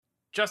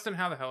Justin,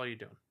 how the hell are you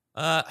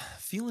doing?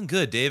 Feeling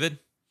good, David.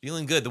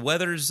 Feeling good. The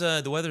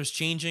weather's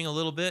changing a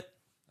little bit.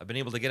 I've been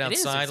able to get It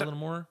is. outside a little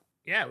more.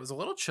 Yeah, it was a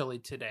little chilly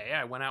today.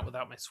 I went out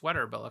without my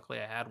sweater, but luckily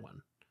I had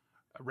one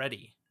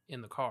ready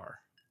in the car.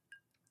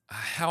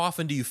 How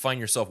often do you find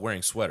yourself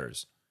wearing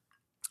sweaters?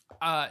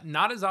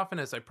 Not as often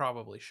as I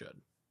probably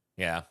should.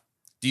 Yeah.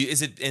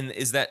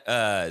 Is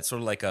that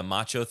sort of like a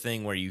macho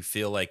thing where you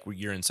feel like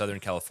you're in Southern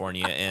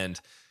California and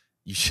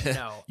you should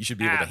No, you should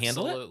be able to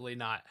handle it? Absolutely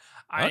not.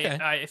 Okay.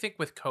 I think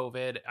with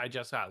COVID, I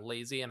just got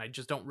lazy and I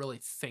just don't really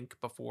think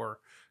before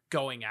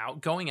going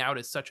out. Going out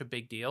is such a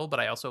big deal, but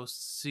I also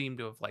seem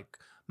to have like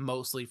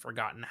mostly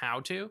forgotten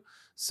how to.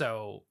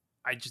 So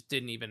I just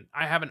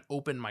I haven't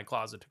opened my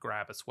closet to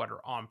grab a sweater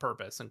on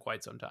purpose in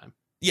quite some time.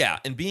 Yeah,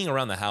 and being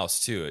around the house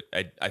too,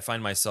 I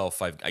find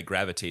myself I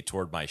gravitate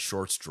toward my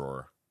shorts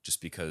drawer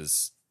just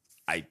because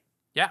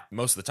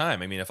most of the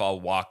time, I mean, if I'll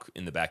walk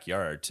in the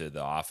backyard to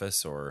the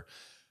office or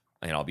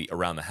I'll be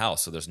around the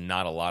house, so there's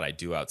not a lot I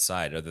do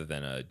outside other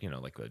than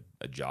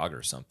a jog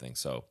or something.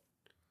 So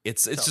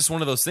it's just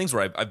one of those things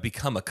where I've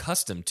become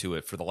accustomed to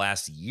it for the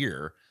last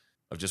year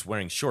of just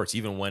wearing shorts,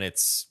 even when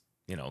it's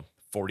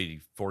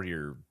 40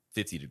 or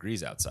 50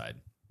 degrees outside.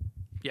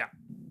 Yeah.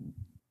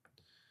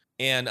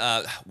 And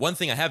one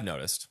thing I have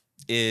noticed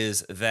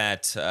is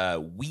that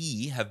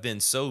we have been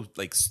so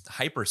like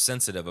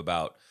hypersensitive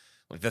about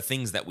like the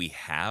things that we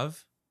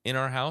have in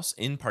our house,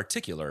 in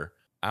particular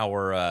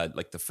our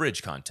like the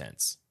fridge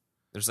contents.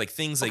 There's like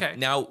things like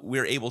now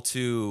we're able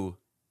to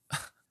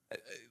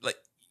like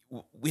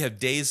we have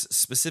days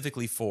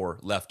specifically for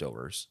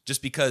leftovers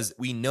just because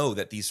we know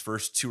that these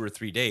first 2 or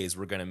 3 days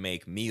we're going to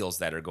make meals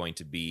that are going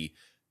to be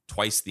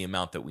twice the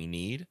amount that we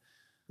need.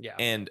 Yeah.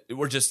 And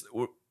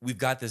we've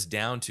got this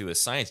down to a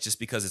science just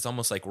because it's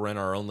almost like we're in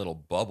our own little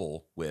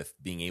bubble with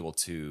being able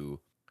to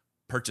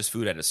purchase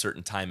food at a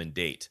certain time and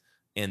date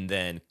and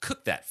then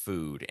cook that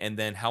food. And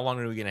then how long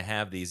are we going to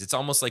have these? It's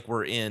almost like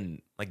we're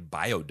in like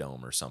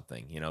Biodome or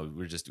something.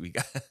 We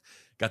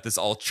got this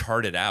all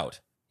charted out.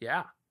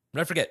 Yeah.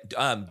 But I forget,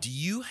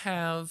 you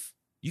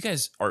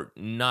guys are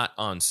not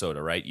on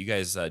soda, right? You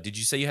guys, did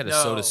you say you had a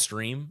Soda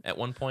Stream at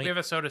one point? We have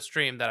a Soda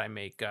Stream that I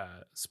make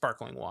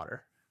sparkling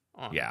water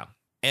on. Yeah.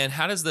 And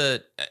how does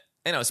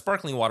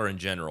sparkling water in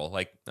general,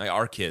 like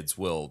our kids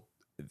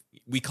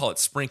we call it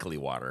sprinkly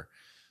water,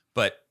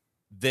 but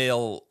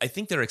I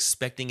think they're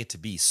expecting it to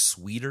be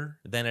sweeter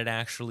than it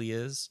actually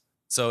is.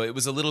 So it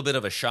was a little bit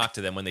of a shock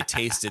to them when they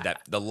tasted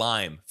the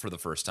lime for the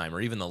first time,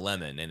 or even the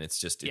lemon, and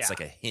it's like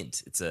a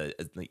hint. It's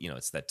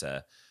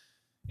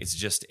it's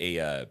just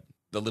the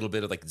little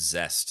bit of like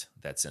zest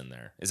that's in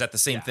there. Is that the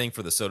same thing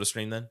for the Soda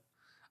Stream then?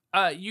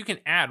 You can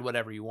add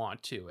whatever you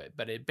want to it,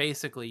 but it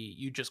basically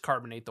you just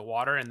carbonate the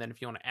water, and then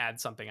if you want to add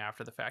something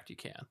after the fact, you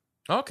can.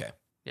 Okay.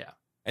 Yeah.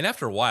 And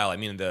after a while, I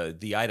mean,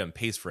 the item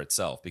pays for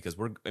itself because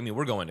we're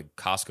going to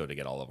Costco to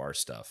get all of our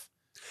stuff.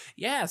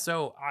 Yeah,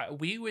 so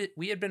we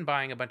had been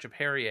buying a bunch of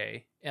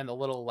Perrier and the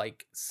little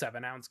like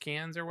 7-ounce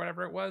cans or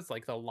whatever it was,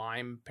 like the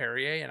lime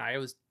Perrier, and I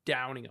was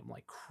downing them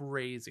like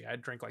crazy.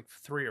 I'd drink like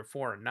 3 or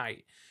 4 a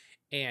night,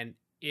 and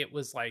it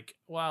was like,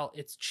 well,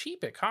 it's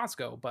cheap at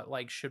Costco, but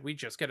like, should we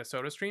just get a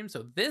Soda Stream?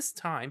 So this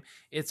time,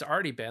 it's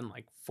already been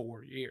like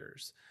 4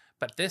 years,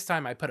 but this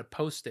time I put a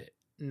Post-it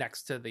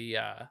next to the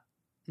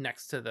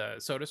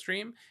Soda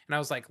Stream, and I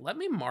was like, let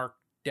me mark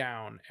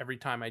down every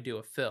time I do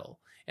a fill,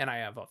 and I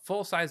have a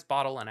full-size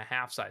bottle and a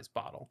half-size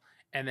bottle,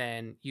 and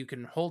then you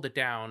can hold it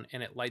down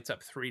and it lights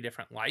up 3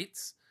 different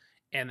lights,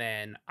 and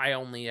then I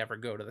only ever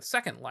go to the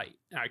second light.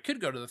 Now, I could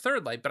go to the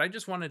third light, but I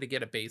just wanted to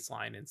get a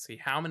baseline and see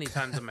how many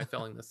times am I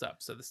filling this up.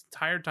 So this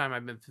entire time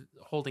I've been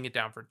holding it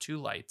down for 2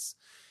 lights,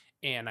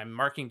 and I'm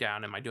marking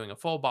down, am I doing a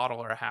full bottle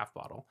or a half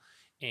bottle?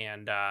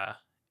 And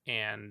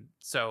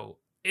so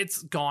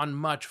it's gone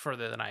much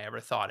further than I ever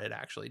thought it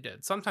actually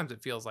did. Sometimes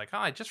it feels like, oh,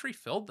 I just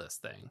refilled this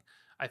thing.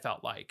 I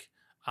felt like,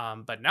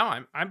 but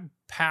now I'm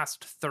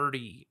past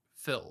 30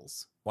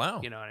 fills.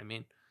 Wow. You know what I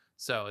mean?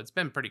 So it's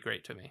been pretty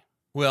great to me.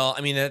 Well,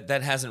 I mean,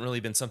 that hasn't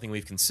really been something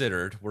we've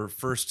considered. We're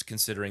first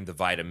considering the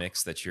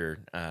Vitamix that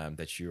you're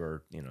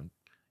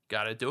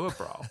Gotta do it,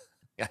 bro.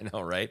 I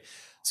know, right?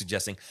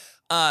 Suggesting.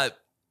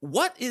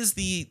 What is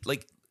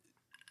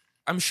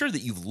I'm sure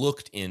that you've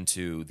looked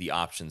into the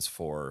options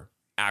for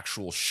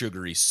actual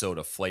sugary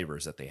soda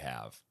flavors that they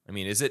have. I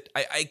mean, is it,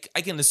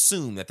 I can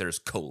assume that there's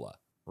cola,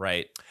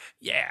 right?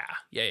 Yeah.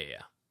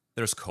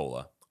 There's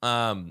cola.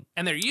 And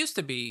there used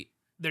to be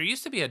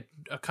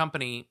a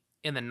company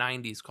in the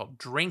 90s called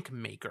Drink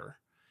Maker,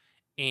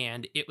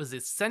 and it was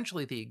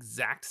essentially the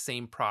exact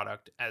same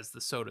product as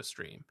the Soda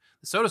Stream.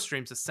 The Soda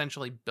Stream's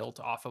essentially built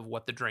off of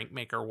what the Drink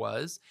Maker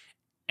was,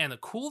 and the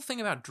cool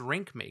thing about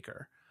Drink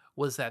Maker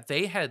was that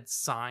they had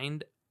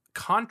signed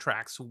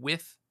contracts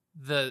with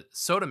the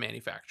soda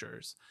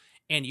manufacturers,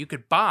 and you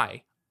could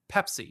buy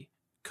Pepsi,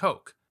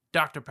 Coke,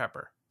 Dr.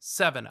 Pepper,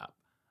 7-Up.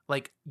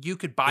 Like, you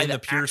could buy the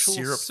pure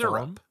syrup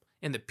form?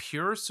 in the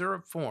pure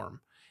syrup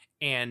form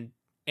and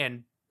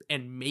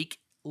make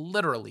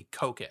literally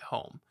Coke at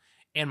home.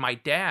 And my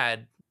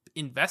dad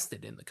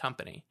invested in the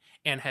company,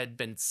 and had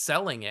been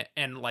selling it,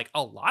 and like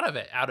a lot of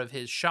it out of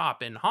his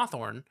shop in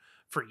Hawthorne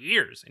for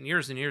years and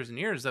years and years and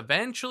years.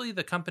 Eventually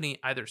the company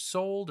either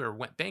sold or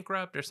went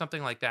bankrupt or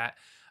something like that.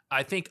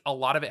 I think a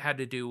lot of it had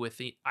to do with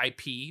the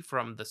IP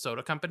from the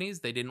soda companies.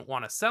 They didn't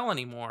want to sell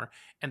anymore.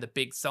 And the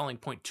big selling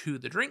point to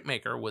the drink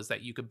maker was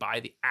that you could buy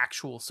the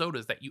actual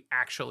sodas that you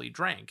actually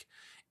drank.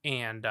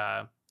 And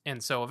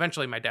so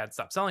eventually my dad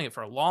stopped selling it.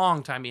 For a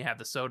long time he had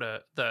the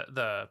soda,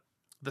 the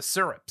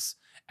syrups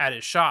at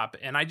his shop,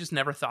 and I just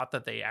never thought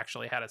that they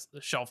actually had a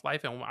shelf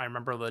life. And I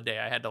remember the day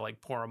I had to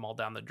like pour them all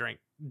down the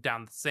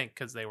sink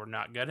because they were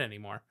not good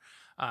anymore.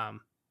 But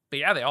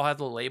yeah, they all had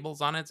the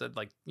labels on it, so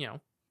like, you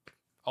know,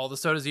 all the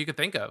sodas you could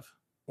think of.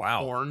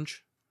 Wow.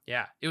 Orange.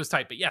 Yeah, it was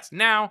tight. But yes,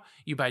 now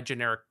you buy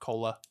generic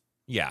cola.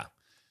 Yeah.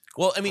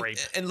 Well, I mean, Grape.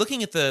 and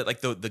looking at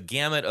the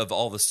gamut of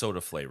all the soda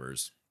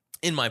flavors,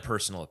 in my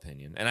personal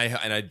opinion, and I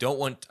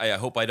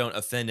hope I don't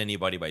offend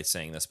anybody by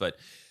saying this, but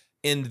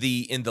in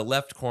the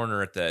left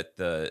corner at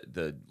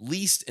the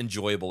least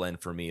enjoyable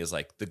end for me is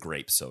like the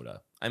grape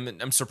soda.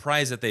 I'm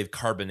surprised that they've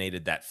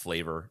carbonated that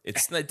flavor. It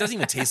doesn't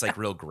even taste like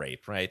real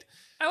grape, right?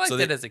 I liked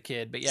it as a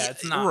kid, but yeah,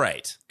 it's not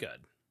right.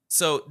 good.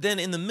 So then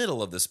in the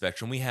middle of the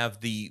spectrum, we have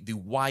the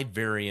wide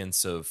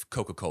variance of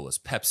Coca-Colas,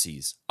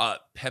 Pepsis,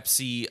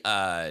 Pepsi,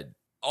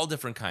 all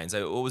different kinds.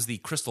 What was the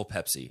Crystal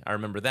Pepsi? I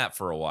remember that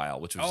for a while,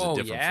 which was a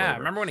different flavor. I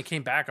remember when it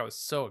came back, I was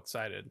so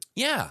excited.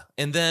 Yeah.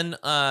 And then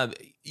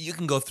you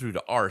can go through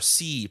to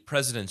RC,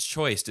 President's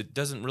Choice. It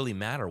doesn't really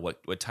matter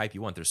what type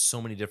you want. There's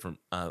so many different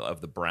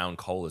of the brown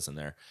colas in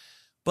there.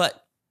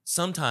 But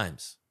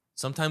sometimes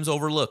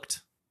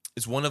overlooked,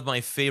 is one of my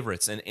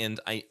favorites. And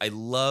I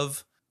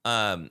love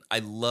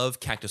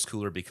Cactus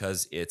Cooler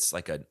because it's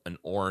like an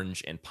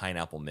orange and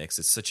pineapple mix.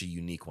 It's such a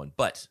unique one.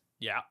 But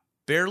yeah,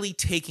 barely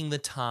taking the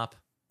top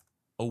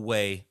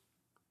away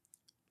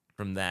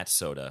from that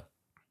soda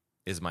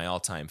is my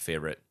all-time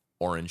favorite,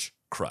 Orange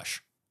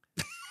Crush.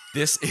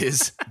 This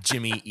is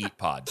Jimmy Eat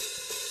Pod.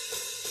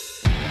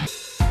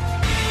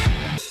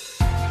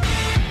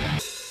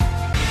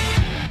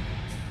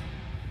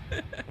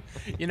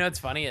 You know, it's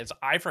funny is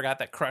I forgot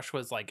that Crush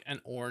was like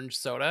an orange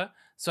soda.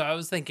 So I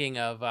was thinking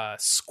of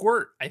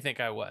Squirt, I think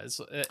I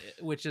was,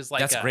 which is like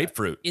that's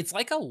grapefruit. It's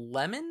like a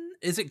lemon.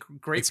 Is it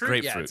grapefruit? It's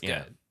grapefruit. Yeah,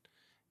 it's good.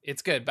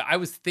 It's good, but I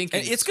was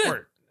thinking it's Squirt.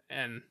 Good.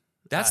 And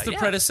that's the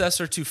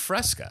predecessor to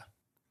Fresca.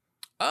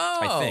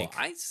 Oh,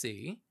 I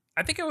see.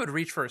 I think I would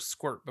reach for a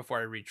Squirt before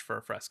I reach for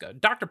a Fresca.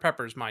 Dr.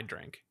 Pepper's my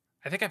drink.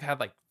 I think I've had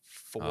like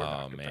 4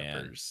 Dr.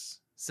 Peppers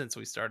since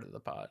we started the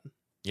pod.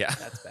 Yeah.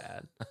 That's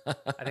bad.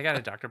 I think I had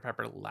a Dr.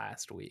 Pepper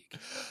last week.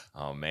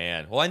 Oh,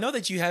 man. Well, I know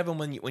that you have them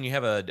when you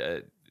have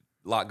a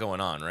lot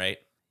going on, right?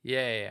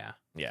 Yeah.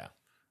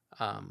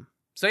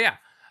 So, yeah.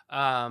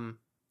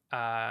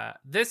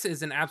 This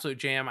is an absolute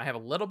jam. I have a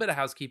little bit of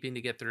housekeeping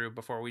to get through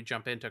before we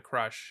jump into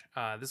Crush.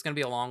 This is going to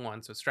be a long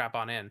one, so strap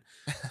on in.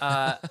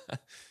 I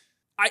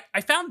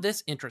found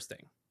this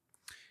interesting.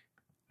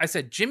 I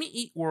said, Jimmy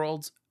Eat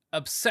World's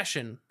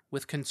obsession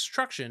with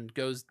construction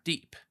goes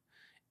deep.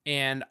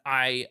 And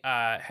I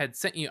had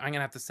sent you, I'm going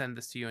to have to send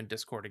this to you in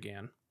Discord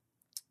again.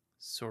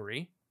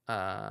 Sorry.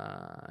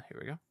 Here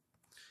we go.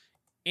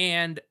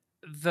 And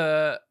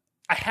I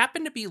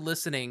happened to be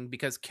listening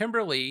because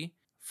Kimberly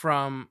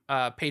from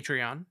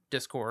Patreon,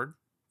 Discord,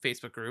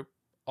 Facebook group,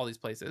 all these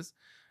places,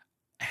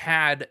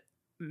 had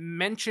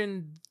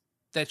mentioned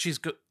that she's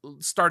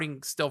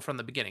starting still from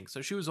the beginning.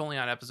 So she was only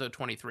on episode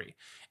 23.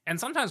 And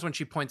sometimes when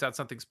she points out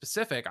something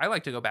specific, I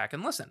like to go back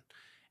and listen.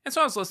 And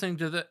so I was listening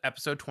to the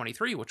episode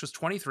 23, which was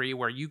 23,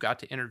 where you got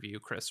to interview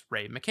Chris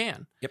Ray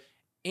McCann. Yep.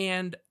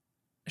 And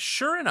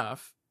sure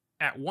enough,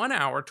 at 1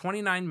 hour,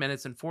 29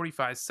 minutes, and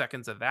 45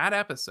 seconds of that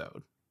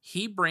episode,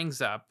 he brings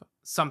up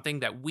something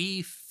that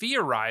we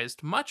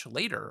theorized much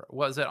later.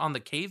 Was it on the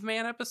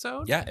Caveman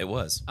episode? Yeah, it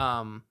was.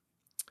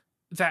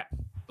 That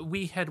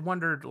we had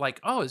wondered, like,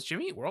 oh, is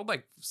Jimmy Eat World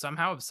like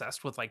somehow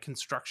obsessed with like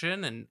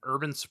construction and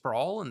urban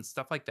sprawl and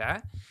stuff like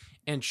that?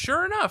 And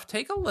sure enough,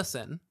 take a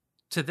listen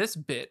to this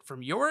bit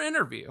from your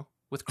interview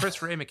with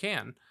Chris Ray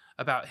McCann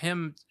about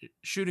him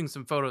shooting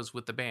some photos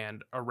with the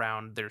band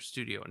around their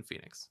studio in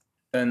Phoenix.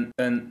 And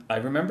I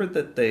remember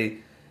that they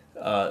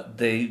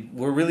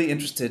were really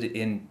interested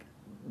in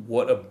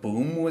what a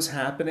boom was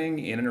happening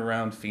in and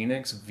around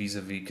Phoenix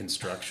vis-a-vis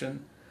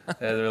construction.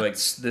 They're like,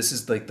 this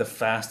is like the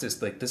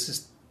fastest, like this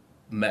is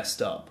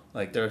messed up.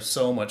 Like there's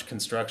so much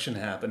construction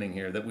happening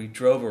here that we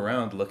drove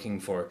around looking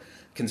for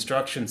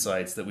construction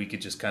sites that we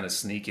could just kind of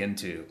sneak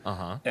into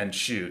and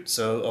shoot.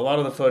 So a lot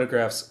of the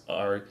photographs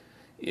are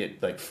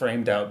like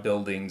framed out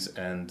buildings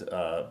and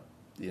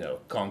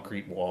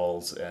concrete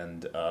walls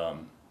and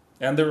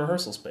the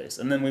rehearsal space.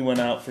 And then we went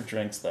out for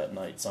drinks that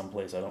night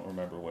someplace, I don't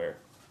remember where.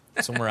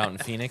 Somewhere out in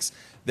Phoenix.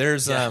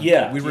 There's it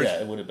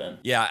would have been.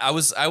 Yeah, I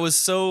was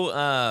so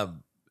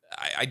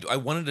I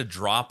wanted to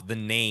drop the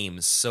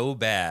name so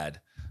bad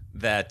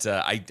that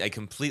I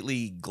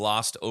completely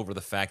glossed over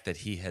the fact that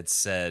he had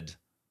said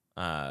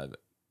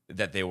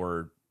that they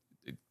were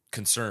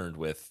concerned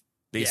with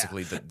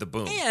basically the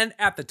boom. And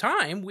at the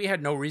time, we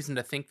had no reason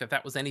to think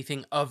that was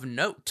anything of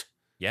note.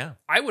 Yeah.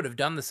 I would have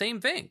done the same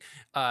thing.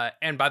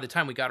 And by the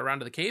time we got around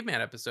to the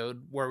caveman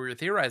episode where we were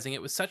theorizing,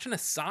 it was such an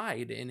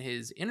aside in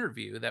his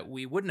interview that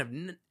we wouldn't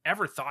have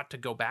ever thought to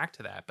go back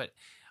to that. But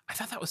I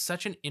thought that was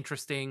such an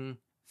interesting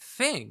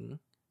thing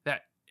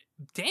that,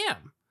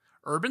 damn,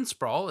 urban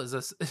sprawl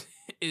is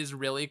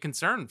really a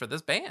concern for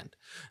this band.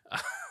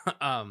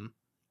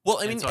 Well,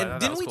 I mean, so I and thought that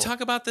didn't was we cool.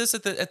 talk about this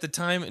at the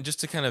time, and just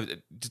to kind of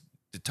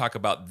to talk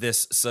about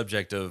this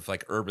subject of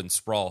like urban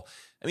sprawl?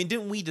 I mean,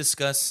 didn't we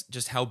discuss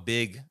just how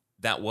big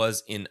that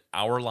was in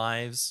our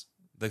lives?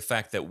 The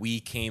fact that we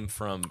came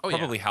from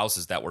probably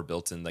houses that were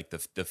built in like the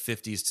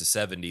 50s to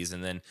 70s,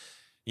 and then,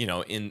 you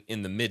know, in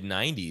the mid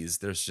 90s,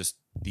 there's just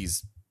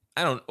these,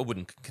 I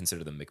wouldn't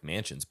consider them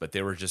McMansions, but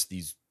they were just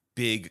these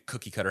big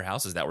cookie cutter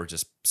houses that were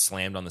just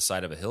slammed on the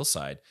side of a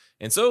hillside.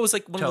 And so it was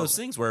like one of those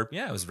things where,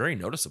 yeah, it was very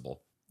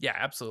noticeable. Yeah,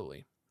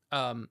 absolutely.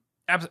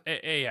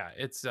 Yeah,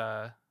 it's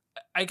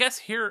I guess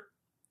here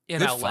in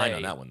Good LA. find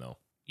on that one though.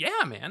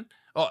 Yeah, man.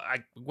 Well,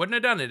 I wouldn't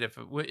have done it if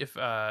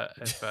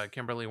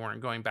Kimberly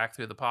weren't going back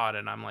through the pod,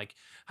 and I'm like,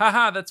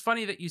 haha, that's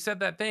funny that you said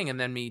that thing, and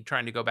then me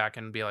trying to go back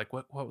and be like,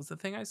 what was the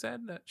thing I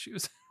said that she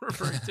was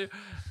referring to?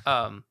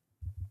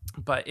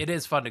 But it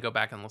is fun to go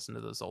back and listen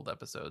to those old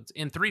episodes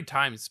in 3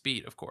 times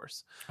speed, of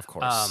course. Of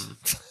course.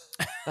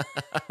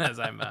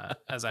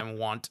 As I'm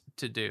wont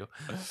to do,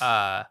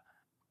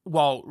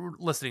 while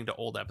listening to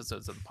old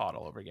episodes of the pod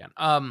all over again.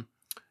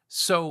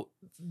 So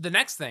the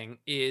next thing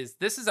is,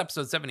 this is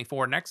episode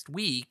 74. Next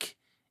week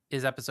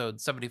is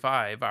episode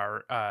 75,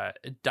 our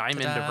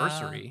Diamond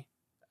anniversary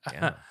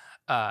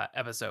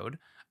episode.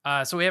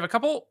 So we have a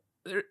couple.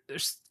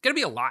 There's going to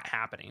be a lot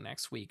happening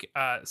next week.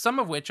 Some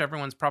of which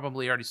everyone's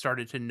probably already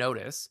started to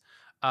notice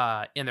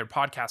in their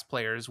podcast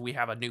players. We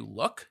have a new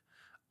look.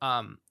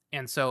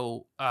 And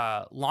so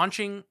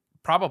launching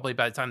probably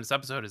by the time this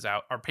episode is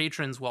out, our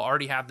patrons will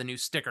already have the new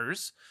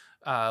stickers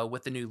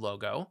with the new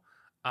logo,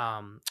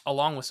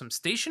 along with some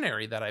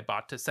stationery that I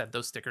bought to set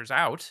those stickers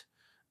out.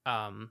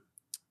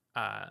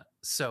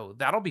 So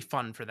that'll be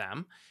fun for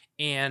them.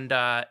 And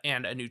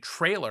a new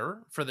trailer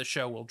for the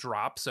show will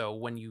drop. So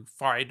when you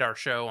find our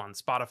show on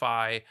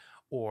Spotify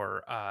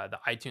or the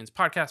iTunes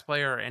podcast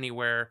player, or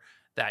anywhere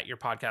that your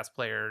podcast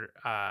player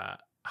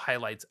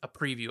highlights a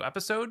preview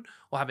episode,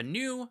 we'll have a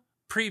new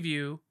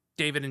preview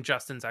David and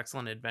Justin's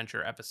Excellent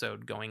Adventure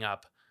episode going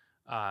up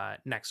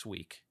next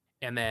week.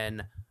 And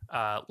then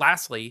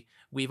lastly,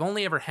 we've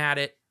only ever had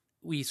it.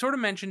 We sort of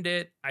mentioned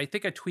it. I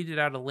think I tweeted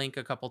out a link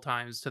a couple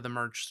times to the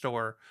merch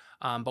store,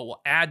 but we'll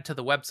add to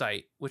the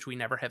website, which we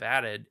never have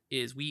added,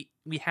 is we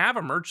have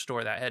a merch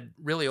store that had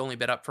really only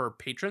been up for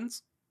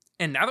patrons.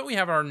 And now that we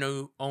have our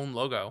new own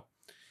logo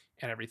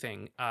and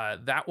everything,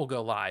 that will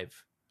go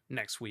live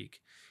next week.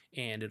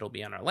 And it'll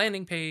be on our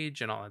landing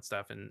page and all that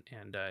stuff. And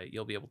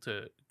you'll be able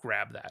to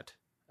grab that.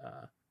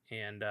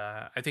 And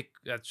I think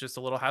that's just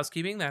a little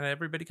housekeeping that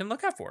everybody can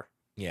look out for.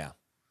 Yeah.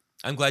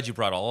 I'm glad you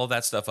brought all of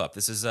that stuff up.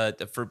 This is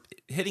for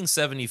hitting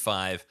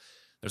 75.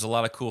 There's a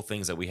lot of cool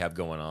things that we have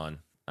going on,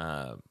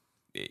 that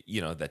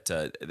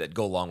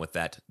go along with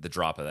that, the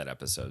drop of that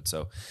episode.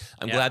 So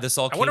I'm glad this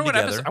all came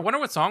together. I wonder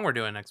what song we're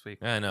doing next week.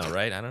 I know,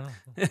 right? I don't know.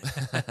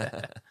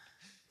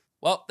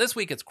 Well, this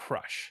week it's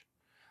Crush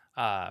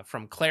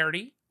from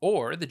Clarity,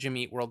 or the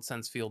Jimmy Eat World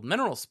Sensefield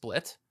Mineral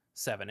Split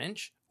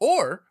 7-inch,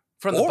 or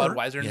from the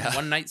Budweiser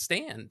One Night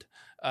Stand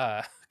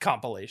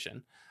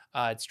compilation.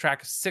 It's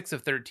track 6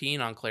 of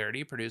 13 on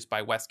Clarity, produced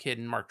by Wes Kidd,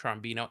 Mark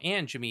Trombino,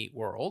 and Jimmy Eat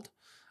World.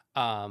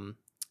 And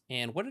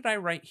what did I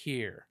write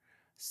here?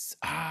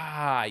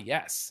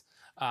 Yes.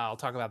 I'll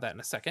talk about that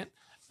in a second.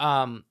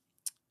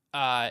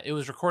 It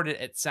was recorded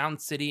at Sound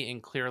City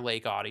in Clear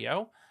Lake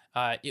Audio.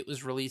 It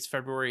was released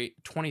February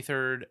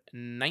 23rd,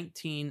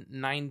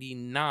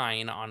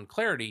 1999 on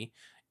Clarity.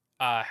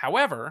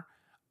 However,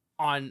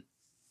 I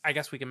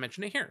guess we can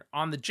mention it here.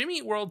 On the Jimmy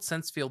Eat World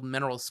Sensefield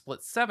Mineral Split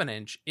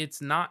 7-inch,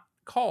 it's not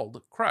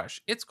called Crush.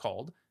 It's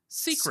called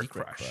Secret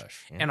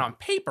Crush. Yeah. And on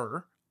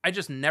paper, I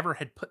just never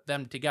had put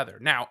them together.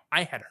 Now,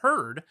 I had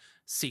heard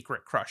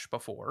Secret Crush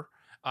before.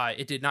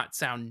 It did not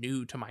sound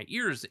new to my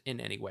ears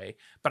in any way,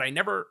 but I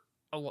never,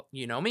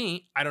 you know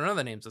me, I don't know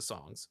the names of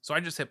songs. So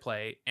I just hit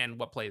play, and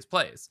what plays.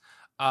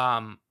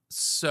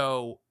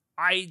 So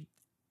I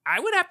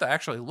would have to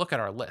actually look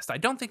at our list. I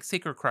don't think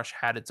Secret Crush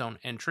had its own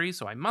entry,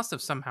 so I must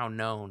have somehow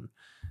known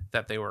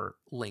that they were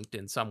linked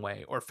in some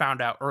way, or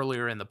found out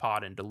earlier in the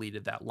pod and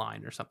deleted that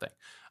line or something.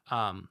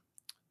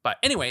 But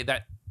anyway,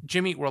 that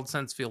Jimmy Eat World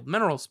Sensefield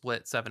Mineral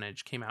Split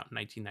 7-inch came out in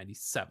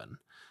 1997.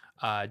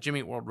 Jimmy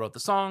Eat World wrote the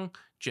song.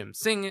 Jim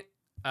sing it.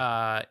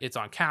 It's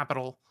on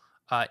Capitol.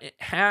 It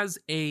has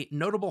a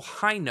notable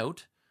high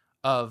note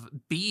of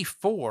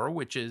B4,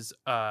 which is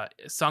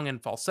sung in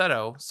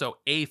falsetto. So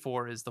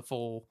A4 is the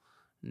full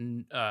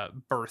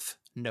birth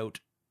note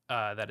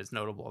that is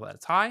notable that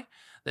it's high.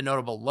 The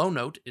notable low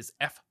note is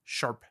F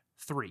sharp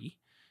 3,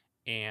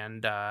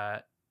 and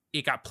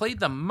it got played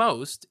the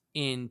most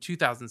in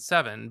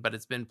 2007, but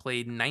it's been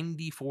played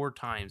 94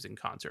 times in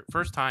concert.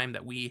 First time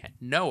that we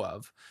know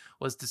of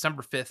was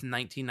December 5th,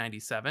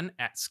 1997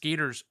 at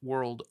Skaters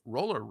World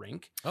Roller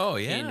Rink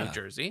in New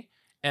Jersey.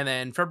 And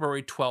then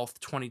February 12th,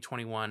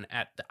 2021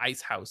 at the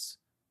Ice House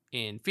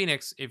in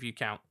Phoenix, if you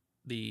count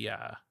the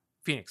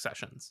Phoenix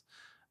sessions.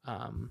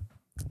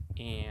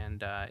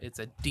 And it's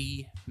a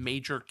D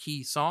major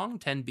key song,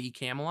 10B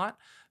Camelot,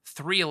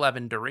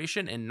 3:11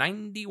 duration, and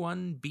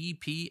 91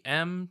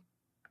 BPM.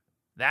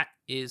 That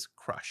is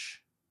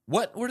Crush.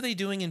 What were they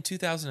doing in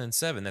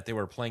 2007 that they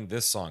were playing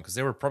this song? Because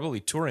they were probably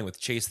touring with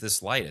Chase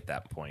This Light at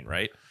that point,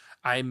 right?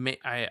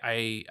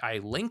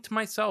 I linked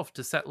myself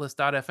to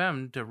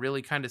setlist.fm to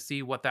really kind of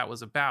see what that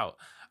was about.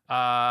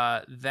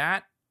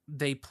 That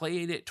they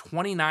played it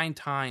 29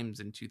 times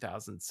in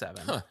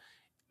 2007. Huh.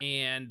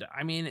 And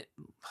I mean,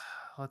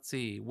 let's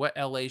see, what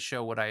LA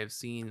show would I have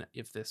seen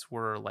if this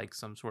were like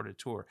some sort of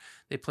tour?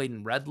 They played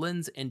in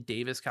Redlands and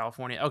Davis,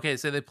 California. Okay,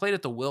 so they played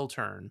at the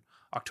Wiltern,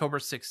 October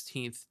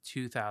 16th,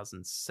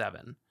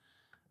 2007.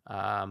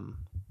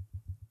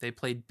 They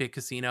played Big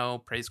Casino,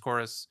 Praise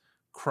Chorus.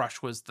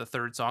 Crush was the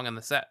third song on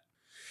the set.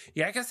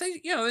 Yeah, I guess they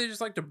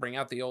just like to bring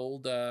out the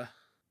old,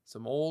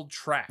 some old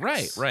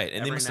tracks. Right.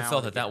 And they must have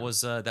felt that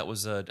was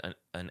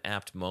an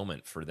apt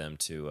moment for them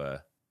to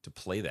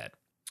play that.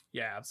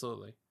 Yeah,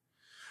 absolutely.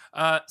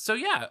 So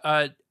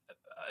yeah,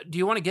 do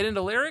you want to get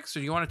into lyrics, or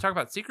do you want to talk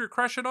about Secret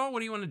Crush at all? What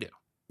do you want to do?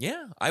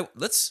 Yeah,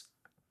 let's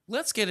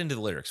get into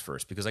the lyrics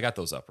first, because I got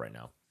those up right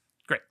now.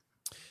 Great.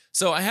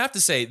 So I have to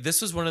say,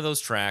 this was one of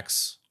those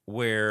tracks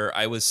where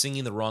I was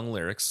singing the wrong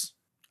lyrics.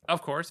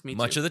 Of course, me too.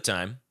 Much of the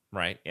time,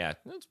 right? Yeah,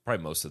 it's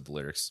probably most of the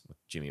lyrics with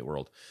Jimmy Eat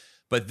World.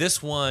 But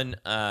this one,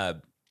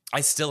 I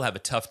still have a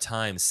tough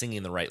time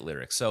singing the right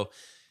lyrics. So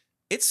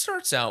it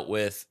starts out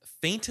with,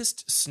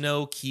 faintest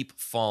snow keep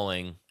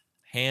falling,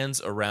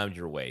 hands around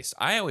your waist.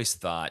 I always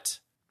thought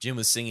Jim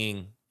was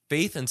singing,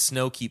 faith and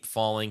snow keep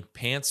falling,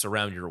 pants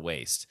around your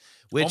waist.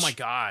 Which, oh my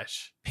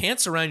gosh.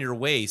 Pants around your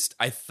waist,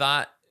 I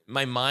thought,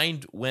 my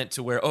mind went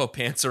to where,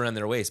 pants around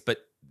their waist. But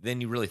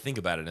then you really think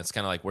about it, and it's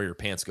kind of like where your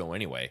pants go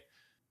anyway.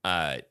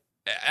 I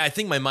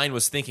think my mind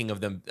was thinking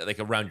of them like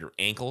around your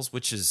ankles,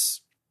 which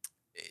is,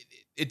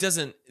 it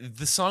doesn't,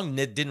 the song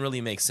didn't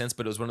really make sense,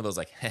 but it was one of those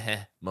like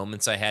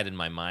moments I had in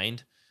my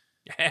mind.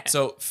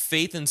 So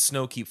faith and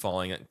snow keep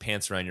falling,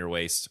 pants around your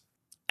waist,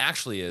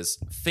 actually is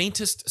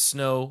faintest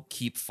snow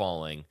keep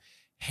falling,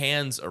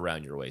 hands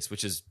around your waist,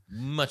 which is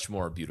much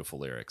more beautiful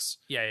lyrics.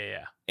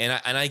 Yeah. And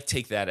I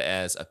take that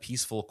as a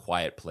peaceful,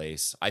 quiet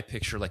place. I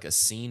picture like a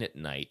scene at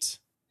night.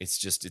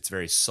 It's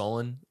very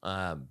sullen.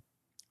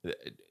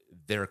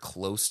 They're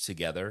close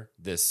together.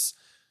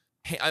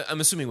 I'm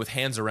assuming with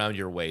hands around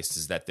your waist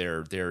is that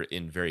they're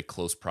in very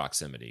close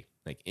proximity,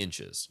 like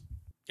inches.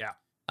 Yeah.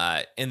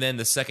 And then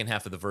the second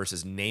half of the verse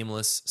is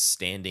nameless,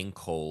 standing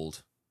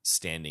cold,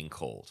 standing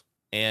cold.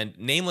 And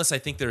nameless, I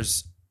think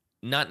there's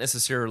not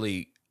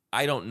necessarily,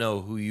 I don't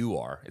know who you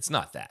are. It's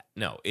not that.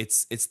 No,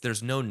 it's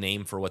there's no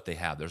name for what they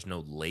have. There's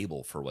no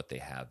label for what they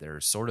have.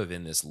 They're sort of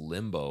in this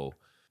limbo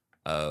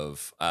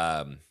of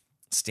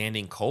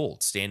standing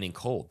cold.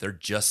 They're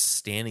just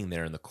standing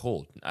there in the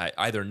cold.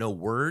 Either no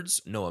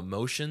words, no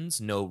emotions,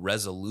 no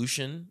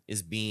resolution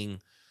is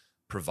being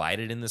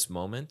provided in this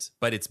moment,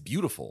 but it's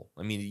beautiful.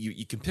 I mean,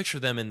 you can picture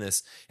them in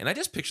this, and I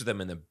just picture them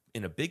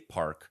in a big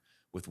park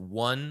with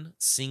one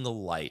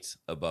single light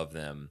above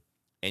them,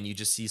 and you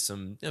just see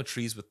some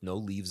trees with no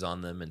leaves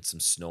on them and some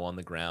snow on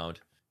the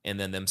ground, and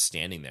then them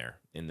standing there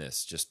in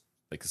this just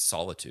like a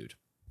solitude.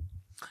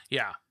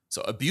 Yeah.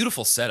 So a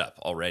beautiful setup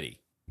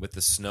already, with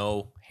the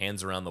snow,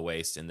 hands around the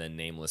waist, and then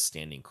nameless,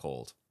 standing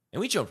cold.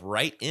 And we jump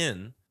right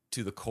in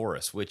to the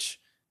chorus, which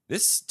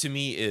this to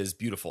me is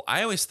beautiful.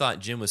 I always thought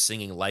Jim was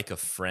singing Like a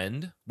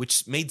Friend,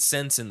 which made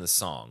sense in the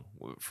song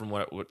from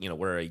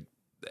where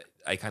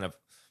I kind of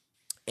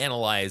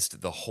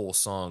analyzed the whole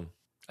song.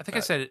 I think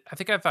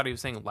I thought he was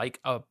saying Like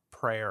a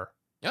Prayer.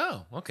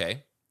 Oh,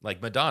 okay.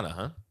 Like Madonna,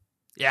 huh?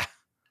 Yeah.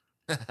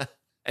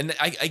 And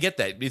I get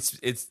that.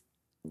 It's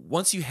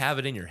once you have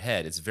it in your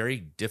head, it's very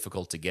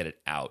difficult to get it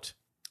out.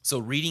 So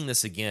reading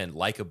this again,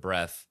 like a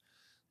breath,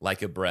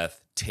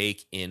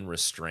 take in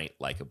restraint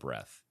like a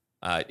breath.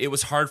 It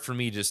was hard for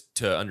me just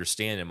to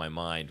understand in my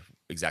mind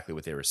exactly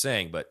what they were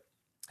saying, but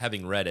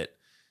having read it,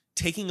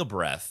 taking a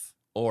breath,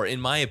 or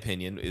in my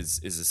opinion, is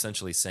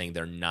essentially saying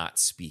they're not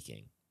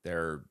speaking.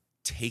 They're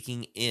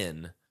taking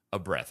in a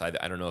breath. I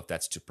don't know if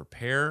that's to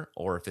prepare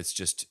or if it's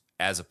just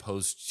as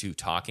opposed to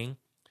talking.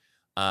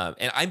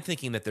 And I'm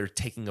thinking that they're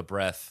taking a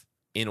breath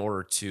in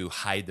order to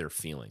hide their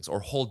feelings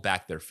or hold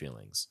back their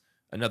feelings.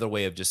 Another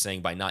way of just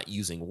saying by not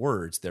using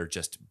words, they're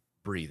just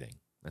breathing.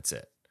 That's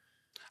it.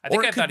 I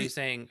think I thought he was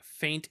saying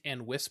faint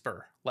and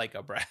whisper like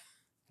a breath,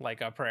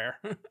 like a prayer.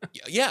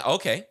 Yeah,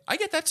 okay. I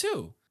get that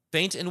too.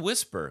 Faint and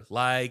whisper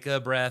like a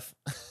breath.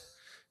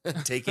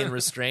 Take in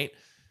restraint.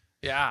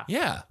 Yeah.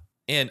 Yeah.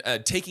 And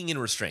taking in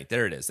restraint.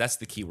 There it is. That's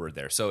the key word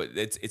there. So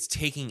it's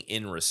taking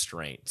in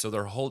restraint. So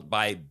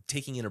by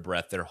taking in a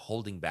breath, they're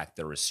holding back,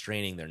 they're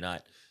restraining, they're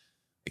not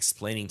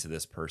explaining to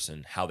this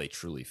person how they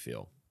truly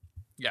feel.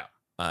 Yeah.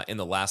 In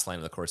the last line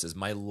of the chorus is,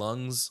 my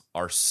lungs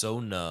are so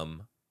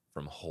numb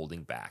from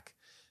holding back.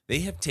 They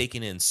have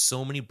taken in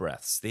so many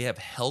breaths. They have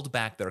held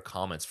back their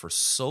comments for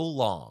so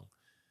long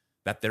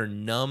that they're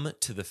numb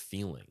to the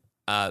feeling,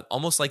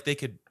 almost like they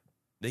could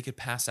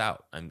pass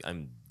out.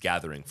 I'm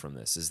gathering from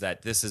this is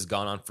that this has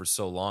gone on for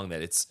so long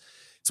that it's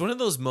one of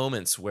those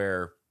moments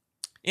where,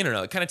 I don't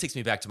know, it kind of takes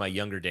me back to my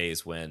younger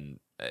days when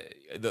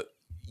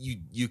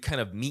you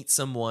kind of meet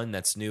someone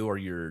that's new, or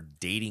you're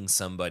dating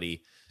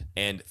somebody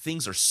and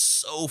things are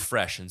so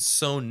fresh and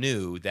so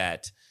new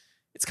that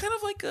it's kind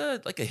of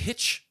like a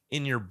hitch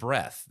in your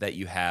breath that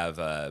you have,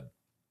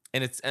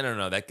 and it's, I don't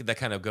know, that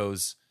kind of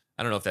goes,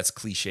 I don't know if that's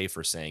cliche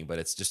for saying, but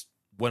it's just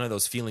one of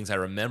those feelings I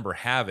remember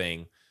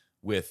having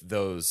with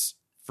those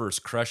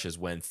first crushes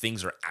when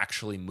things are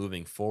actually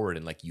moving forward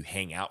and like you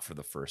hang out for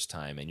the first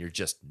time and you're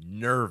just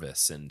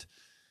nervous and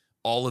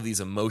all of these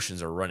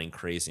emotions are running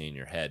crazy in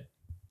your head.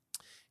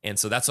 And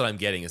so that's what I'm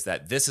getting, is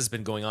that this has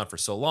been going on for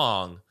so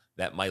long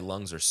that my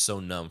lungs are so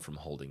numb from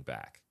holding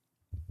back.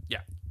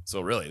 Yeah.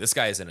 So really, this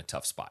guy is in a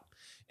tough spot.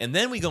 And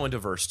then we go into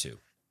verse 2.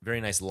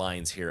 Very nice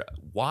lines here.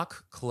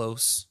 Walk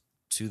close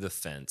to the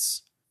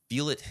fence.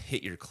 Feel it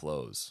hit your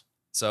clothes.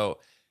 So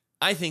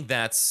I think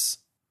that's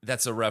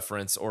a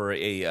reference or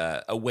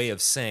a way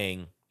of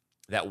saying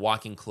that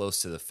walking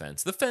close to the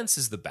fence. The fence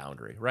is the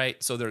boundary,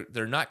 right? So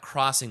they're not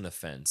crossing the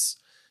fence,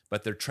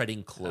 but they're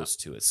treading close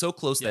to it. So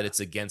close that it's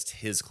against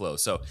his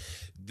clothes. So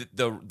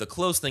the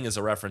close thing is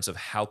a reference of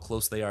how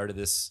close they are to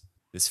this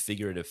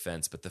figurative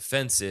fence, but the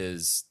fence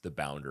is the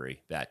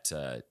boundary that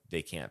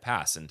they can't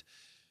pass. And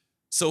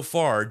so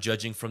far,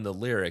 judging from the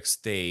lyrics,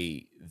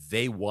 they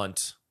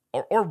want,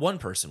 or one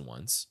person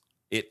wants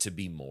it to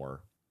be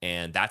more.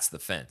 And that's the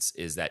fence,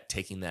 is that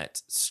taking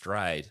that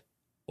stride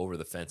over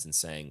the fence and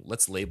saying,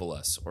 let's label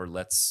us, or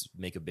let's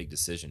make a big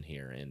decision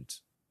here and,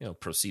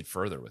 proceed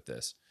further with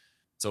this.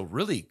 So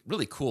really,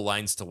 really cool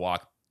lines to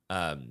walk,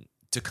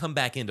 to come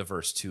back into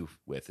verse 2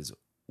 with is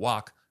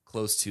walk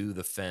close to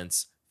the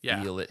fence,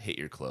 feel it hit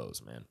your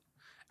clothes, man.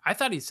 I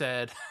thought he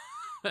said,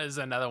 there's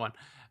another one,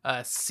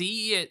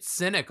 see it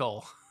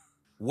cynical.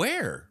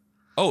 Where?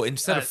 Oh,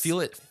 instead of feel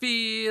it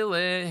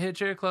hit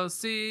your clothes,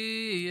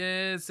 see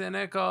it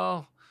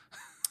cynical.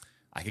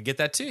 I could get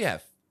that too, yeah.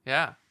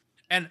 Yeah.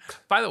 And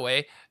by the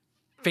way,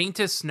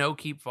 faintest snow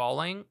keep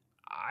falling.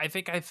 I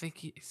think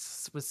he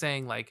was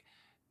saying like,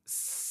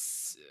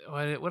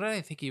 what did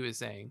I think he was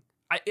saying?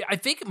 I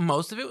think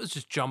most of it was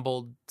just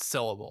jumbled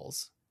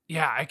syllables.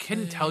 Yeah, I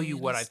couldn't tell you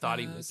what I thought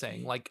he was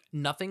saying. Like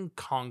nothing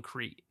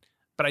concrete.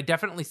 But I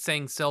definitely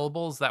sang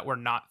syllables that were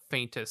not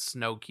faintest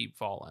snow keep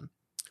falling.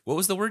 What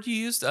was the word you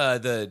used?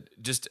 The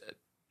just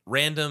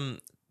random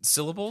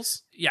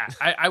syllables? Yeah,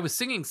 I was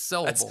singing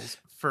syllables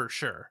for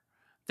sure.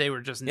 They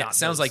were just not. It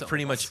sounds like syllables.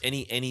 Pretty much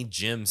any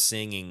Jim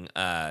singing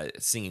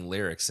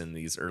lyrics in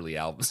these early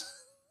albums.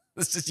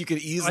 It's just, you could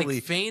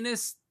easily like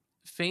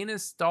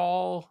faintest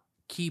doll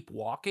keep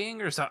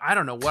walking or something. I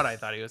don't know what I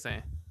thought he was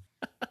saying.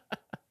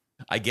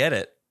 I get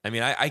it. I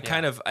mean, I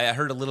kind of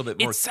heard a little bit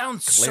more. It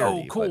sounds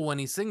clarity, so cool when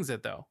he sings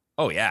it though.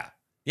 Oh yeah.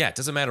 Yeah, it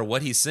doesn't matter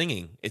what he's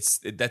singing.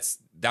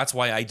 That's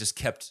why I just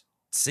kept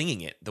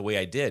singing it the way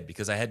I did,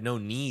 because I had no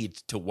need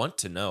to want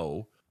to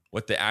know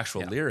what the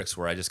actual lyrics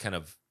were. I just kind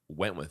of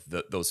went with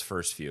those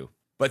first few.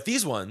 But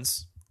these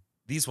ones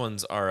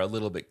are a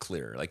little bit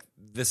clearer. Like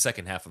the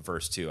second half of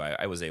verse 2,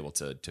 I was able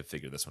to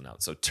figure this one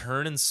out. So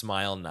turn and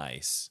smile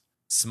nice.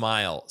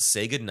 Smile,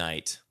 say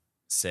goodnight,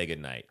 say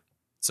goodnight.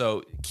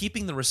 So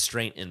keeping the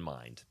restraint in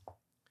mind,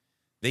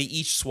 they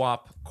each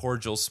swap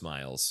cordial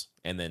smiles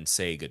and then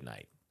say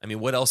goodnight. I mean,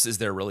 what else is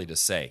there really to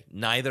say?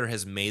 Neither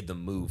has made the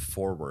move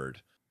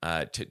forward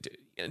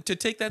to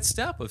take that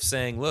step of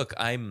saying, "Look,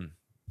 I'm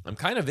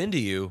kind of into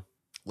you.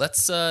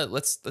 Let's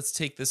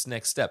take this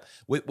next step."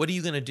 What are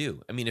you going to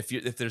do? I mean,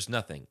 if there's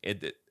nothing,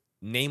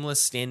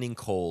 nameless, standing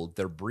cold,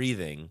 they're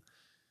breathing.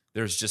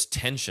 There's just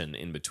tension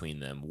in between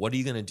them. What are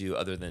you going to do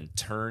other than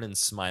turn and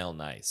smile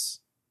nice?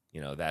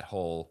 That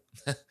whole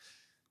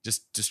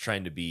just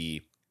trying to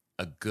be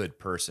a good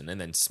person,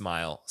 and then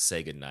smile,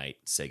 say goodnight,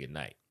 say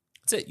goodnight.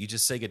 That's it. You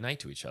just say goodnight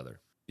to each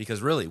other.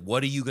 Because really,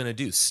 what are you going to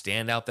do?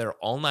 Stand out there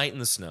all night in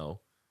the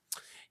snow?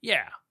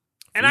 Yeah.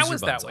 And I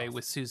was that way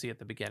with Susie at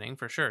the beginning,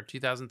 for sure.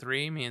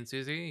 2003, me and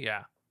Susie.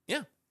 Yeah.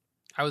 Yeah.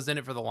 I was in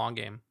it for the long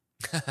game.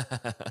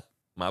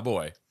 My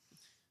boy.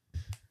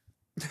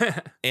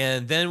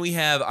 And then we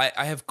have,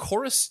 I have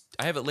chorus.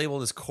 I have it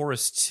labeled as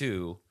chorus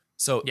 2.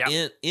 So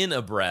in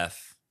a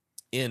breath,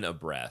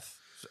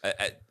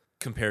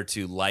 compared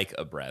to like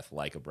a breath.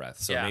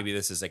 So maybe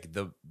this is like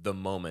the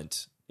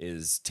moment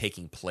is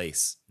taking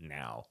place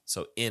now.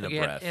 So in a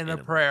breath. In a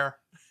prayer.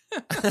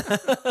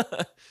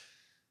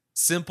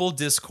 Simple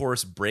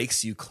discourse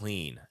breaks you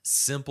clean.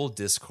 Simple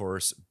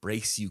discourse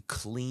breaks you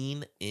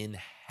clean in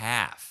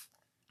half.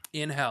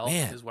 In hell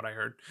is what I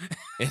heard.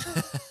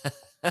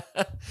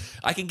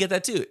 I can get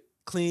that too.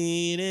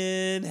 Clean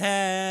in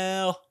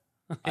hell.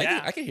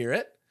 Yeah. I can hear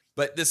it.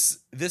 But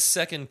this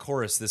second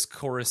chorus, this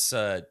chorus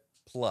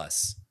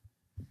plus,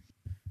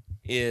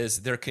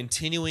 is they're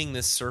continuing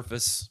this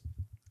surface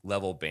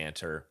level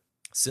banter,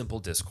 simple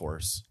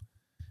discourse.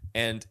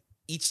 And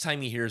each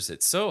time he hears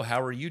it, so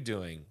how are you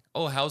doing?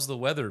 Oh, how's the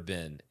weather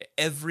been?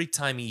 Every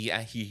time he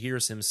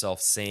hears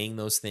himself saying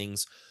those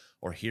things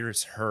or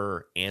here's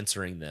her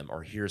answering them,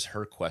 or here's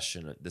her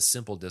question, the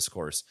simple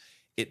discourse,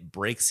 it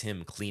breaks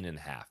him clean in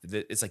half.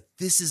 It's like,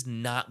 this is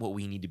not what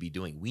we need to be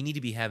doing. We need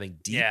to be having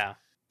deep,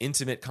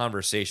 intimate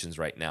conversations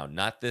right now,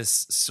 not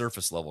this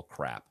surface level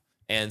crap.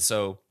 And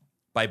so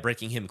by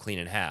breaking him clean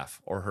in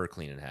half, or her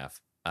clean in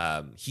half,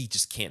 he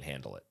just can't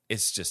handle it.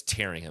 It's just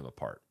tearing him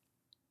apart.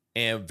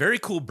 And very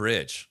cool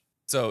bridge.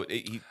 So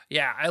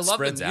I love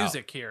the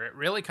music out. Here. It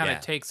really kind of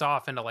takes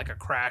off into like a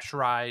crash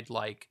ride,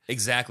 like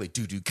exactly,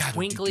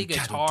 twinkly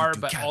guitar,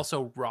 but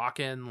also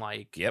rocking,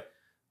 like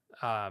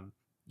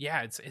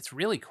it's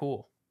really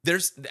cool.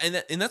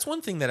 And that's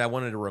one thing that I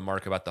wanted to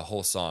remark about the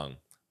whole song,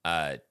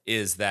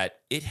 is that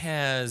it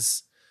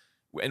has,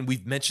 and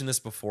we've mentioned this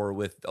before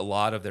with a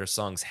lot of their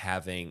songs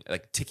having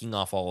like ticking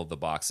off all of the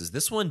boxes.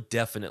 This one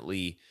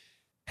definitely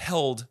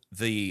held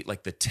the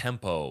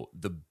tempo,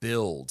 the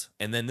build,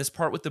 and then this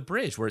part with the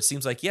bridge where it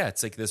seems like,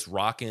 it's like this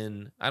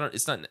rockin',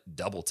 it's not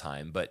double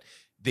time, but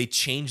they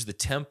change the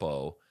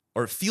tempo,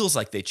 or it feels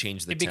like they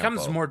change the tempo. It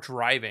becomes more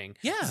driving.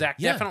 Zach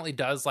definitely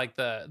does like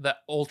the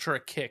ultra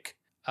kick,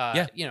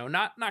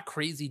 not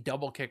crazy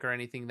double kick or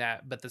anything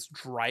but this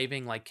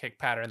driving like kick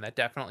pattern that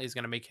definitely is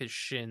going to make his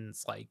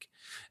shins like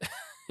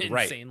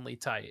insanely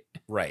tight.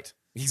 Right.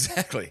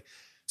 Exactly.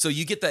 So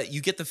you get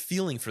the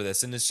feeling for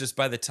this, and it's just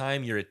by the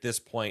time you're at this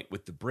point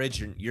with the bridge,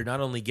 you're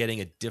not only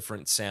getting a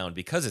different sound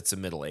because it's a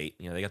middle eight,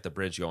 they got the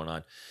bridge going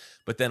on,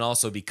 but then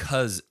also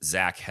because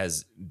Zach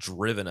has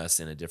driven us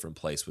in a different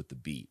place with the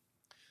beat.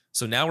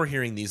 So now we're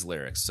hearing these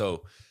lyrics.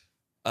 So,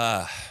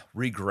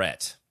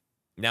 regret.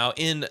 Now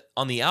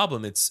on the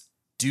album, it's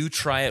do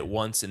try it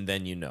once and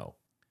then you know.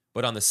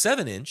 But on the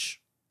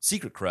 7-inch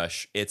Secret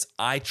Crush, it's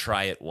I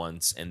try it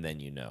once and then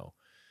you know.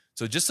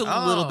 So just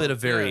a little bit of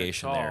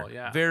variation there.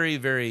 Yeah. Very,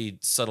 very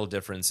subtle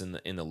difference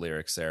in the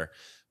lyrics there.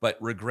 But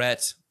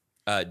regret,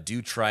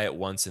 do try it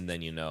once and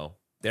then you know.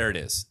 There it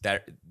is.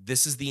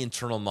 This is the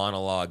internal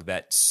monologue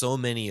that so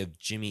many of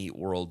Jimmy Eat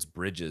World's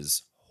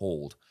bridges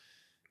hold,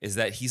 is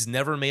that he's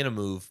never made a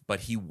move,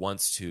 but he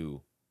wants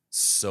to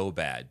so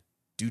bad.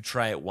 Do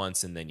try it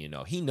once and then you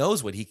know. He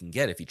knows what he can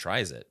get if he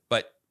tries it,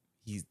 but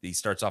he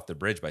starts off the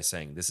bridge by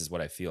saying, this is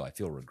what I feel. I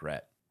feel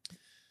regret.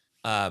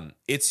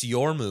 It's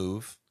your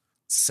move.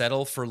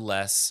 Settle for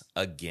less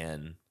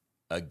again.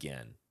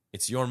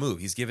 It's your move.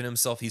 He's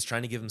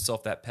trying to give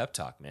himself that pep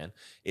talk, man.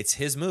 It's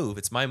his move.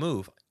 It's my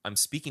move. I'm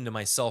speaking to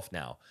myself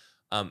now.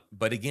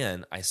 But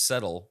again, I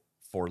settle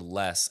for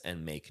less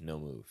and make no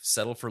move.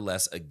 Settle for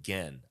less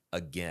again.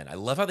 I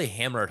love how they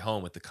hammer it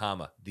home with the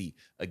comma, the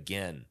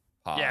again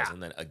pause,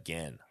 and then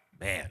again.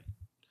 Man.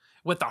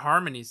 With the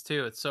harmonies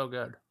too, it's so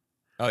good.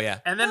 Oh yeah.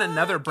 And then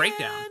another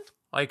breakdown,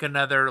 like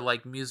another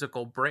like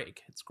musical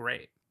break. It's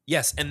great.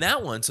 Yes, and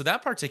that one, so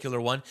that particular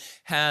one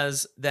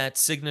has that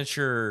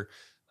signature,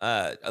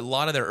 a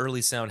lot of their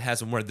early sound has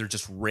them where they're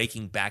just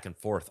raking back and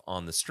forth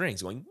on the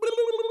strings, going,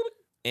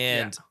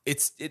 and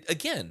it's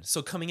again,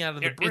 so coming out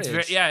of the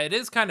bridge. It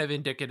is kind of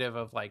indicative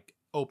of like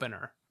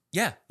opener.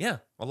 Yeah,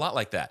 a lot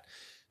like that.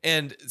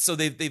 And so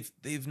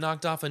they've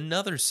knocked off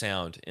another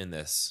sound in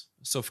this.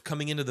 So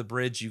coming into the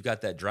bridge, you've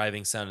got that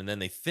driving sound, and then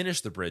they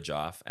finish the bridge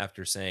off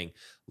after saying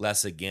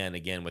less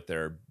again with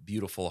their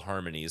beautiful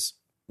harmonies,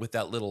 with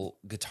that little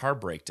guitar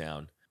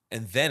breakdown,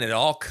 and then it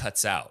all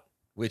cuts out,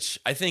 which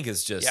I think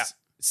is just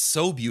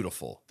so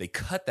beautiful. They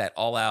cut that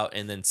all out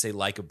and then say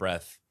like a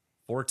breath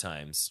 4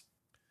 times.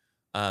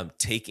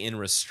 Take in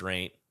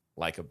restraint,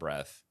 like a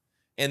breath.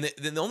 And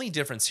the only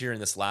difference here in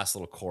this last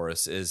little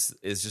chorus is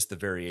just the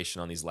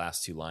variation on these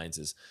last 2 lines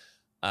is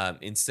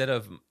instead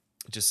of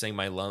just saying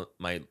my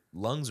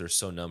lungs are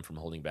so numb from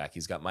holding back,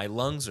 he's got my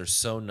lungs are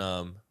so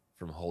numb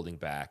from holding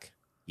back.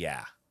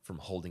 Yeah. From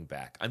holding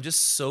back. I'm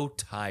just so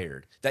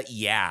tired. That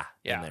in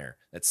there.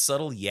 That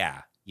subtle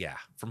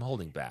from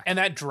holding back. And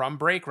that drum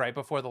break right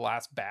before the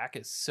last back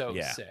is so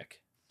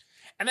sick.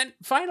 And then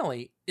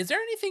finally, is there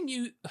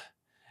anything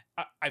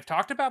I've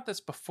talked about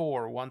this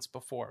once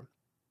before.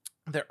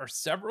 There are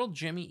several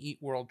Jimmy Eat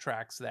World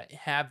tracks that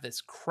have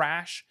this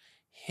crash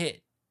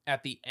hit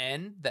at the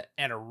end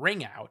and a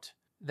ring out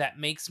that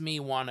makes me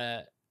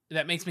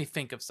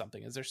think of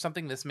something. Is there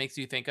something this makes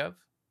you think of?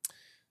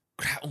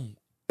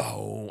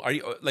 Oh,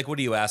 what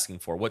are you asking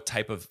for? What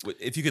type of,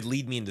 if you could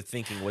lead me into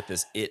thinking what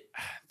there's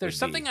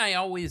something I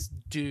always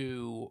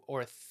do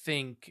or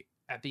think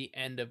at the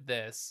end of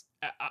this.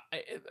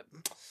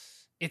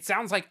 It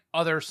sounds like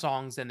other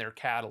songs in their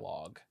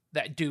catalog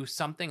that do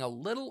something a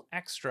little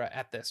extra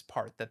at this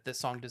part that this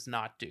song does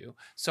not do.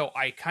 So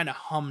I kind of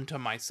hum to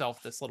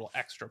myself this little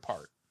extra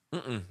part.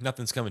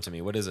 Nothing's coming to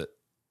me. What is it?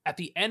 At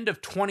the end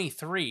of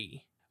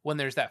 23, when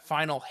there's that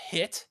final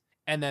hit,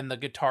 and then the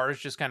guitars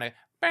just kind of,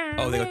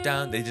 oh, they go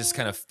down. They just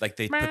kind of like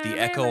they put the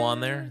echo on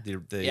there.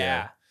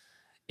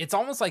 It's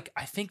almost like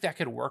I think that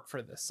could work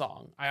for this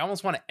song. I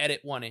almost want to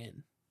edit one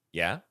in.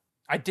 Yeah.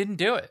 I didn't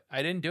do it.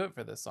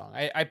 For this song.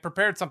 I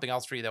prepared something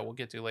else for you that we'll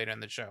get to later in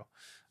the show.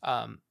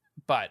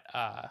 But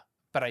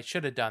I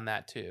should have done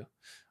that too.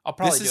 I'll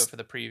probably do it for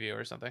the preview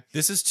or something.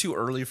 This is too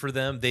early for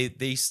them.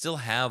 They still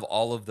have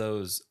all of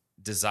those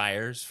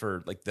desires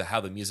for like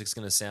how the music's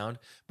going to sound.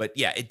 But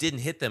yeah, it didn't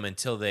hit them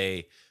until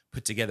they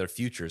put together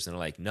Futures and they're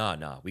like,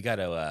 nah, we got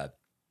to,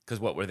 because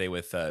what were they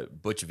with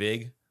Butch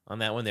Vig on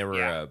that one? They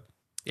were,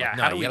 yeah.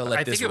 no, you got to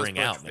let this ring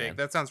out, man.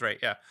 That sounds right.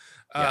 Yeah.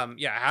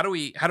 How do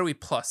we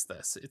plus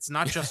this? It's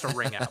not just a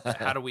ring out, but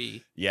how do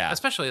we,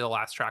 especially the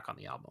last track on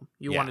the album,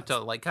 you want it to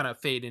like kind of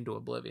fade into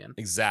oblivion.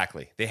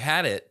 Exactly. They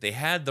had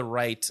the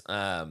right,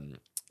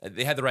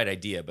 they had the right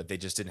idea, but they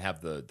just didn't have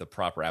the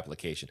proper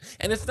application.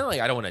 And it's not like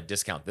I don't want to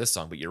discount this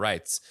song, but you're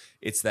right.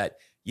 It's that,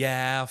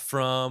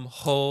 from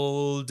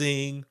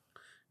holding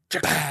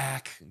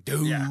back.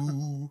 Yeah.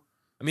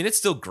 I mean, it's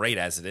still great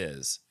as it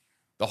is.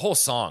 The whole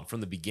song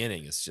from the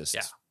beginning is just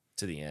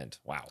to the end.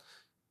 Wow.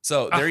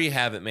 So there you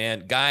have it,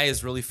 man. Guy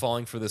is really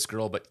falling for this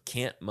girl, but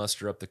can't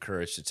muster up the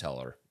courage to tell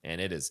her.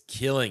 And it is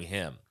killing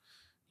him.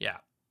 Yeah.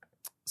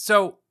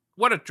 So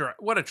what a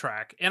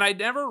track. And I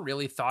never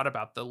really thought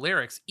about the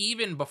lyrics.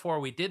 Even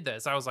before we did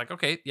this, I was like,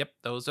 okay, yep,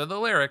 those are the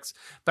lyrics.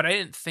 But I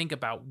didn't think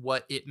about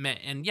what it meant.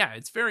 And yeah,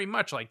 it's very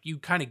much like you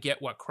kind of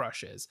get what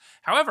Crush is.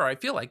 However, I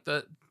feel like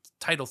the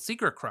title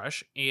Secret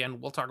Crush,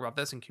 and we'll talk about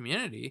this in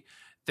Community,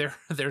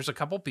 there's a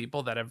couple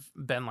people that have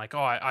been like,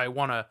 oh, I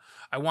want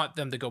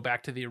them to go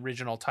back to the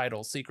original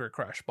title, Secret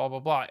Crush, blah,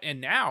 blah, blah.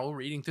 And now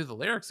reading through the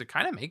lyrics, it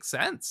kind of makes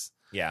sense.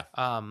 Yeah.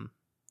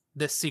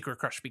 This Secret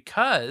Crush,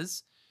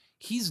 because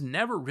he's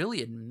never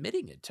really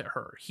admitting it to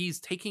her. He's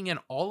taking in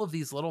all of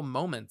these little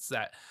moments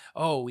that,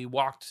 we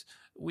walked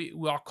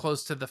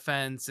close to the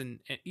fence, and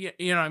you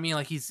know what I mean?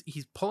 Like he's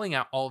pulling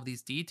out all of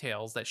these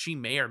details that she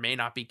may or may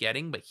not be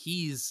getting, but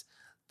he's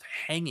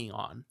hanging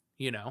on,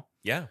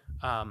 Yeah.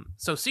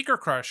 So Secret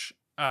Crush,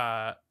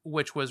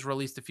 which was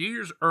released a few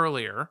years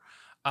earlier,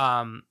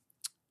 on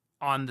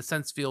the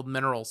Sensefield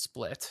Mineral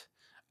split,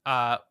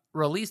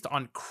 released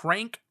on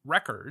Crank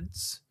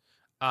Records.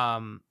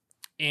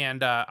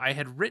 And I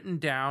had written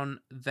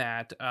down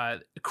that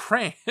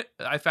Crank,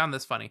 I found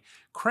this funny.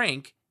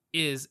 Crank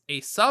is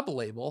a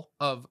sub-label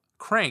of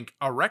Crank,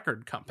 a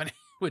record company,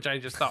 which I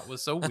just thought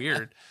was so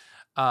weird.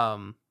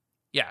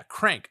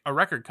 Crank, a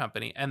record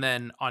company. And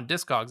then on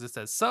Discogs, it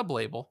says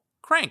sub-label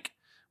Crank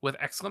with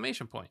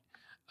exclamation point.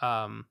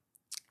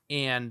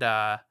 And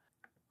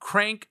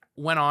Crank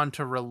went on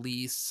to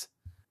release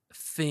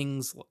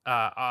things,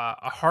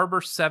 a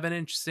Harbor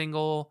 7-inch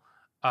single.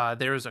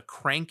 There's a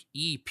Crank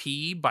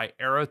EP by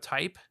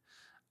Aerotype.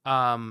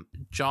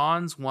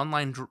 Jonah's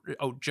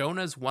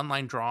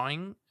one-line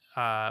drawing,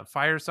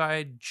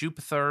 Fireside,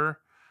 Jupiter,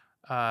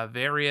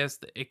 Various,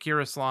 the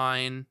Icarus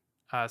line.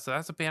 So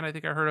that's a band I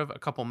think I heard of. A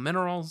couple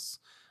Minerals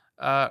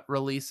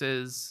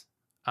releases,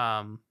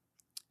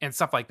 and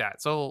stuff like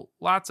that. So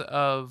lots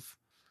of,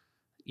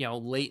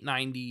 late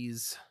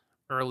 90s,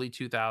 early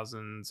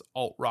 2000s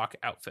alt rock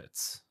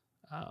outfits,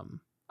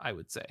 I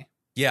would say.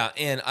 Yeah,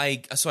 and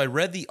I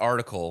read the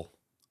article,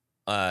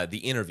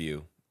 the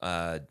interview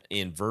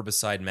in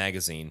Verbicide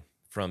magazine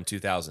from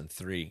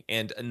 2003,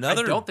 and I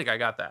don't think I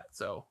got that.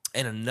 So,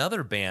 and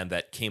another band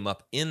that came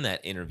up in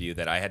that interview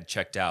that I had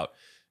checked out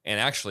and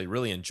actually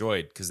really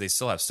enjoyed because they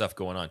still have stuff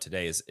going on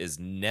today is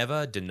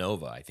Neva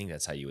Denova. I think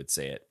that's how you would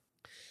say it.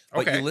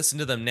 But you listen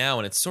to them now,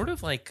 and it's sort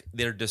of like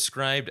they're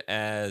described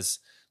as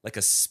like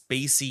a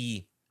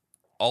spacey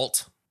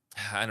alt.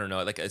 I don't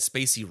know, like a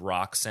spacey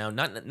rock sound,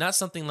 not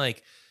something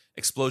like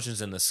Explosions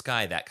in the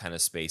Sky, that kind of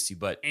spacey,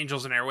 but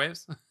Angels and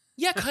Airwaves.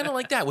 Yeah, kind of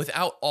like that,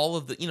 without all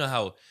of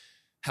the,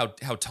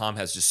 how Tom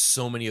has just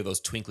so many of those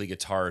twinkly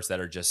guitars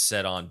that are just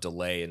set on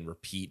delay and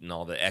repeat and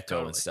all the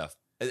echo and stuff.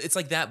 It's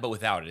like that, but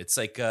without it. It's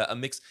like a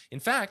mix. In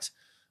fact,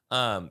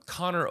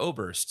 Connor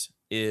Oberst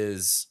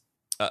is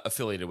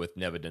affiliated with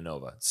Neva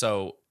Denova.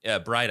 So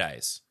Bright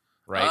Eyes,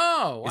 right?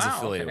 Oh, wow. Is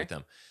affiliated with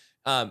them.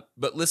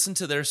 But listen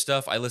to their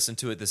stuff. I listened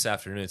to it this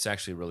afternoon. It's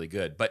actually really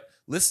good. But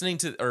looking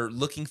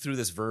through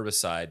this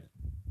Verbicide,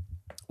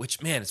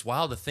 which, man, it's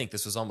wild to think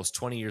this was almost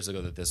 20 years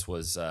ago that this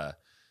was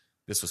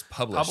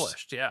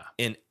published. Yeah.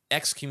 In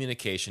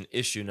Excommunication,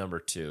 issue number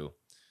 2.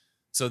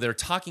 So they're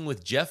talking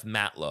with Jeff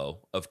Matlow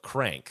of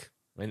Crank,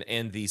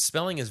 and the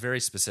spelling is very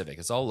specific.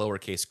 It's all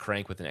lowercase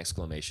Crank with an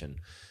exclamation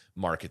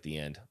mark at the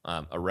end,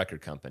 a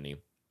record company.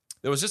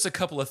 There was just a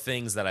couple of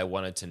things that I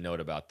wanted to note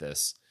about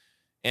this.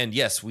 And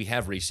yes, we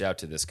have reached out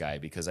to this guy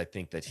because I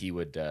think that he'd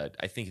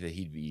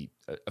be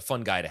a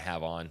fun guy to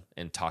have on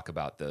and talk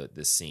about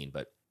this scene.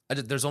 But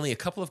there's only a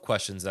couple of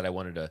questions that I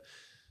wanted to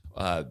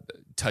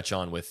touch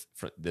on with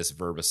this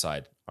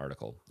Verbicide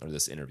article or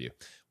this interview.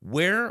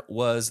 Where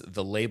was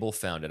the label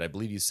founded? I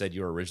believe you said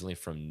you were originally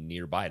from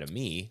nearby to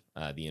me,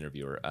 the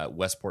interviewer,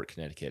 Westport,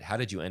 Connecticut. How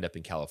did you end up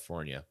in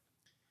California?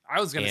 I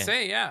was going to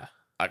say, yeah.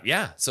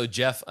 So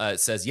Jeff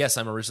says, yes,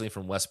 I'm originally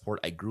from Westport.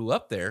 I grew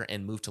up there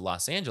and moved to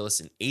Los Angeles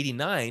in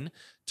 '89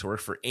 to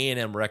work for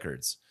A&M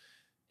Records.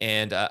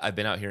 And I've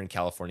been out here in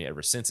California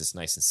ever since. It's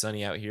nice and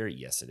sunny out here.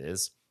 Yes, it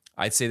is.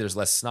 I'd say there's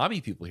less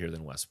snobby people here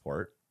than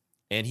Westport.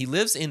 And he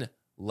lives in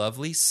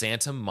lovely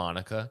Santa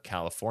Monica,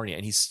 California.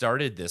 And he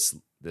started this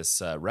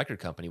record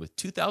company with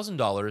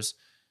 $2,000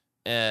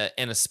 and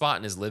a spot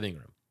in his living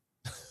room.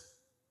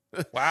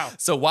 Wow.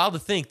 So wild to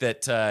think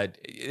that,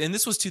 and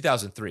this was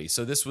 2003.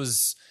 So this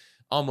was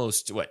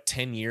almost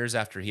 10 years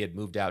after he had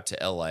moved out to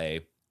LA,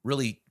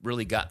 really,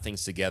 really got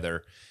things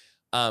together.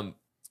 And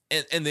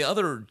the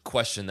other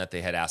question that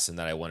they had asked him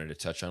that I wanted to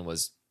touch on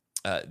was,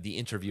 the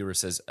interviewer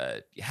says,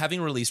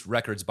 having released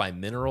records by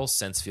Mineral,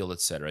 Sensefield,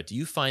 etc., do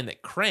you find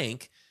that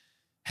Crank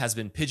has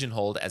been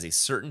pigeonholed as a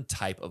certain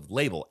type of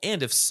label?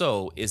 And if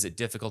so, is it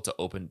difficult to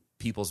open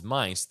people's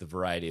minds to the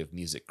variety of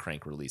music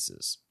Crank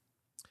releases?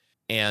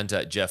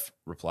 And Jeff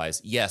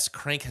replies, yes,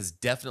 Crank has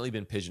definitely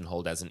been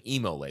pigeonholed as an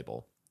emo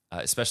label,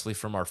 especially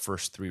from our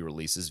first 3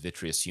 releases,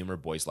 Vitreous Humor,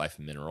 Boys Life,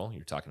 and Mineral.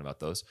 You're talking about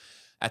those.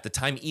 At the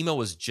time emo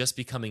was just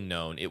becoming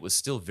known, it was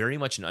still very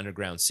much an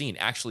underground scene.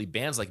 Actually,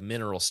 bands like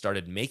Mineral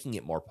started making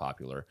it more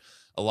popular,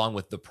 along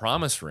with The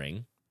Promise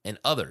Ring and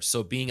others.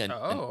 So being an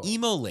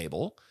emo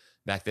label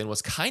back then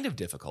was kind of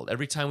difficult.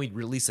 Every time we'd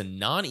release a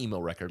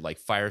non-emo record like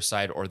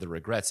Fireside or The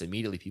Regrets,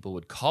 immediately people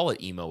would call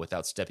it emo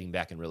without stepping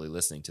back and really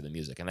listening to the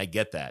music. And I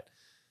get that.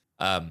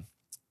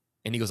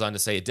 And he goes on to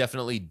say, it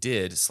definitely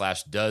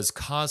did/does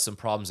cause some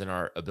problems in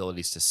our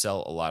abilities to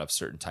sell a lot of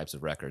certain types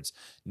of records.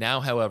 Now,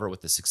 however,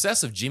 with the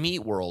success of Jimmy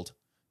Eat World,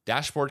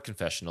 Dashboard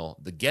Confessional,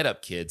 The Get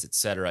Up Kids,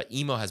 etc.,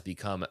 emo has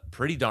become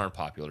pretty darn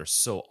popular.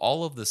 So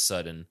all of the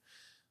sudden,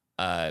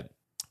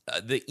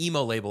 the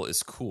emo label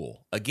is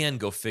cool. Again,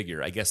 go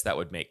figure. I guess that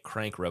would make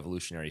Crank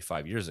revolutionary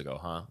 5 years ago,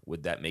 huh?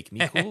 Would that make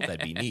me cool?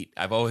 That'd be neat.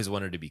 I've always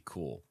wanted to be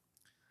cool.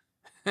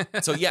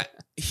 So yeah,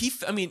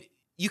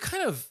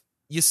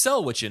 you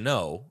sell what you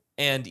know.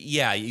 And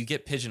yeah, you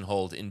get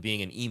pigeonholed in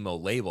being an emo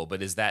label,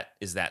 but is that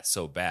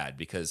so bad?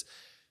 Because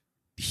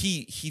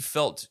he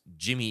felt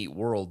Jimmy Eat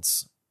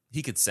World's,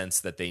 he could sense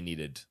that they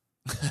needed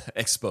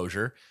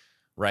exposure,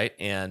 right?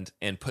 And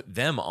put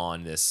them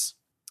on this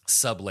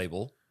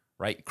sub-label,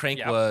 right? Crank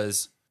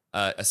was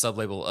a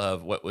sub-label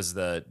of, what was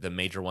the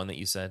major one that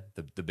you said?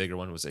 The bigger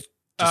one, was it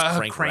just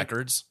Crank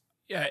Records?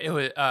 Yeah, it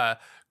was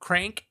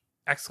Crank !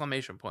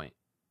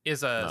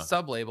 Is a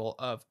sub-label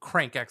of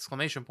Crank !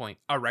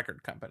 A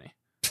record company.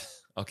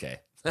 Okay.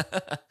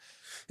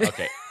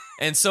 Okay.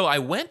 And so I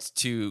went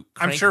to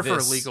Crank I'm sure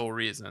This, for legal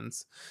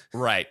reasons.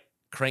 Right.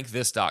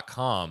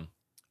 Crankthis.com.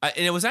 And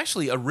it was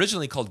actually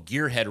originally called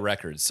Gearhead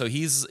Records. So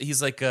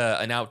he's like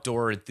an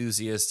outdoor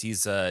enthusiast.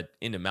 He's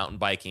into mountain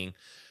biking.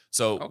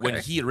 So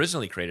when he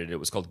originally created it, it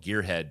was called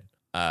Gearhead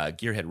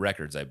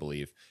Records, I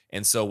believe.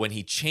 And so when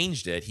he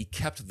changed it, he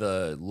kept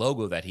the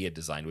logo that he had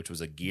designed, which was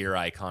a gear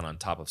icon on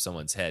top of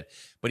someone's head.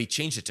 But he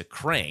changed it to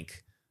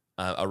Crank,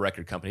 a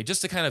record company,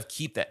 just to kind of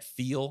keep that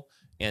feel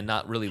and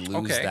not really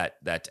lose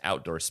that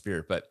outdoor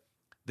spirit. But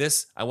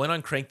this, I went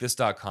on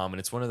crankthis.com, and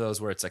it's one of those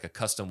where it's like a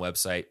custom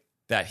website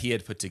that he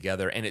had put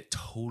together, and it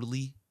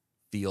totally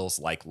feels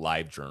like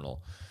LiveJournal.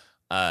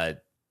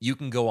 You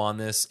can go on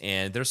this,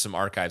 and there's some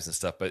archives and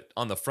stuff, but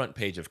on the front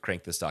page of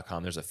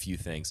crankthis.com, there's a few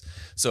things.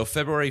 So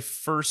February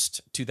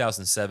 1st,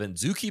 2007,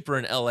 Zookeeper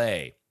in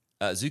LA.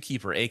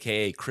 Zookeeper,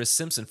 a.k.a. Chris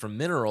Simpson from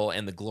Mineral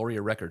and the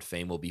Gloria record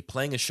fame, will be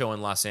playing a show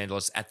in Los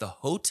Angeles at the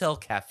Hotel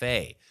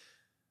Cafe.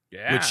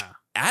 Yeah. Which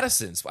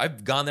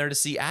I've gone there to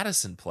see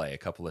Addison play a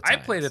couple of times.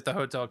 I played at the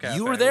Hotel Cafe.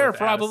 You were there,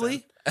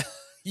 probably.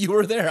 You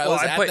were there. I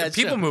was at that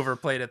People show. Mover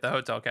played at the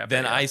Hotel Cafe.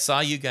 Then I saw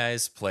you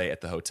guys play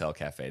at the Hotel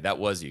Cafe. That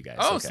was you guys.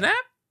 Oh, okay. snap.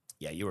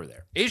 Yeah, you were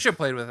there. Asia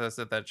played with us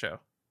at that show.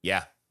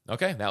 Yeah.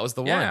 Okay, that was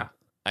the Yeah. one.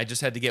 I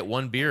just had to get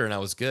one beer and I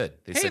was good.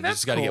 They said you that's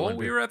just got to get one beer.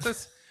 We were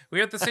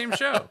at the same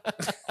show.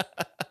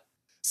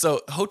 So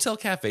Hotel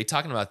Cafe,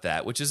 talking about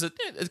that, which is a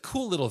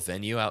cool little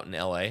venue out in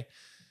LA.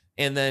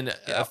 And then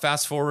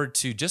fast forward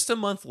to just a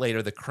month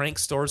later, the Crank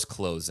store's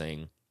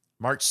closing.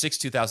 March 6,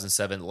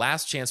 2007,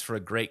 last chance for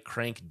a great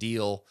Crank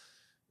deal.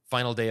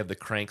 Final day of the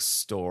Crank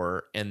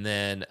store. And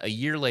then a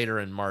year later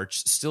in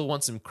March, still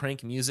want some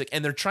Crank music.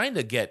 And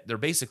they're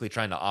basically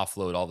trying to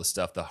offload all the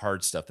stuff, the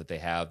hard stuff that they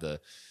have.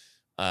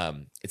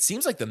 It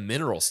seems like the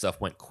Mineral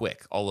stuff went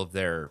quick. All of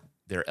their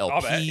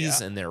LPs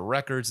and their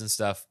records and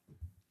stuff.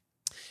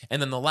 And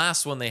then the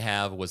last one they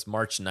have was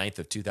March 9th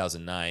of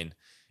 2009.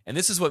 And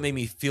this is what made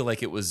me feel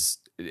like it was,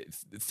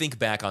 think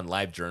back on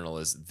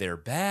LiveJournal, is they're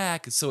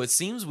back. So it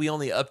seems we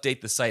only update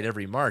the site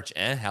every March.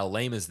 How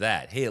lame is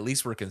that? Hey, at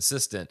least we're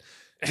consistent.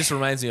 Just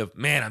reminds me of,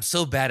 man, I'm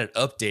so bad at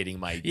updating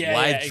my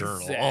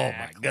LiveJournal. Exactly. Oh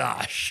my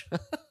gosh.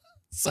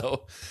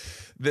 So,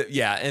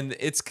 and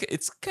it's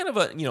kind of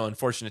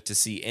unfortunate to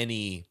see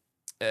any.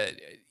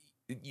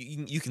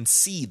 You can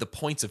see the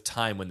points of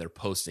time when they're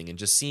posting, and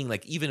just seeing,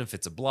 like, even if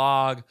it's a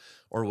blog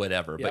or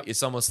whatever. But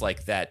it's almost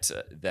like that.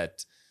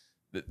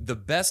 The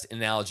best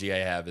analogy I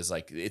have is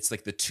like, it's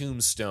like the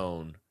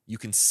tombstone. You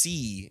can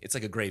see, it's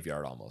like a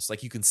graveyard almost.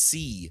 Like, you can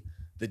see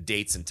the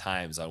dates and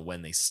times on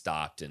when they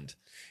stopped, and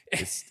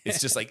it's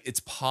just like it's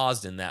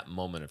paused in that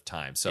moment of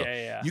time. So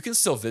you can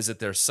still visit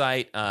their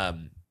site.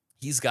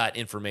 He's got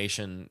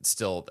information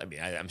still. I mean,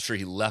 I'm sure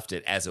he left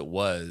it as it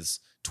was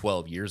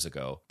 12 years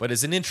ago, but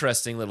it's an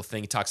interesting little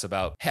thing. He talks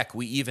about,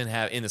 we even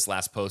have, in this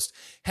last post,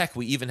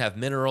 we even have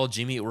Mineral,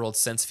 Jimmy Eat World,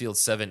 Sensefield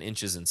 7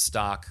 inches in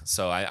stock.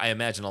 So I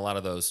imagine a lot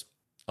of those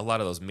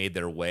made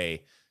their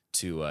way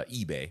to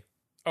eBay.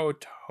 Oh,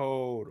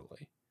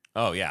 totally.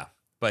 Oh yeah,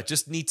 but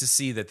just neat to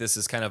see that this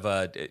is kind of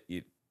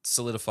it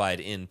solidified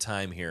in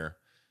time here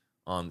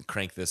on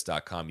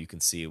crankthis.com. You can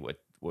see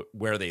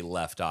where they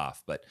left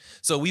off. But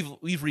so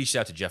we've reached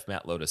out to Jeff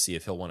Matlow to see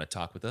if he'll want to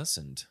talk with us,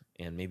 and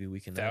maybe we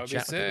can That would be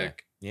chat with him.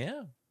 sick.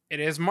 Yeah, It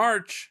is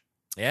March.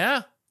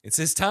 yeah, it's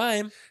his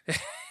time.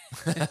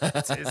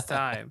 It's his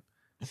time.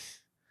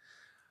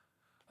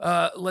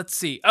 Let's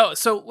see. Oh,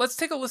 so let's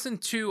take a listen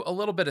to a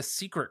little bit of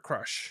Secret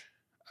Crush.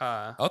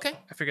 Okay.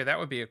 I figured that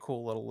would be a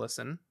cool little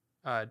listen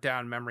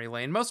down memory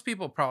lane. Most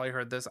people probably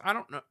heard this. I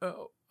don't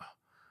know.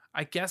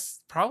 I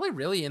guess probably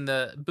really in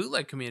the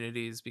bootleg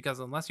communities, because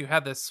unless you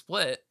had this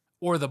split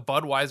or the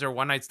Budweiser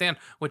One Night Stand,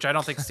 which I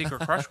don't think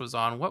Secret Crush was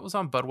on. What was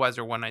on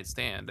Budweiser One Night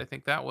Stand? I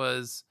think that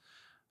was,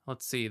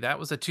 let's see, that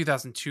was a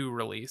 2002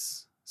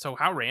 release. So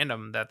how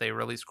random that they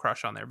released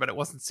Crush on there, but it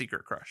wasn't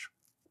Secret Crush.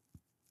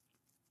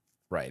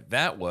 Right.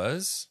 That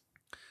was,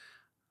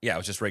 it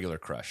was just regular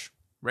Crush.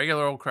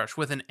 Regular old Crush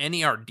with an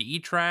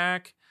NERD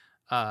track,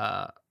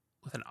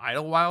 with an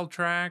Idlewild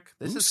track.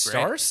 This is great.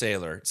 Star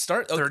Sailor.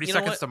 30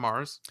 Seconds to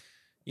Mars.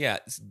 Yeah,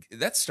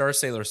 that Star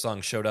Sailor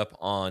song showed up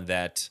on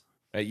that.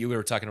 You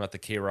were talking about the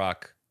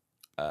K-Rock,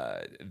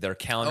 their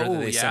calendar that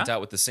they sent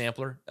out with the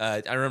sampler.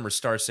 I remember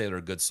Star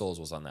Sailor Good Souls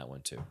was on that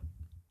one too.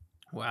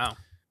 Wow.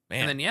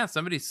 Man. And then,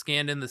 somebody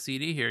scanned in the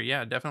CD here.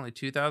 Yeah, definitely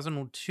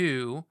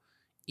 2002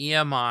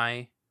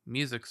 EMI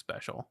Music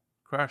Special.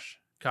 Crush.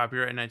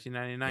 Copyright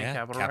 1999.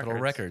 Capitol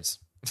Records.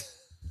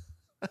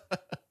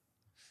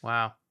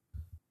 Wow.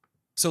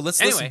 So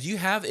let's listen. Do you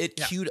have it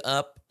queued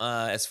up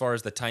as far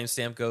as the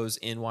timestamp goes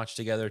in Watch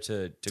Together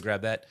to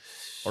grab that?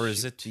 Or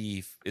is it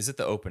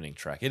the opening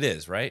track? It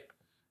is, right?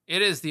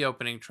 It is the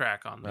opening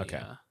track on the...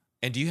 Okay.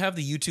 And do you have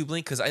the YouTube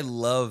link? Because I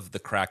love the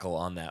crackle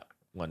on that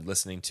one,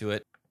 listening to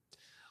it.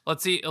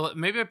 Let's see.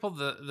 Maybe I pulled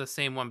the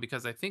same one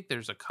because I think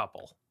there's a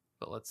couple.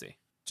 But let's see.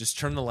 Just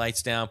turn the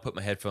lights down, put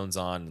my headphones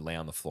on, and lay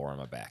on the floor on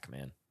my back,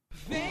 man.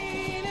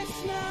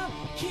 Venus now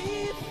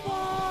keep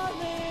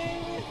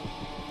falling,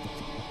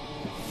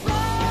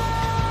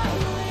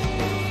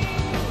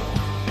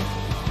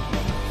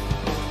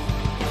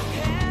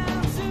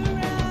 hands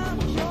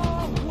around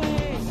your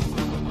waist,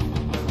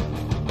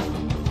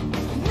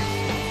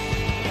 nameless,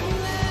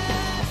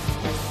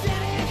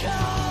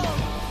 cynical,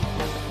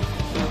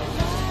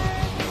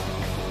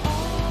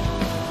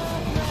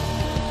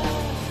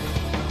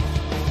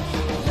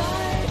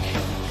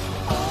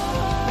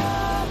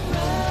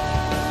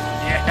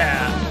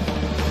 Yeah.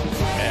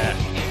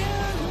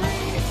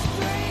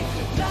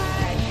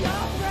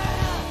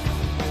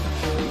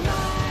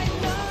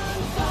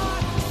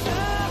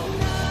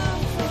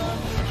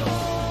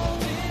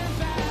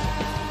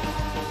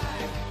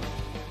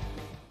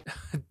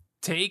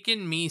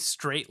 Taking me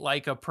straight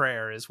like a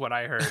prayer is what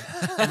I heard.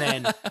 And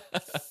then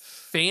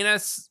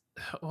Famous,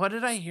 what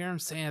did I hear him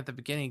saying at the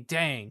beginning?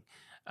 Dang.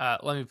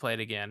 Let me play it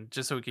again,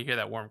 just so we can hear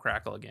that warm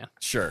crackle again.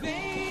 Sure.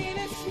 Faint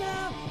us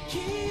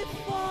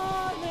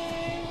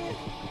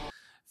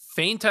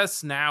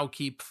now,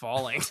 keep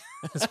falling.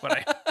 Is what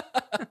I.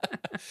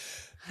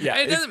 Yeah,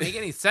 it doesn't make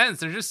any sense.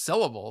 They're just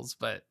syllables,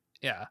 but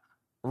yeah.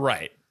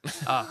 Right.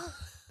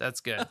 That's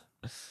good.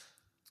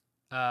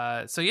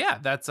 So yeah,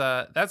 that's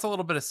a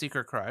little bit of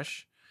Secret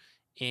Crush,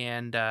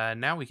 and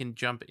now we can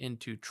jump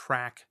into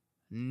track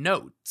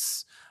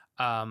notes.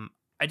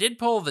 I did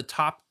pull the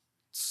top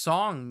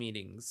song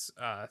meetings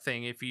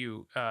thing. If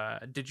you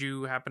did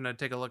you happen to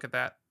take a look at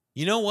that?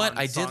 You know what?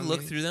 I did song look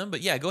meetings? through them,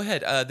 but yeah, go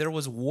ahead. There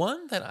was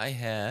one that I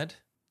had.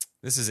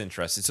 This is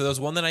interesting. So there was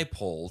one that I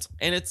pulled,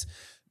 and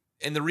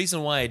the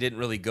reason why I didn't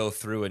really go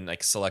through and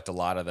like select a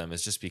lot of them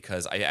is just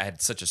because I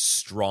had such a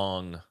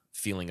strong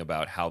feeling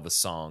about how the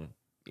song,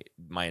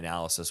 my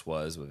analysis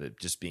was with it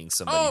just being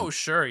somebody. Oh,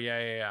 sure,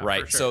 yeah,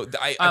 right. for sure. So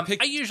I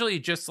picked. I usually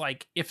just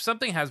like if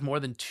something has more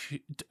than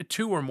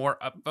two or more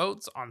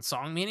upvotes on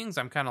song meanings,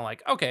 I'm kind of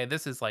like, okay,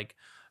 this is like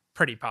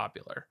pretty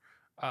popular.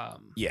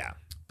 Yeah.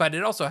 But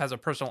it also has a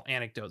personal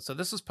anecdote. So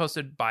this was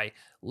posted by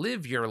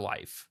Live Your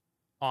Life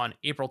on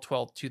April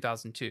 12th,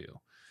 2002.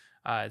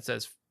 It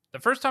says, the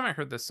first time I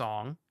heard this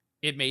song,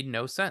 it made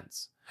no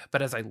sense.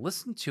 But as I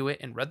listened to it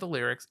and read the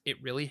lyrics,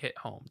 it really hit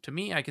home. To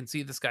me, I can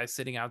see this guy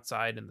sitting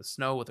outside in the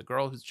snow with a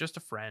girl who's just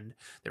a friend.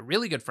 They're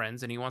really good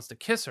friends, and he wants to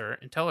kiss her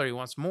and tell her he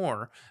wants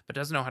more, but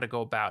doesn't know how to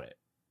go about it.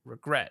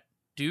 Regret.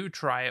 Do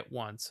try it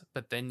once,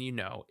 but then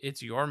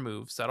it's your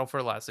move. Settle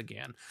for less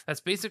again.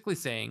 That's basically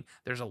saying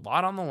there's a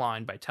lot on the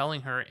line by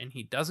telling her, and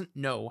he doesn't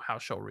know how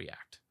she'll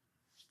react.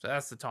 So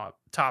that's the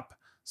top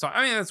song.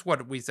 I mean, that's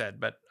what we said,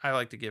 but I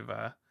like to give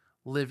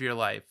Live Your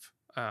Life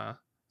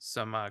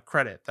some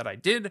credit that I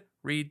did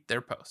read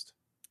their post.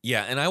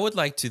 Yeah, and I would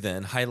like to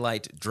then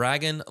highlight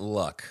Dragon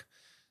Luck.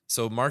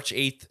 So March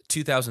 8th,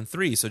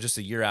 2003, so just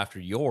a year after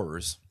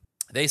yours,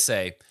 they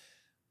say,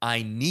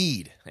 I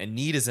need, and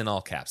need is in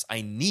all caps,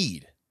 I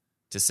need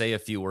to say a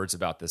few words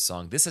about this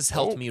song. This has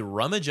helped me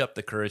rummage up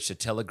the courage to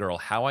tell a girl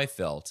how I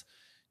felt.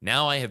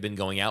 Now I have been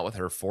going out with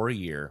her for a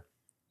year,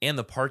 and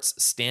the parts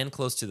stand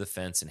close to the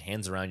fence and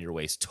hands around your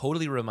waist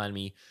totally remind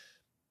me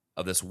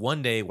of this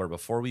one day where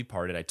before we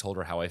parted, I told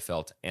her how I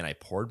felt and I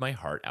poured my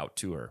heart out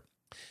to her.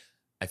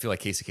 I feel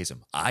like Casey Kasem.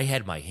 I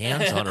had my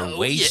hands on her Oh,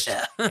 waist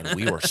yeah. and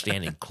we were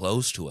standing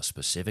close to a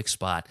specific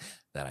spot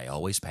that I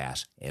always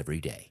pass every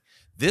day.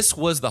 This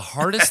was the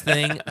hardest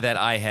thing that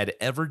I had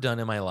ever done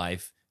in my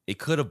life. It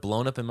could have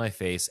blown up in my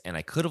face and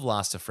I could have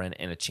lost a friend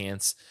and a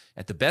chance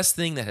at the best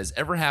thing that has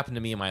ever happened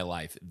to me in my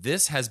life.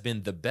 This has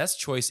been the best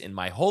choice in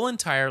my whole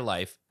entire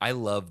life. I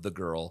love the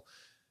girl.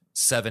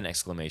 7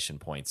 exclamation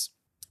points.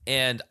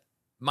 And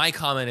my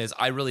comment is,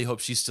 I really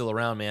hope she's still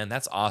around, man.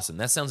 That's awesome.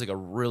 That sounds like a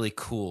really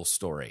cool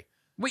story.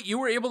 Wait, you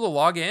were able to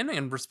log in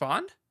and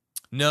respond?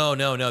 No.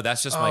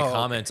 That's just my Oh,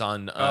 comment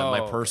on Oh, my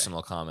okay.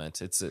 personal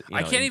comment. It's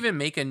I can't even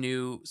make a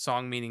new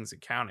Song Meanings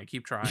account. I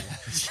keep trying.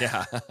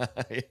 Yeah.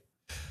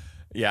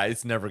 Yeah,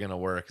 it's never going to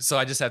work. So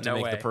I just have to No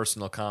make the way.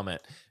 personal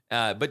comment.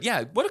 But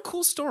yeah, what a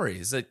cool story.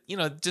 Is that,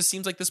 it just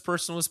seems like this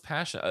person was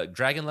passionate.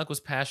 Dragon Luck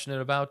was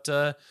passionate about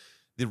the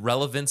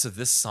relevance of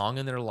this song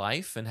in their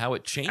life and how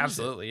it changed. it.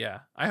 Absolutely, yeah.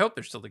 I hope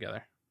they're still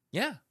together.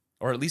 Yeah.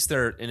 Or at least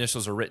their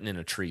initials are written in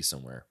a tree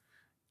somewhere.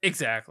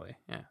 Exactly.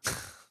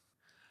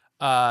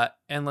 Yeah.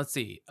 And let's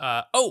see.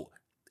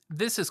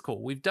 This is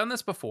cool. We've done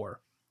this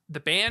before. The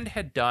band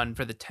had done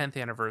for the 10th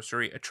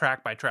anniversary a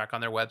track by track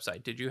on their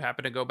website. Did you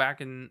happen to go back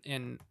and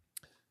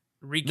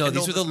rekindle No,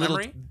 these were the this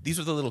memory?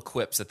 little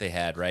quips that they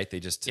had, right? They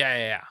just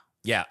yeah.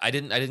 I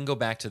didn't go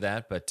back to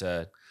that, but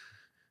So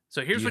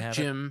here's you what have it?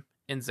 Jim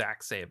and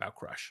Zach say about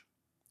Crush.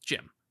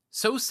 Jim,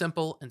 so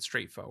simple and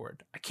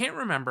straightforward. I can't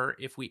remember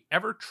if we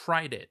ever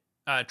tried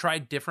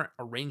different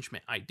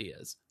arrangement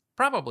ideas.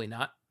 Probably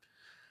not.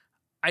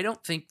 I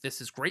don't think this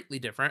is greatly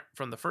different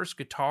from the first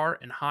guitar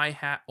and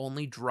hi-hat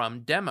only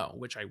drum demo,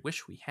 which I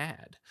wish we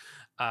had.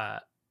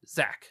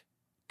 Zach,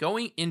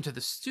 going into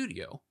the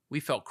studio, we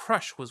felt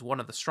Crush was one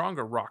of the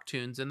stronger rock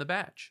tunes in the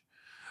batch.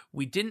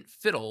 We didn't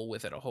fiddle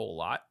with it a whole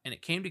lot, and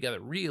it came together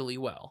really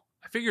well.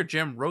 I figure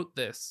Jim wrote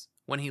this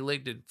when he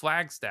lived in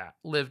Flagstaff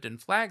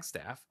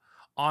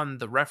on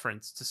the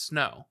reference to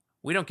snow.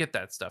 We don't get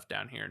that stuff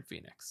down here in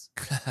Phoenix.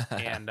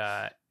 And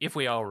if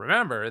we all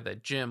remember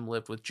that Jim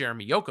lived with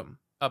Jeremy Yoakum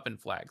up in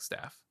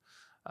Flagstaff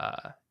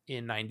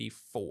in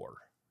 94.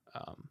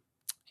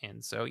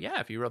 And so,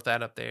 yeah, if you wrote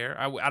that up there,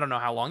 I don't know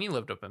how long he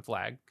lived up in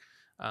Flag.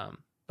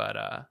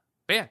 But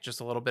yeah, just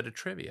a little bit of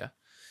trivia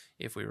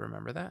if we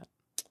remember that.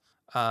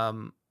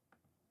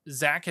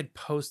 Zach had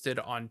posted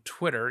on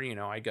Twitter,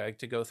 I got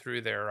to go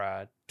through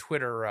their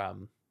Twitter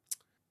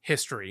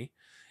history.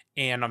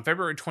 And on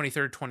February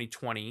 23rd,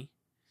 2020,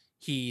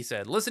 he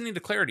said, listening to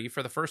Clarity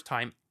for the first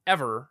time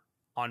ever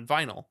on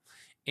vinyl.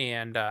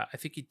 And I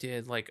think he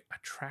did like a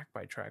track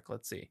by track.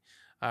 Let's see.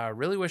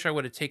 Really wish I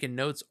would have taken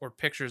notes or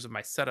pictures of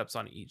my setups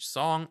on each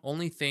song.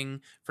 Only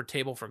thing for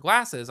Table for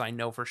Glasses I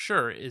know for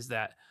sure is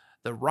that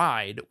the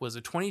ride was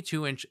a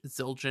 22-inch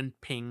Zildjian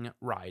Ping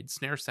ride.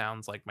 Snare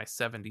sounds like my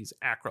 70s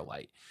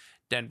Acrolite.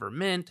 Denver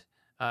Mint.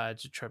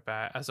 To trip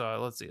back. So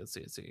let's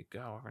see.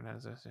 Go.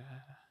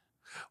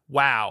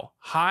 Wow.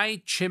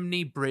 High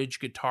chimney bridge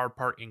guitar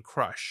part in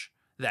Crush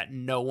that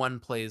no one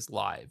plays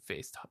live.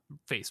 Face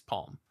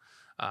palm.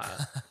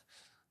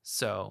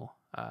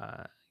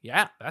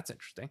 Yeah, that's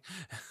interesting.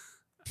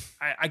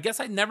 I guess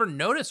I never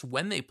noticed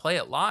when they play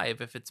it live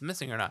if it's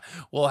missing or not.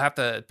 We'll have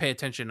to pay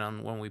attention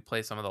on when we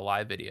play some of the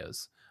live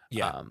videos.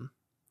 Yeah.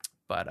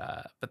 But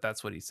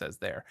that's what he says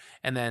there.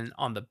 And then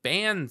on the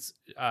band's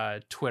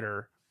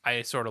Twitter,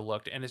 I sort of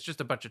looked, and it's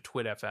just a bunch of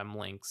Twit FM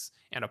links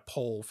and a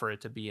poll for it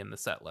to be in the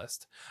set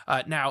list.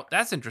 Now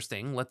that's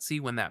interesting. Let's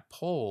see when that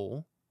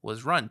poll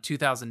was run.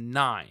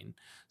 2009.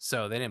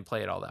 So they didn't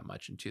play it all that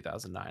much in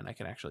 2009. I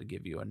can actually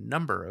give you a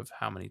number of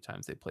how many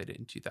times they played it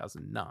in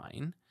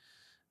 2009.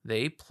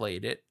 They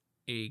played it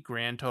a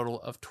grand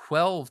total of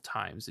 12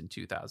 times in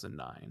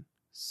 2009.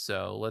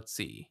 So let's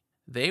see.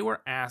 They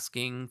were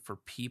asking for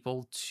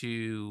people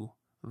to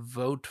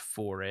vote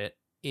for it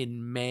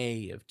in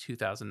May of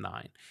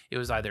 2009. It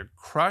was either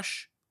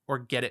Crush or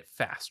Get It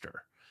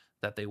Faster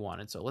that they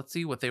wanted. So let's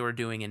see what they were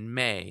doing in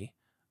May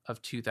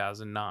of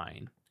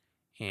 2009.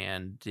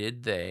 And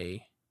did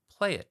they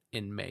play it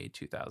in May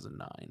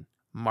 2009?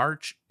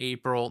 March,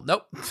 April,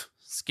 nope.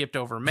 Skipped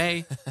over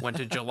May, went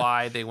to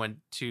July. They went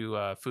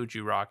to Fuji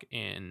Rock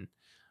in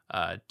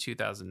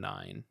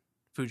 2009.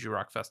 Fuji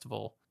Rock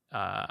Festival.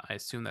 I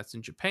assume that's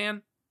in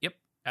Japan. Yep,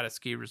 at a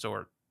ski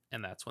resort.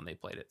 And that's when they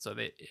played it. So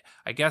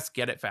I guess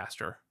Get It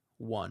Faster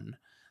won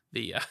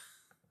the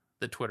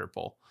Twitter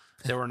poll.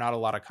 There were not a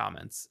lot of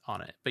comments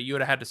on it, but you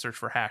would have had to search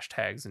for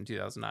hashtags in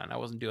 2009. I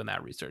wasn't doing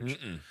that research.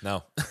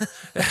 No.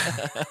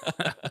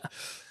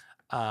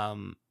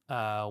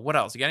 What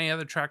else? You got any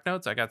other track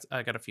notes? I got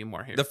a few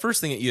more here. The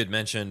first thing that you had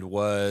mentioned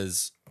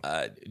was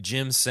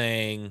Jim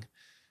saying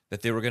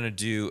that they were going to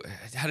do.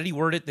 How did he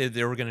word it?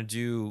 They were going to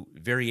do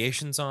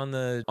variations on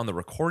the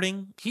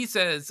recording. He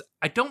says,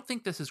 I don't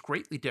think this is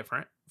greatly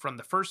different from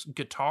the first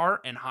guitar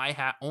and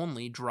hi-hat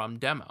only drum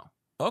demo.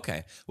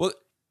 Okay. Well,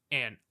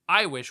 And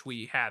I wish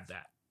we had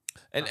that.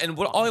 and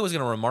what all I was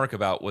going to remark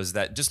about was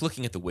that just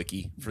looking at the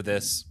wiki for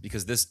this,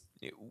 because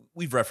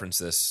we've referenced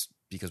this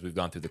because we've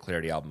gone through the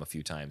Clarity album a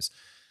few times.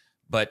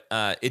 But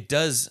it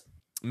does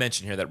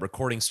mention here that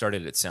recording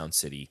started at Sound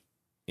City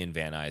in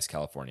Van Nuys,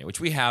 California, which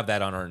we have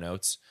that on our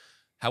notes.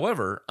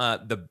 However,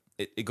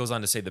 it goes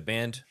on to say the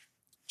band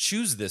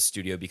choose this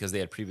studio because they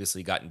had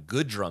previously gotten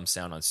good drum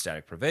sound on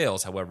Static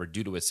Prevails. However,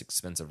 due to its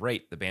expensive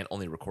rate, the band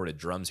only recorded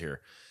drums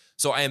here.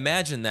 So I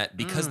imagine that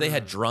because they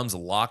had drums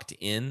locked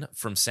in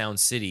from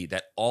Sound City,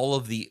 that all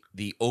of the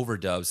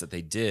overdubs that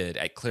they did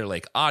at Clear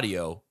Lake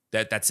Audio,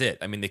 that's it.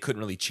 I mean, they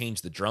couldn't really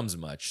change the drums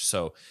much.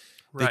 So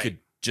they could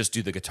just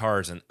do the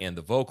guitars and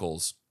the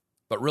vocals.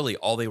 But really,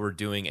 all they were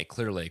doing at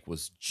Clear Lake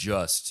was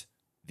just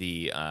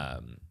their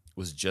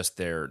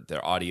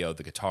audio,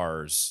 the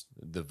guitars,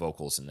 the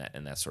vocals, and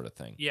that sort of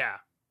thing. Yeah.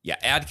 Yeah,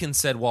 Adkins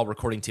said while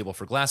recording Table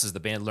for Glasses, the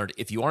band learned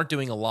if you aren't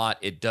doing a lot,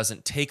 it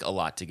doesn't take a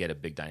lot to get a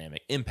big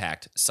dynamic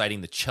impact,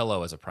 citing the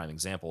cello as a prime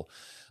example.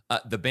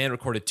 The band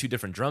recorded 2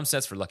 different drum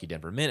sets for Lucky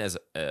Denver Mint as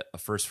a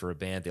first for a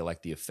band. They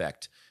liked the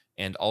effect.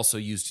 And also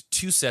used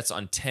 2 sets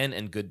on 10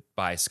 and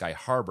Goodbye Sky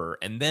Harbor.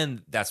 And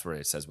then that's where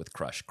it says with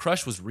Crush.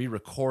 Crush was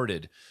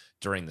re-recorded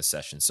during the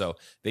session. So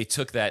they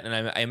took that,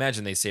 and I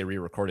imagine they say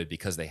re-recorded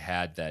because they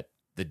had the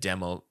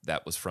demo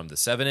that was from the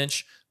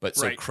 7-inch. But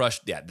so Crush,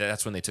 yeah,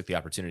 that's when they took the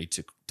opportunity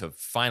to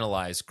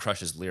finalize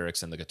Crush's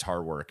lyrics and the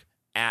guitar work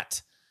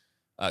at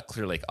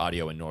Clear Lake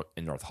Audio in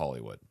North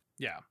Hollywood.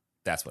 Yeah.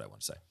 That's what I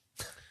want to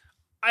say.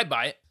 I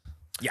buy it.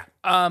 Yeah.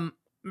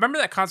 Remember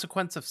that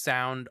Consequence of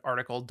Sound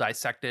article,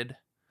 Dissected?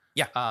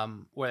 Yeah.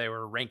 Where they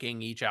were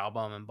ranking each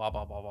album and blah,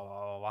 blah, blah, blah,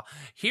 blah, blah.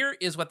 Here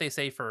is what they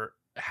say for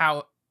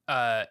how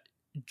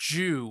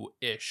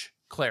Jew-ish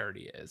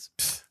Clarity is.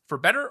 For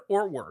better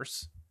or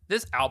worse,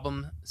 this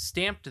album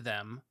stamped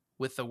them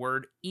with the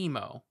word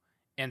emo.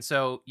 And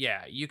so,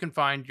 yeah, you can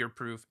find your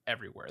proof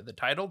everywhere. The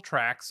title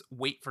tracks,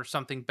 Wait for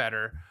Something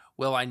Better,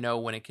 Will I Know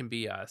When It Can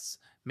Be Us?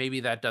 Maybe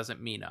That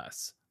Doesn't Mean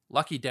Us.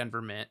 Lucky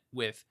Denver Mint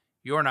with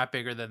You're Not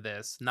Bigger Than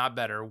This, Not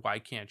Better, Why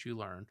Can't You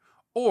Learn?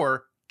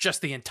 Or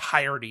just the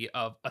entirety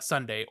of A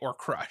Sunday or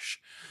Crush.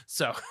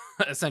 So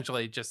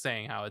essentially just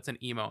saying how it's an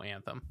emo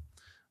anthem.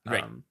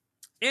 Right.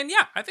 And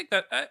yeah, I think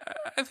that,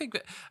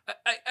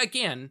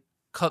 again,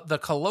 the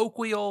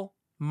colloquial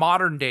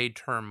modern day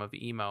term of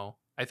emo,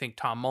 I think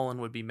Tom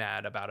Mullen would be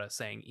mad about us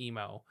saying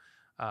emo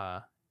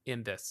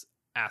in this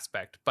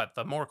aspect. But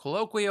the more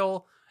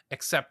colloquial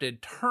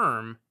accepted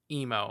term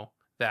emo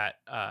that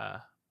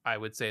I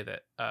would say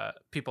that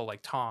people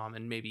like Tom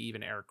and maybe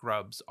even Eric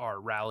Grubbs are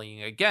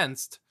rallying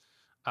against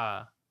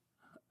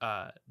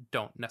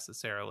don't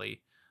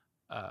necessarily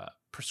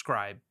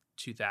prescribe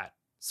to that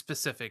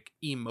specific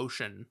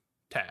emotion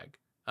tag,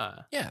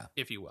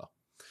 if you will.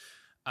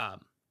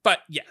 But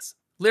yes,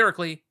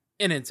 lyrically,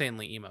 an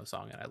insanely emo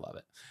song, and I love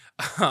it.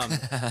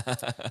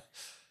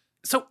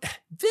 So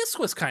this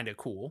was kind of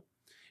cool.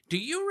 Do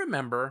you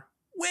remember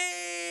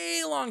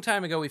way long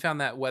time ago we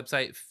found that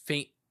website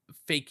Fake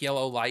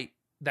Yellow Light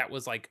that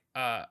was like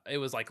it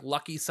was like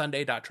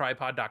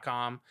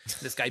luckysunday.tripod.com.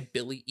 This guy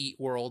Billy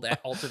Eatworld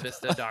at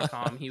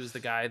altavista.com. He was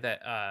the guy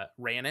that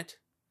ran it.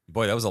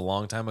 Boy, that was a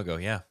long time ago.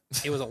 Yeah.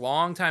 It was a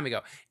long time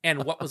ago.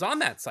 And what was on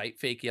that site,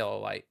 Fake Yellow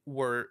Light,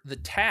 were the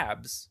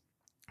tabs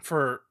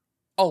for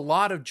a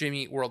lot of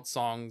Jimmy Eat World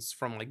songs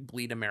from like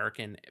Bleed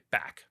American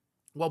back.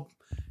 Well,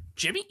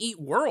 Jimmy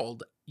Eat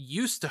World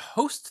used to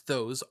host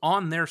those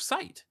on their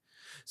site.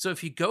 So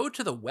if you go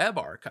to the web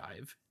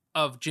archive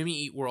of Jimmy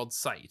Eat World's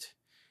site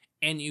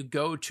and you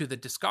go to the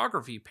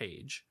discography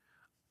page,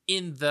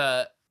 in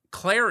the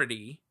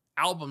Clarity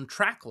album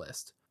track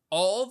list,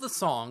 all the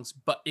songs,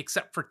 but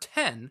except for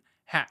 10,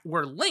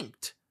 were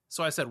linked.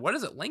 So I said, what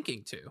is it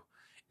linking to?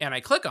 And I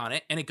click on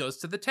it, and it goes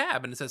to the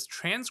tab, and it says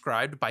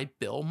transcribed by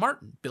Bill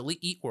Martin, Billy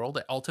Eat World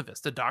at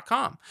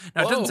altavista.com.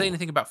 Now, it doesn't say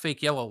anything about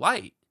Fake Yellow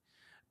Light,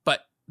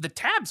 but the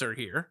tabs are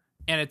here,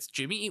 and it's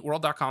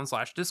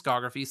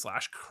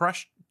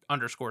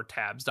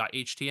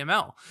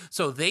jimmyeatworld.com/discography/crush_tabs.html.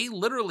 So they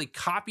literally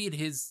copied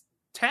his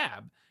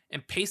tab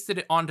and pasted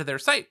it onto their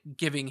site,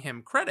 giving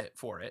him credit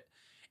for it.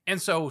 And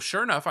so,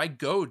 sure enough, I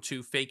go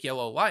to Fake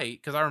Yellow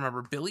Light, because I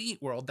remember Billy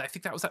Eat World, I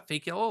think that was that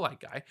Fake Yellow Light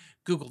guy,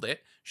 Googled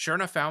it, sure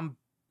enough found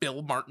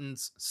Bill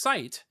Martin's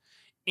site,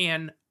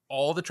 and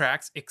all the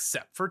tracks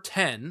except for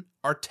 10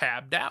 are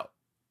tabbed out.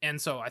 And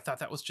so I thought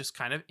that was just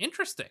kind of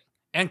interesting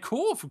and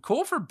cool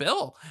for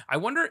Bill. I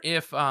wonder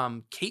if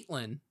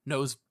Caitlin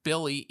knows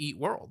Billy Eat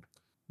World,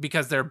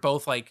 because they're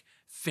both like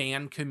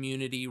fan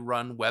community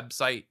run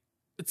websites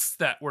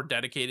that were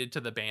dedicated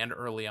to the band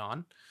early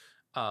on.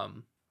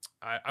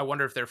 I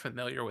wonder if they're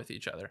familiar with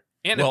each other,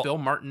 and if Bill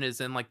Martin is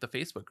in like the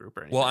Facebook group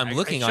or anything. Well, I'm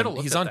looking on.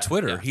 He's on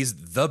Twitter. Yeah.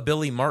 He's the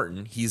Billy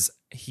Martin. He's.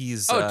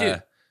 Oh,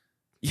 dude.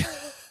 Yeah.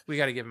 We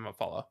got to give him a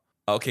follow.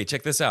 Okay,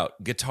 check this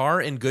out. Guitar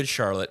in Good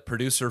Charlotte,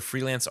 producer,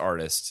 freelance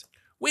artist.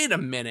 Wait a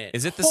minute.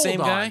 Is it the same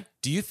guy?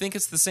 Do you think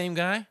it's the same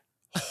guy?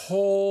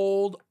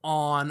 Hold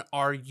on.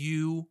 Are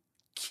you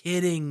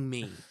kidding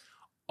me?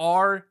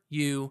 Are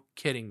you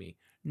kidding me?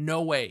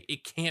 No way.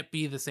 It can't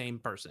be the same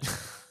person.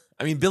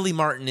 I mean, Billy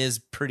Martin is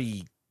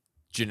pretty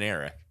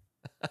generic.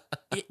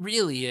 It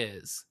really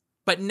is.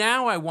 But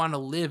now I want to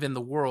live in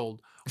the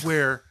world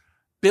where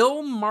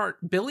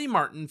Billy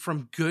Martin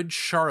from Good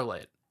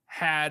Charlotte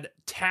had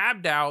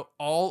tabbed out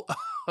all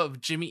of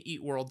Jimmy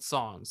Eat World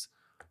songs.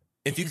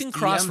 If you His can DMs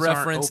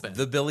cross-reference aren't open.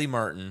 the Billy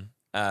Martin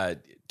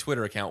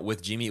Twitter account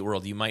with Jimmy Eat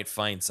World, you might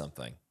find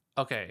something.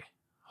 Okay,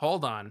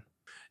 hold on.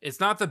 It's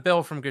not the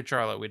Bill from Good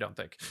Charlotte, we don't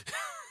think.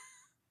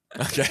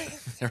 Okay,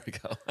 there we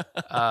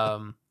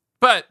go.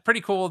 But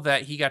pretty cool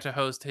that he got to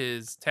host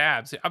his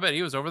tabs. I bet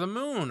he was over the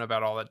moon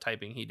about all that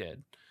typing he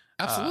did.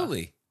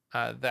 Absolutely.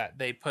 That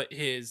they put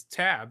his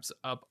tabs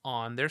up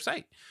on their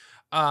site.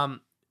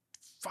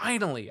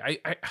 Finally,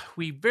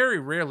 we very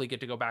rarely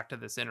get to go back to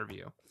this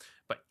interview,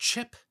 but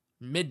Chip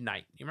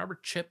Midnight. You remember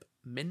Chip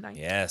Midnight?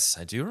 Yes,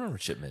 I do remember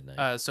Chip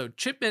Midnight. So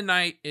Chip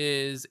Midnight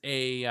is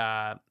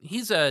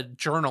he's a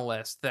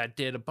journalist that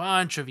did a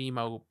bunch of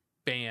emo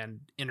band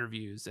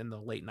interviews in the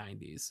late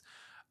 90s.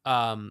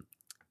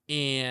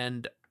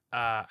 And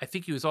I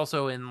think he was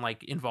also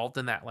involved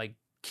in that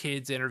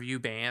kids interview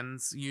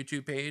bands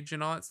YouTube page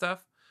and all that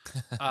stuff.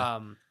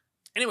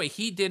 Anyway,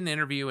 he did an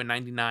interview in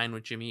 99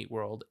 with Jimmy Eat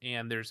World,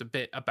 and there's a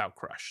bit about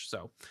Crush.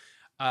 So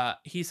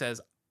he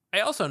says, I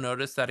also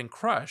noticed that in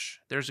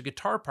Crush, there's a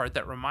guitar part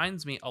that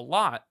reminds me a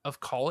lot of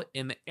Call It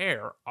in the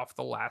Air off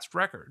the last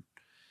record.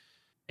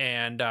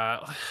 And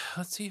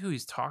let's see who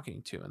he's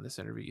talking to in this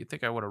interview. You'd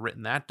think I would have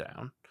written that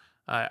down.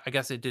 I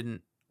guess it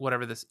didn't,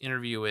 whatever this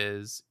interview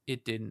is,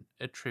 it didn't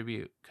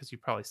attribute because he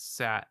probably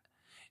sat.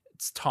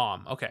 It's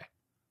Tom. Okay.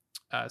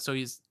 So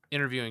he's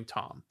interviewing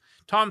Tom.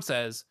 Tom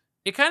says,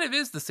 it kind of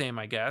is the same,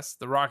 I guess,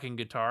 the rocking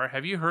guitar.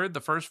 Have you heard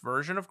the first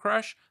version of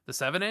Crush, the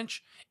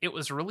 7-inch? It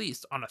was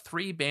released on a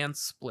 3-band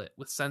split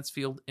with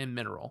Sensefield and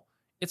Mineral.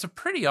 It's a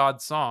pretty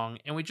odd song,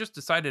 and we just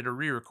decided to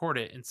re-record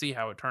it and see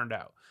how it turned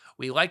out.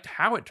 We liked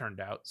how it turned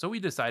out, so we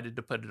decided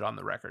to put it on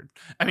the record.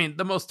 I mean,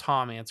 the most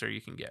Tom answer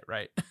you can get,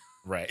 right?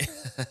 Right.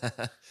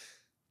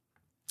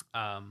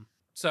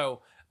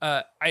 So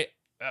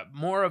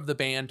more of the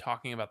band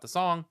talking about the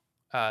song.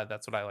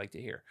 That's what I like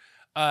to hear.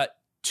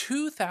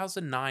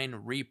 2009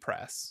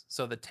 repress,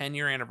 so the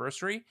 10-year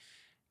anniversary.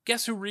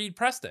 Guess who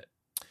repressed it?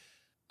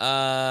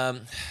 Well,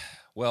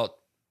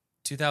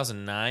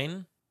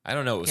 2009. I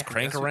don't know. It was Yeah,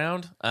 Crank guess who-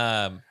 Around.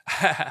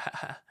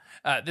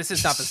 This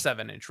is not the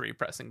 7-inch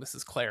repressing. This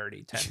is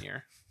Clarity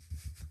 10-year.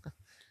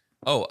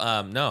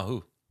 No.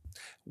 Who?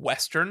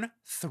 Western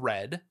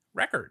Thread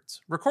Records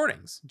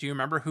recordings. Do you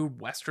remember who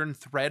Western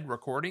Thread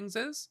Recordings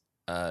is?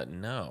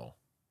 No.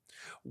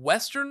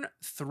 Western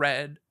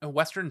Tread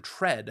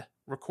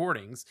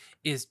Recordings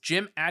is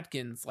Jim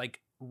Atkins'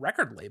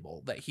 record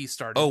label that he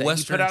started. Oh, that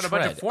Western he put out a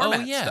bunch of Tread. format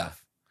Oh, yeah.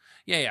 stuff.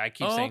 Yeah. I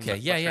keep Oh, saying okay.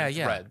 Western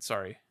Yeah. Thread.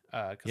 Sorry,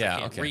 because Yeah, I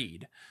can't okay.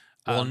 read.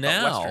 Well, but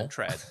now- Western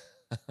Tread.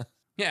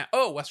 Yeah.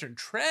 Oh, Western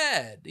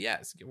Tread.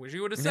 Yes. Wish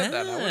you would have said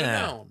that. I would have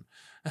Yeah. known.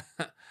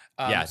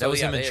 Yeah, that was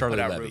him and they had Charlie put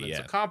out Levy, Ruben's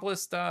yeah.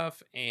 Accomplice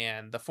stuff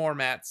and the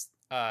formats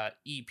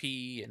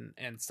EP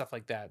and stuff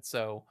like that.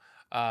 So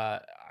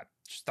I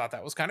just thought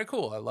that was kind of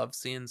cool. I love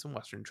seeing some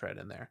Western Tread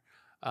in there.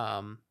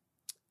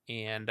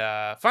 And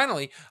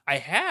finally, I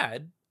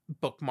had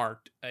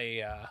bookmarked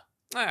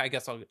I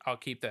guess I'll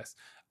keep this.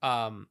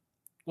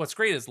 What's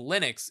great is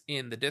Linux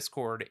in the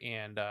Discord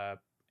and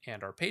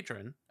our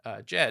patron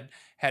Jed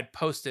had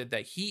posted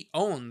that he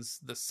owns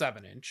the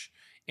 7-inch,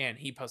 and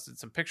he posted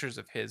some pictures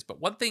of his. But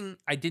one thing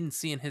I didn't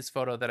see in his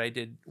photo that I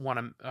did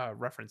want to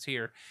reference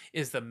here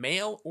is the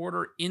mail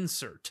order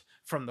insert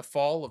from the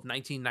fall of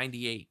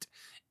 1998.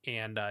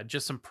 And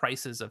just some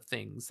prices of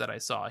things that I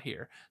saw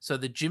here. So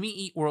the Jimmy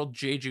Eat World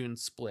J. June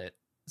split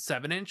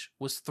 7-inch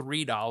was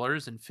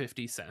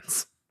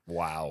 $3.50.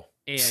 Wow.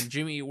 And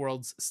Jimmy Eat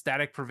World's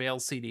Static Prevail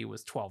CD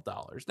was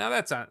 $12. Now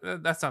that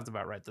sounds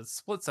about right. The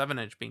split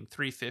 7-inch being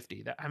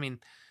 $3.50.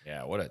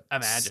 Yeah, what a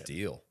Imagine.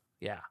 steal.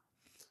 Yeah.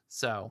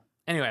 So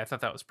anyway, I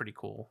thought that was pretty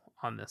cool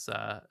on this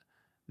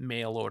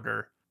mail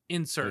order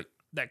insert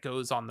that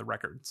goes on the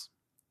records.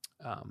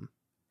 And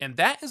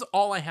that is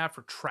all I have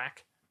for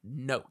track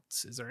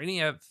notes. Is there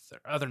any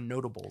other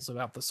notables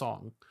about the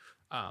song?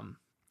 No,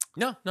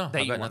 That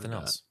I've you got wanted nothing to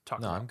else. talk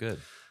No, about? I'm good.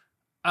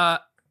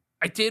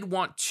 I did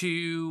want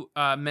to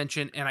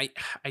mention, and I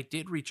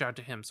did reach out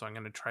to him, so I'm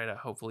going to try to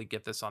hopefully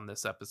get this on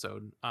this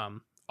episode.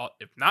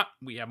 If not,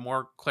 we have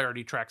more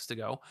Clarity tracks to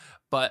go.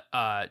 But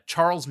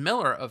Charles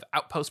Miller of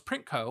Outpost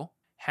Print Co.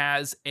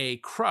 has a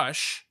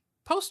Crush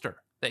poster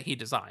that he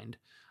designed.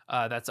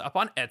 That's up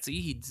on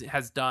Etsy. He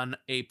has done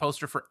a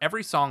poster for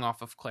every song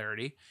off of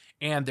Clarity,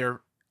 and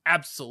they're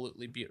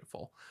absolutely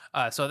beautiful.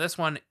 So this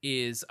one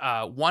is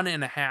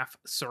 1.5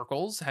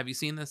 circles. Have you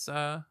seen this?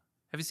 Have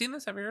you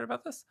heard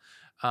about this?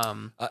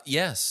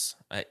 Yes.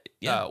 There's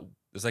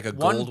like a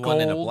one gold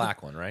one and a gold-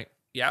 black one, right?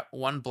 Yeah,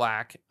 one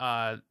black.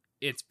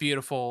 It's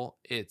beautiful.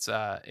 It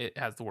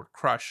has the word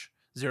Crush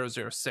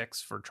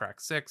 006 for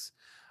track 6.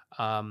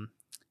 Nothing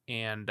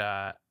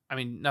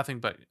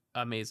but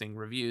amazing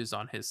reviews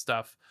on his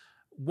stuff.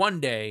 One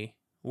day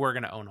we're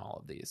gonna own all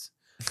of these.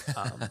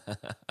 Let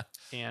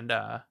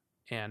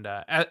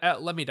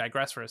me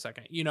digress for a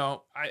second. I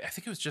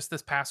think it was just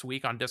this past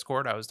week on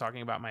Discord, I was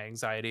talking about my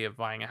anxiety of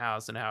buying a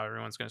house and how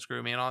everyone's going to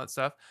screw me and all that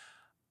stuff.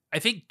 I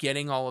think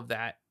getting all of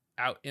that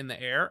out in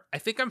the air. I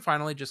think I'm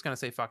finally just gonna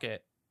say fuck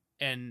it.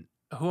 And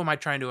who am I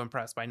trying to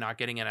impress by not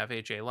getting an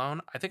FHA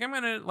loan? I think I'm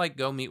gonna like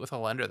go meet with a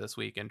lender this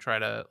week and try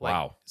to like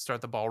Wow.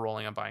 start the ball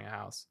rolling on buying a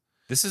house.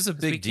 This is a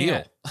 'Cause we big deal.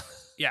 can't-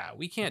 Yeah,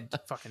 we can't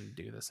fucking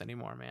do this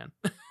anymore, man.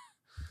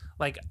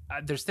 Like,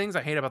 there's things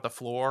I hate about the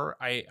floor.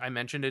 I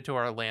mentioned it to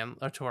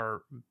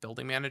our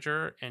building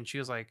manager, and she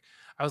was like,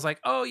 I was like,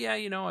 oh yeah,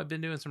 you know, I've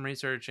been doing some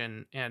research,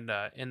 and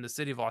in the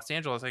city of Los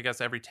Angeles, I guess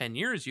every 10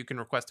 years you can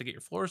request to get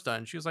your floors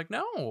done. She was like,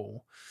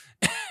 no,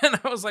 and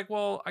I was like,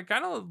 well, I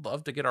kind of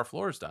love to get our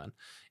floors done,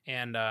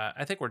 and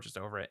I think we're just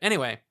over it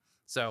anyway.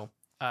 So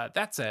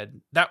that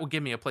said, that will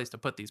give me a place to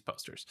put these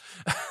posters.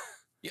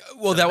 Yeah,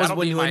 well, So that was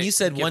that'll be when my you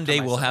said gift one to day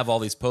we'll myself. have all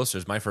these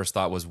posters. My first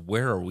thought was,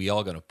 where are we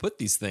all going to put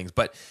these things?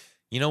 But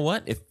you know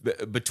what? If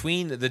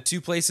between the two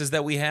places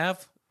that we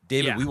have,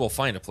 David, Yeah. we will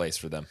find a place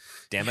for them.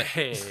 Damn it.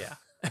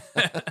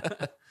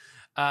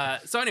 Yeah.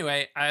 So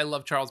anyway, I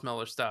love Charles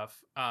Miller stuff.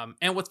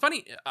 And what's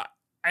funny,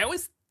 I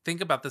always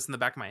think about this in the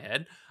back of my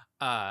head.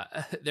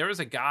 There was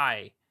a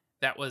guy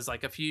that was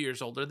like a few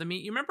years older than me.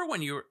 You remember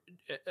when you were,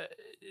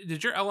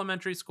 did your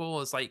elementary school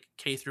was like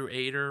K through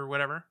 8 or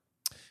whatever?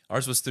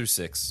 Ours was through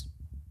 6.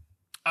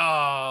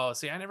 Oh,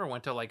 see, I never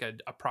went to like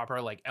a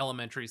proper like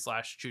elementary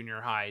 /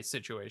 junior high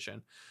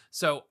situation.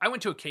 So I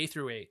went to a K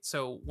through 8.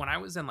 So when I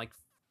was in like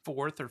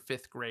 4th or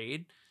 5th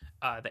grade,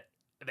 the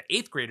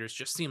 8th graders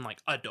just seemed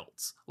like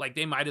adults. Like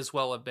they might as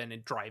well have been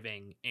in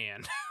driving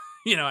and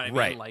you know what I mean?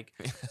 Right.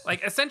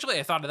 Like essentially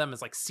I thought of them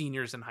as like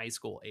seniors in high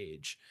school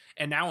age.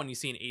 And now when you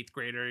see an 8th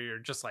grader, you're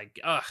just like,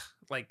 ugh,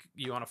 like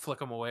you want to flick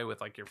them away with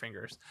like your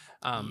fingers.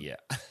 Yeah.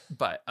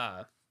 But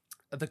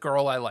the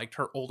girl I liked,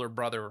 her older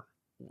brother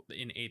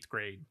in 8th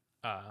grade,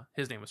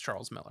 his name was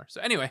Charles Miller. So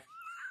anyway,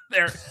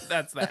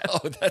 that's that.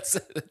 Oh, that's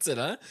it,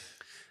 huh?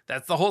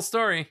 That's the whole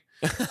story.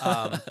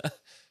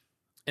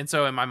 And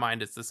so in my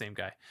mind, it's the same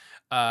guy.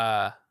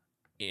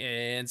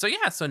 And so,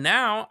 yeah, so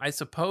now I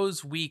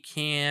suppose we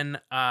can,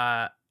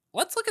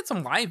 let's look at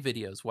some live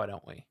videos. Why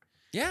don't we?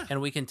 Yeah. And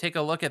we can take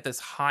a look at this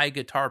high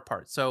guitar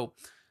part. So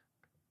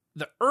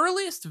the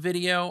earliest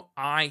video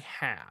I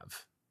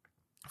have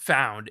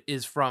found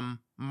is from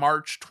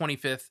March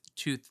 25th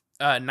to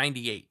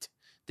 98.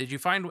 Did you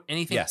find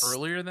anything Yes.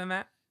 earlier than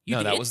that?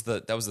 No, that did? was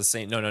the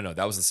same. No,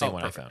 that was the same Oh,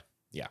 one perfect. I found.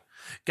 Yeah.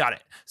 Got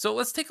it. So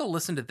let's take a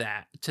listen to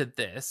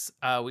this.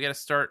 We got to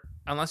start,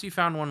 unless you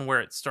found one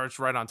where it starts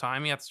right on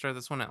time, you have to start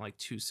this one at like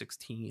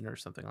 2:16 or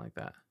something like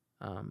that.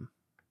 Let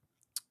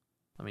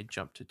me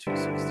jump to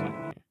 2:16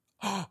 here.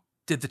 Oh,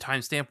 did the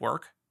timestamp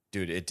work?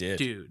 Dude, it did.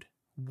 Dude,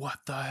 what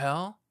the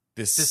hell?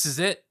 This This is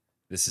it.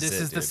 This This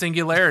is is it, the dude.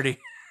 singularity.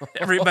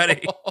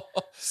 Everybody,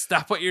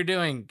 stop what you're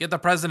doing. Get the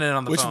president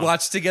on the Which phone.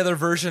 watch together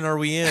version are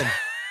we in?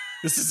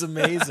 This is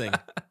amazing.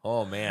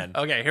 Oh man.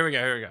 Okay, here we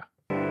go.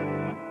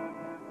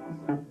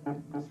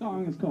 The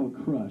song is called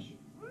Crush.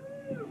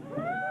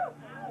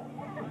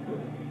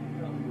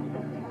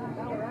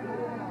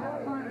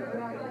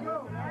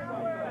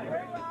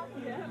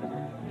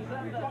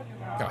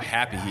 How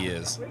happy he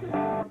is.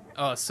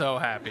 Oh, so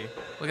happy.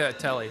 Look at that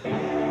telly.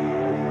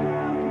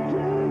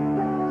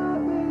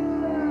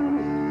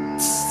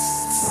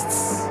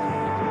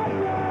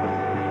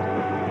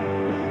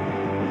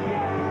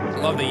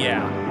 Love the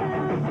yeah.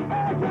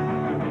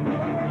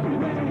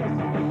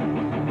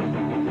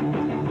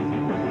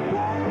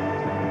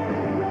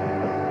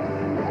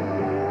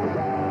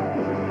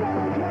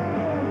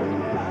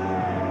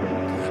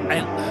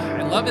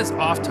 I love his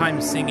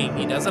off-time singing.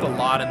 He does it a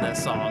lot in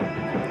this song,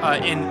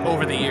 in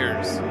over the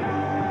years.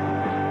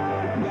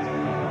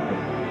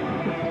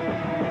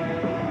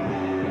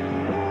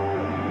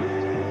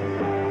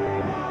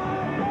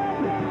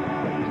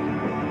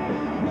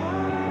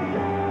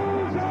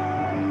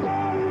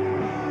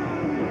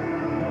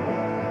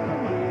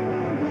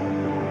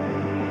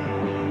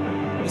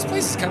 This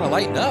place is kind of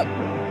lighting up.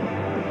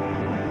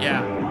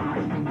 Yeah.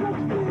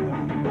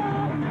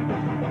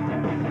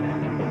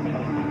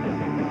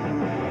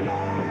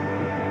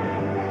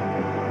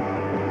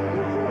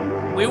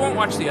 We won't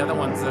watch the other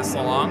ones this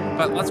long,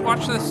 but let's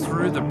watch this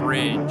through the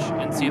bridge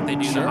and see if they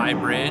do Sure. the high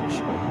bridge,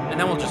 and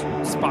then we'll just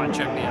spot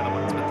check the other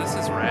ones. But this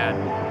is rad.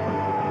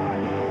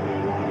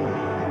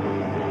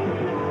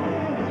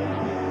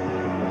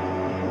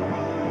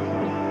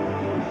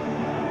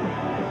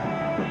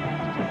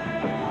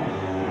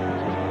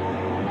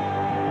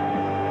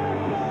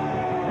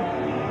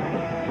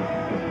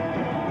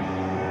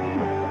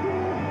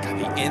 God,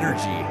 the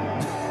energy.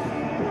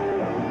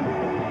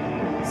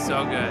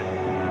 So good.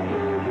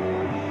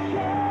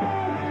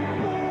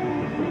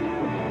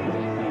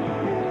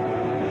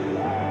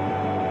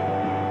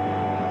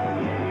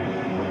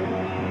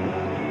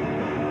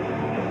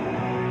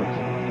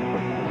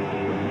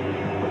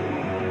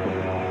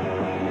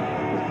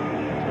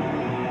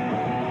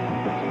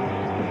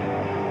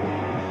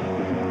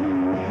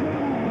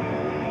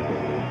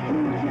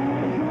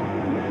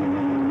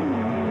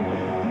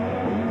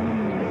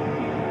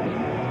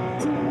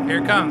 Here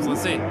it comes.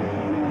 Let's see.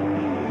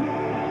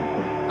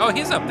 Oh,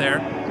 he's up there.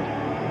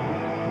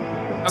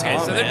 Okay,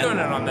 Tom, so they're man. doing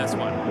it on this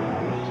one.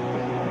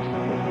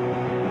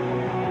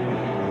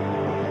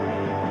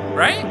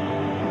 Right?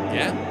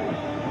 Yeah.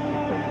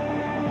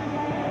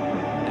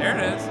 There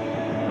it is.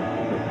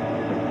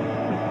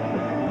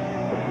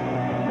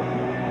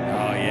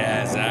 Oh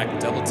yeah, Zach,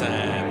 double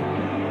time.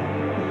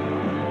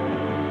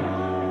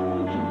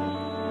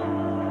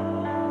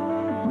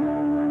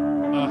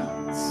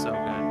 Oh, it's so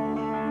good.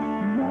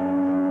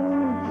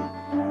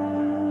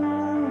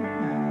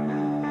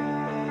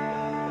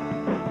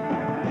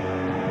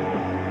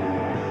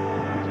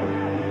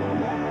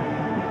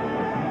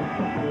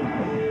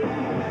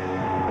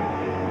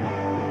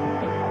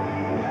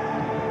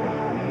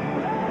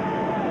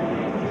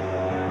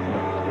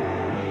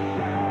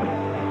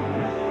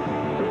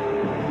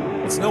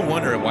 It's no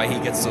wonder why he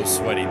gets so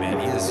sweaty, man.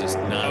 He is just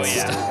nuts. Oh,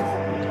 yeah.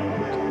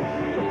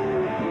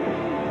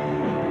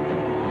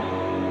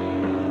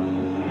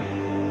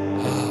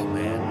 Oh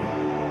man.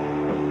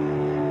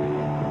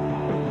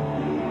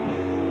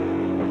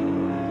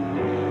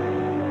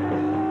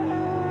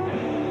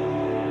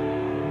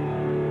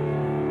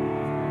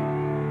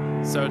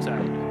 So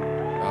tight.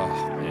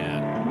 Oh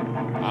man.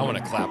 I want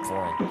to clap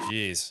for him.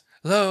 Jeez.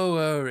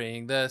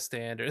 Lowering the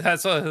standard.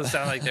 That's what it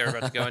sounded like they were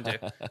about to go into.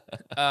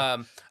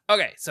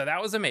 Okay, so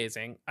that was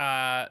amazing.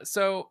 I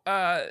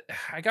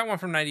got one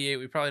from 98.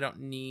 We probably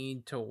don't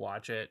need to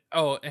watch it.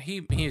 Oh,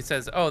 he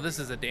says, oh, this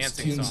is a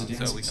dancing song, so we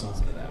can listen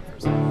to that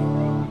first.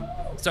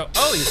 So,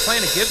 oh, he's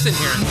playing a Gibson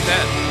here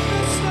instead.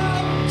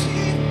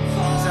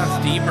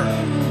 Sounds deeper.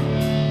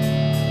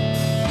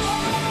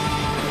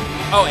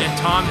 Oh, and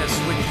Tom has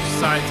switched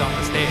sides on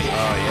the stage.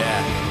 Oh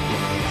yeah.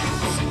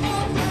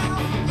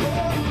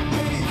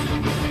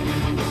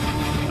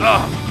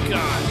 Oh,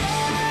 God.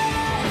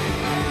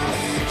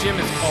 Jim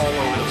is all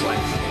over the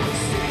place.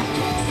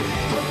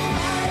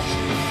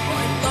 Oh,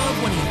 I love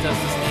when he does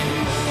this standing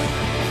move like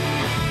that.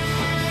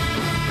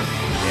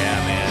 Yeah,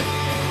 man.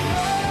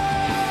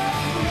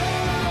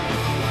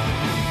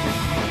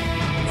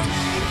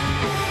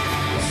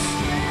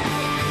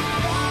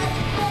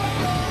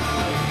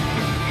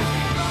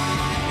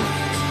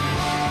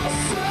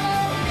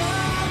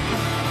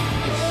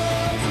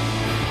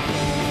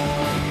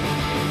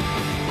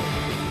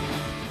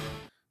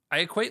 I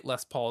equate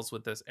Les Pauls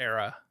with this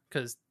era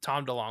because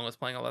Tom DeLonge was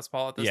playing a Les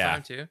Paul at this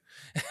time too.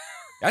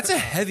 That's a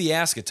heavy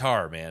ass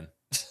guitar, man.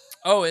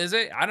 Oh, is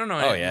it? I don't know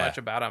much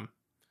about him.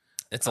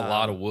 It's a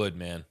lot of wood,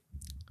 man.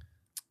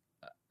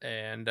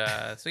 And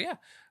so yeah,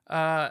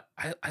 I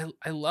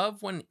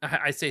love when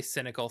I say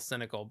cynical,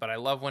 but I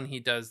love when he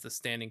does the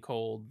standing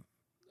cold,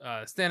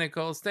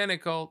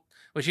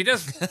 which he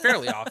does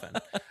fairly often.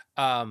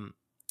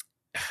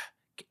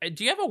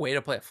 Do you have a way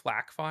to play a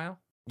FLAC file?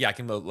 Yeah, I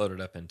can load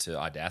it up into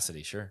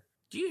Audacity, sure.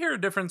 Do you hear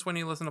a difference when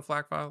you listen to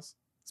FLAC files?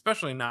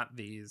 Especially not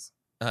these.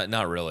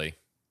 Not really.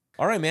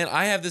 All right, man.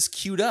 I have this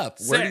queued up.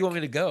 Where do Sick. you want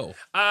me to go?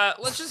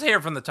 Let's just hear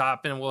it from the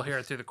top and we'll hear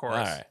it through the chorus.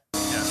 All right.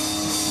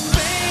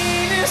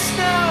 Rain and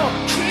snow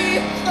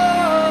keep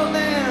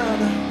falling.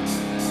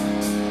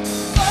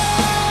 Falling.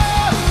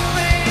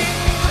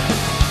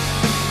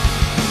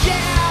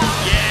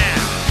 Yeah.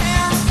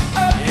 Hands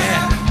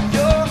around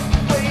your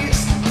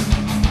waist.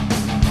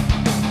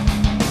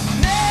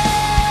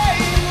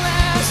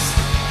 Nameless.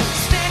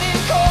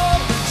 Standing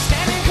cold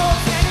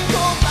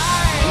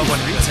by. Oh,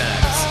 one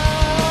retimes.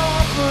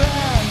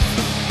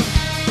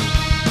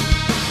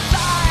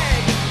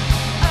 Like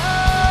a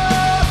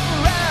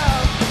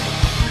breath.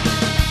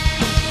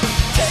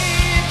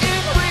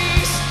 Taking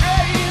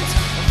restraint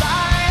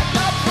like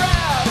a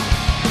breath.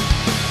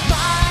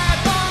 My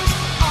lungs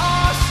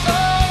are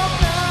so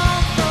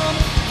numb from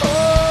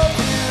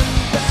holding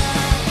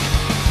back.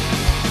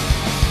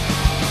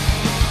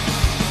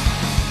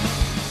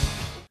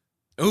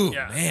 Ooh,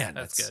 Yeah, man.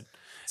 that's good.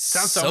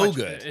 Sounds Sounds so much,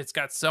 good. It's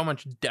got so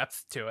much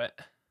depth to it.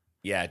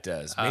 Yeah, it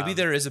does. Maybe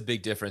there is a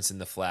big difference in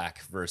the FLAC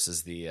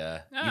versus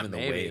the even the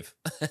maybe. wave.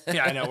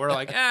 Yeah, I know. We're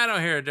like, I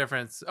don't hear a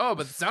difference. Oh,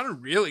 but it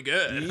sounded really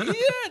good. Yeah,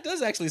 it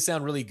does actually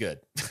sound really good.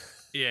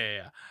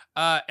 Yeah.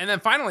 And then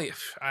finally,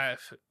 I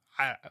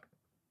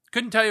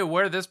couldn't tell you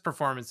where this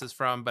performance is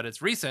from, but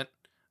it's recent.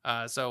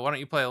 So why don't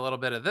you play a little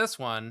bit of this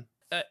one?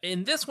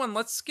 In this one,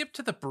 let's skip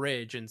to the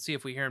bridge and see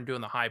if we hear him doing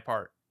the high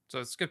part. So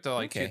let's skip to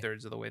like Okay.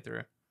 2/3 of the way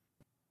through.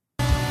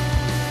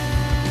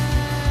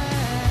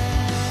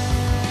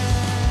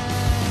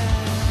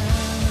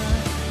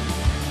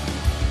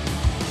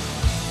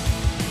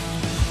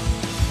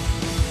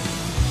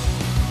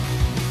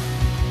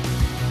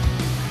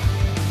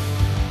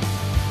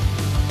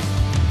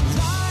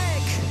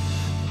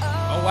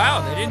 Oh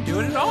wow, they didn't do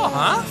it at all,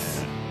 huh?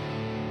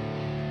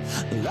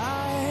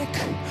 Like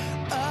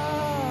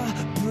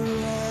a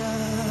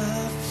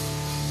breath.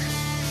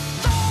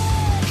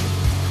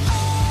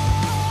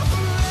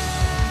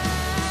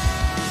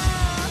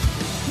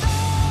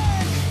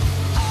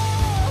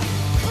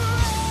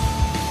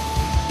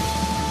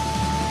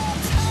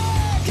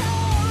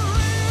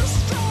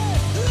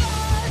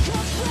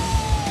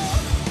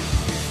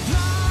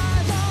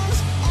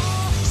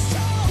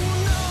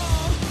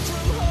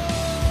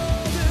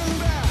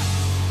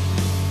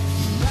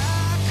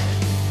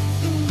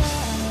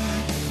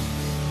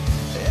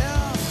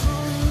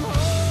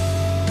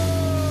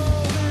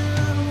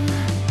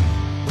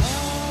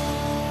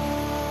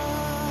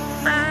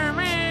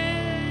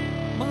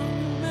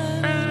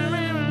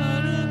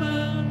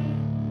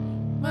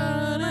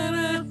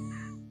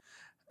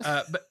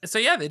 So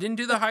yeah, they didn't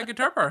do the high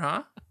guitar part,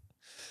 huh?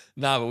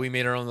 Nah, but we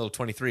made our own little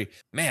 23.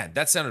 Man,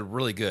 that sounded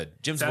really good.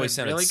 Jim's voice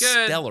sounded really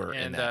good, stellar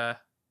and in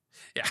that.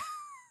 yeah,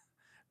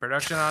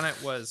 production on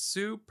it was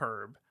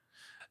superb.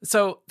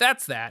 So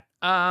that's that.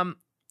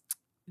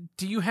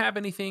 Do you have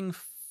anything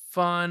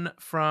fun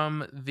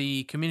from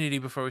the community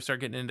before we start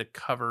getting into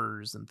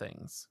covers and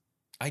things?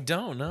 I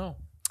don't know.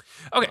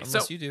 Okay,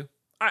 Unless so you do.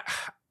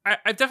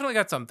 I definitely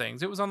got some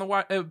things. It was on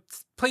the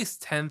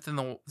placed 10th in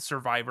the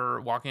Survivor,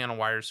 Walking on a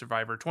Wire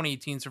Survivor,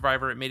 2018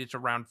 Survivor. It made it to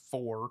round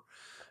 4.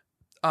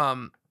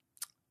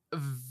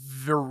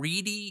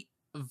 Veridi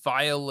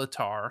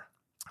Violatar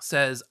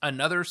says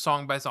another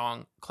song by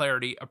song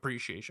clarity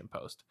appreciation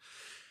post.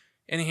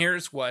 And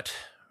here's what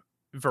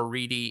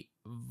Veridi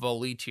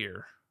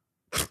Volitir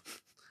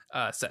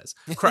says.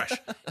 Crush.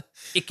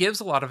 It gives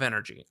a lot of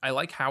energy. I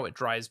like how it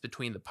drives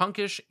between the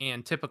punkish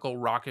and typical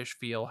rockish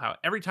feel. How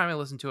every time I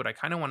listen to it, I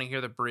kind of want to hear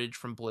the bridge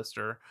from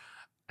Blister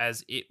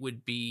as it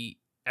would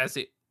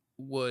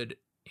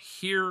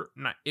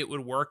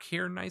work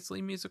here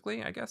nicely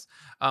musically, I guess.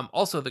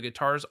 Also, the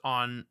guitars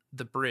on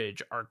the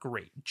bridge are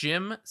great.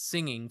 Jim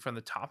singing from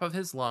the top of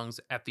his lungs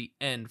at the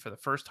end for the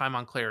first time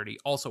on Clarity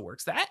also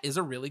works. That is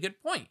a really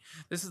good point.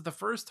 This is the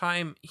first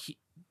time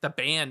the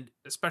band,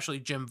 especially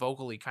Jim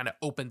vocally, kind of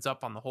opens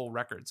up on the whole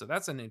record. So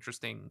that's an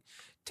interesting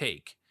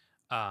take.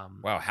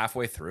 Wow,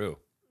 halfway through.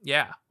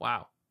 Yeah,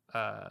 wow.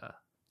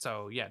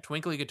 So yeah,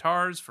 twinkly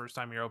guitars, first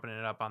time you're opening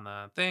it up on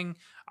the thing.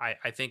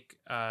 I think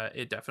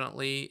it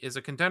definitely is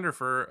a contender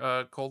for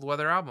a cold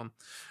weather album.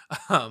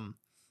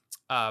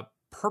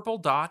 Purple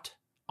Dot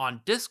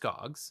on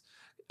Discogs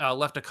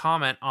left a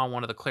comment on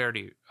one of the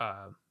Clarity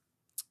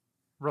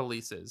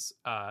releases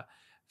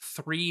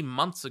 3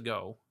 months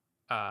ago.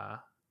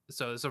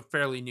 So it's a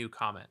fairly new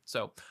comment.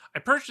 So I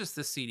purchased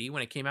this CD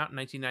when it came out in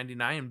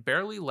 1999 and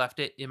barely left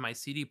it in my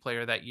CD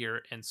player that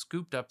year and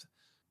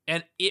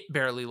it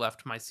barely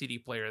left my CD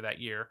player that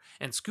year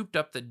and scooped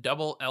up the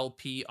double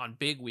LP on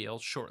Big Wheel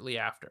shortly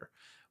after.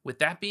 With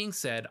that being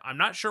said, I'm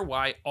not sure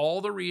why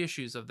all the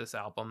reissues of this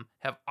album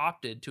have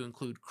opted to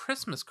include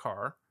Christmas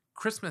Card,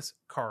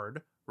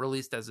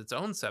 released as its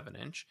own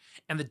 7-inch,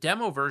 and the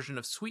demo version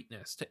of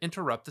Sweetness to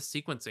interrupt the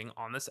sequencing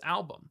on this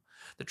album.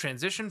 The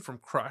transition from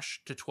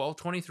Crush to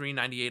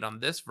 12/23/98 on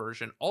this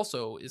version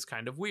also is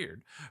kind of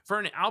weird. For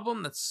an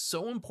album that's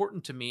so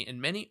important to me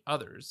and many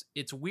others,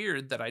 it's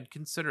weird that I'd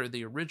consider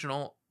the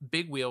original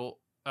Big Wheel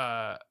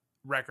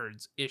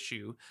Records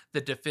issue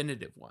the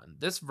definitive one.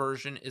 This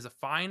version is a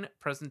fine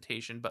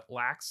presentation but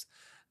lacks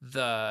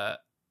the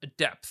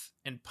depth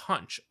and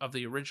punch of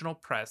the original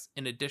press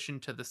in addition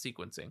to the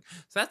sequencing.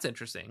 So that's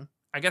interesting.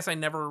 I guess I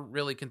never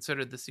really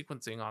considered the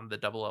sequencing on the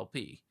double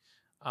LP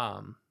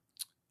on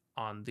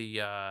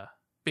the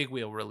Big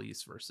Wheel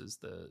release versus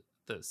the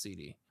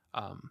CD.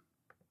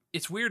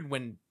 It's weird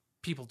when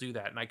people do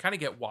that, and I kind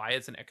of get why.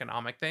 It's an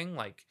economic thing.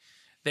 Like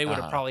they would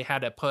have probably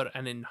had to put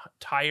an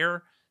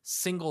entire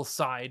single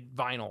side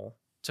vinyl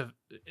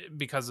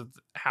because of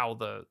how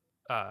the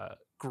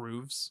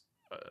grooves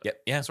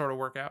sort of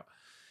work out.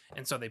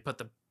 And so they put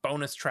the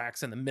bonus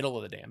tracks in the middle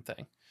of the damn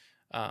thing.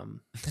 So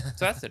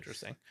that's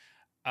interesting.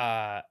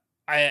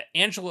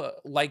 Angela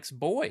Likes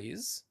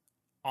Boys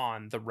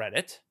on the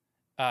Reddit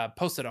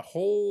posted a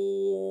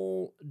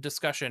whole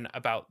discussion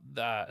about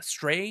the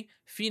Stray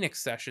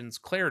Phoenix Sessions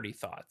Clarity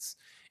thoughts.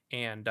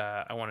 And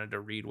I wanted to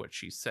read what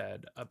she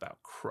said about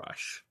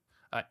Crush.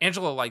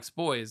 Angela Likes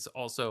Boys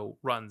also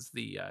runs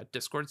the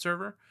Discord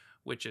server,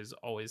 which is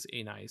always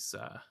a nice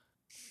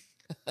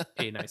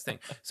thing.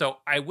 So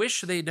I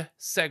wish they'd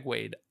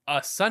segued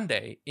a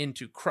Sunday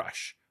into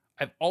Crush.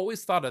 I've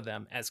always thought of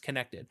them as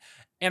connected,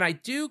 and I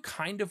do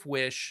kind of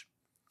wish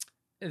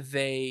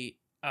they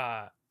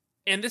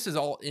and this is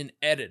all in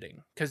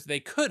editing because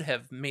they could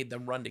have made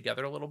them run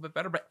together a little bit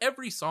better, but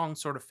every song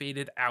sort of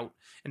faded out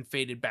and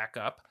faded back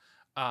up,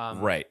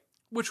 right,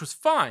 which was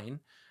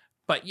fine.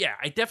 But yeah,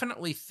 I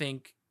definitely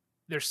think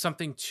there's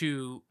something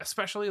to,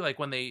 especially like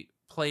when they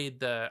played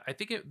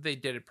they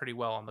did it pretty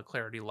well on the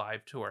Clarity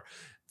Live tour.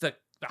 The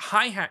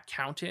hi-hat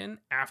count in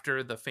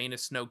after the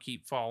Faintest Snow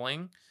Keep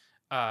Falling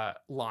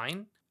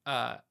line,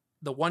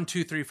 the 1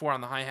 2 3 4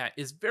 on the hi-hat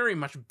is very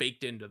much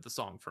baked into the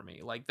song for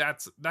me. Like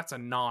that's a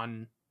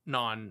non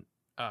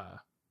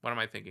what am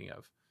I thinking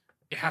of?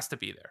 It has to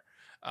be there.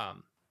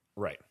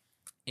 Right.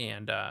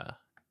 And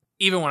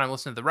even when I'm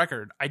listening to the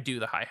record, I do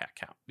the hi-hat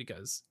count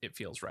because it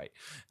feels right.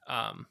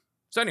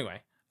 So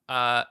anyway,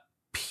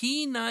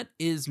 Peanut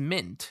is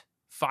Mint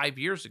 5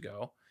 years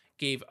ago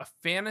gave a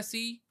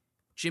fantasy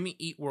Jimmy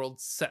Eat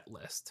World set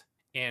list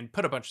and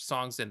put a bunch of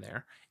songs in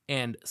there,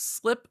 and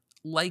Slip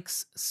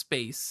Likes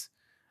Space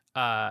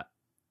had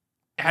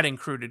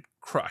included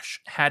Crush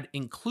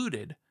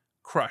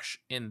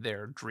in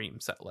their dream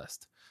set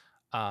list.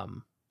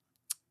 And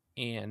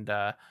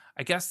I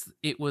guess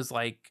it was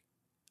like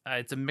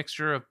it's a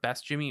mixture of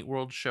best Jimmy Eat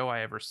World show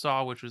I ever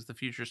saw, which was the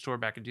Future Store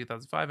back in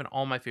 2005, and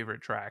all my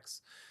favorite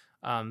tracks.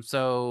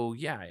 So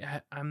yeah,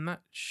 I'm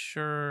not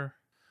sure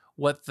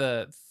what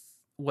the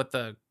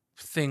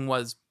thing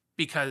was,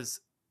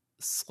 because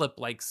Slip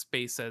Like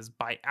Space says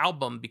by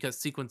album because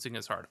sequencing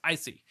is hard. I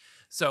see.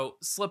 So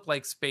Slip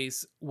Like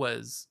Space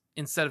was,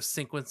 instead of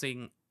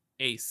sequencing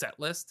a set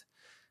list,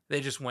 they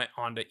just went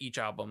onto each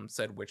album,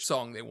 said which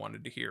song they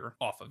wanted to hear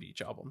off of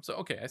each album. So,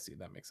 okay, I see.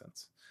 That makes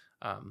sense.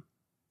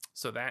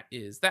 So that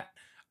is that.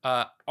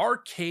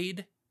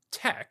 Arcade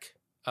Tech,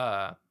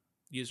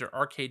 user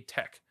Arcade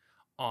Tech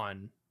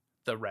on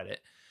the Reddit,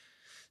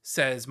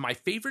 says, my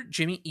favorite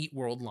Jimmy Eat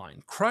World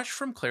line, Crush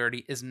from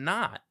Clarity, is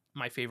not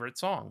my favorite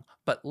song,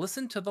 but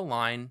listen to the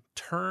line,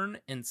 turn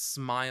and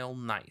smile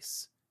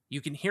nice.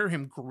 You can hear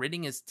him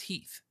gritting his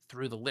teeth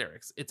through the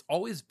lyrics. It's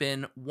always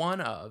been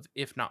one of,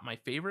 if not my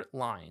favorite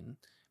line,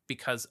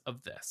 because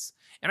of this.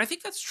 And I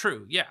think that's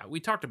true. Yeah, we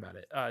talked about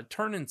it.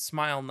 Turn and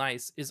smile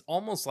nice is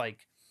almost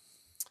like,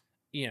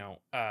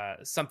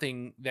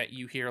 something that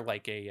you hear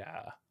like a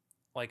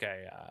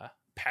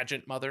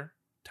pageant mother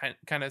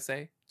kind of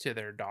say to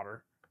their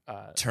daughter.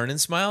 Turn and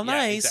smile yeah,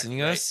 nice. exactly, And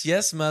you go, right?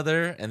 yes,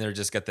 mother. And they're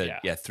just got the,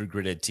 Yeah. through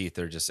gritted teeth.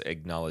 They're just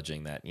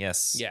acknowledging that.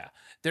 Yes. Yeah.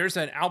 There's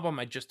an album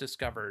I just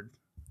discovered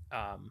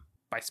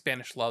by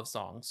Spanish Love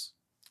Songs,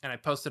 and I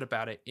posted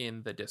about it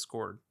in the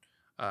Discord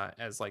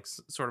as like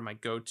sort of my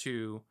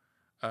go-to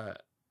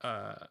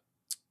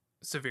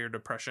severe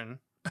depression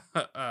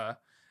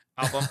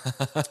album.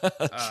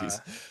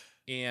 Jeez.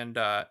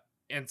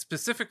 And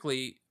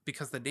specifically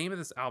because the name of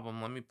this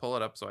album, let me pull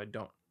it up so I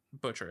don't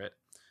butcher it,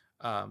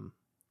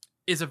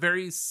 is a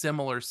very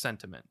similar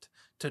sentiment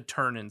to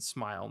Turn and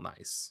Smile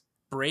Nice.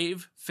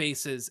 Brave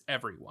faces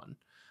everyone,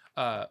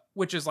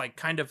 which is like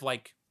kind of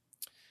like,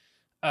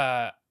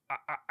 I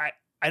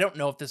don't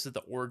know if this is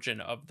the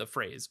origin of the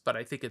phrase, but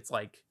I think it's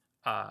like,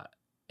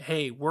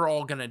 hey, we're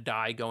all gonna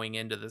die going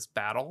into this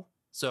battle,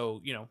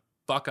 so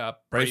buck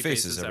up. Brave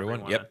faces,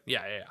 everyone. Yep.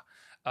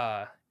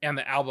 Yeah. And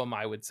the album,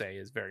 I would say,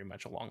 is very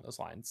much along those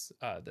lines.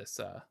 This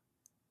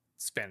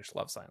Spanish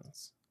Love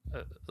Songs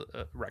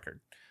record.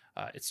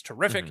 It's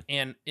terrific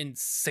and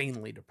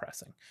insanely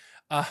depressing.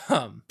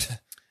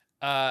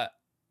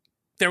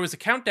 There was a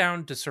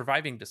countdown to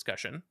surviving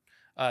discussion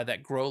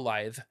that Grow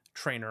Lithe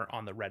trainer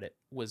on the Reddit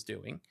was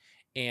doing.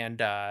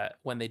 And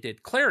when they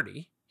did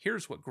Clarity,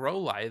 here's what Grow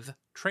Lithe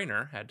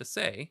trainer had to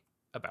say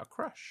about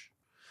Crush.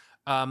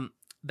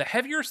 The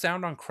heavier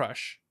sound on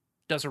Crush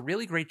does a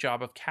really great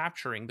job of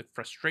capturing the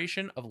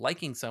frustration of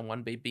liking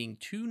someone by being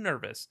too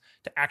nervous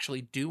to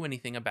actually do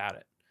anything about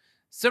it.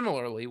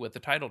 Similarly, with the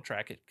title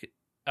track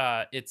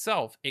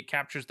itself, it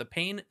captures the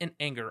pain and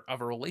anger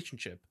of a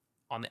relationship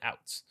on the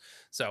outs.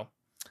 So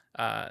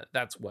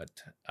that's what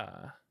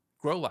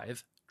Grow Lithe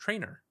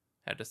trainer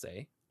had to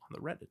say on the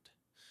Reddit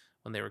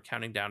when they were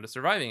counting down to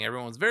Surviving.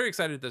 Everyone was very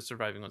excited that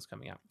Surviving was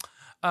coming out.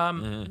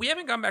 We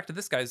haven't gone back to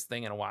this guy's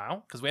thing in a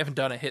while because we haven't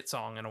done a hit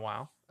song in a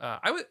while.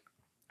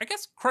 I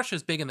guess Crush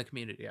is big in the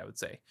community, I would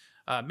say.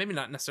 Maybe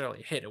not necessarily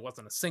a hit. It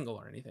wasn't a single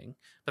or anything,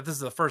 but this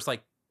is the first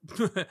like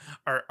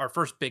our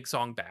first big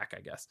song back,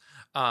 I guess,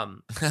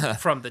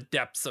 from the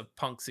depths of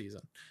punk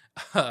season.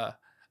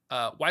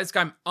 Wise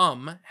Guy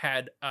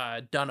had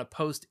done a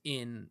post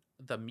in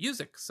the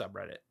music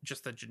subreddit,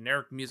 just the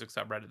generic music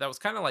subreddit. That was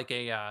kind of like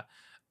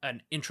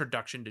an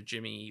introduction to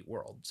Jimmy Eat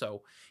World.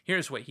 So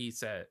here's what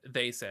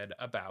they said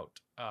about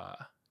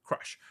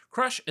Crush.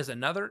 Crush is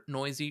another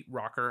noisy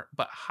rocker,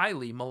 but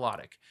highly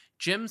melodic.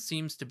 Jim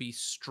seems to be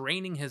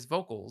straining his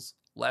vocals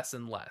less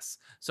and less.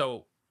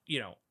 So,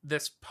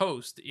 this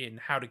post in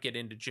How to Get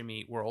Into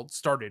Jimmy Eat World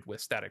started with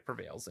Static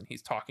Prevails, and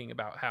he's talking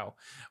about how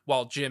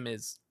while Jim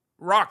is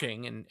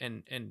rocking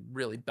and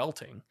really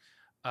belting,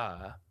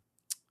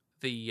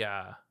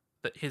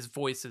 his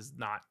voice is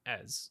not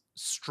as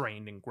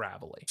strained and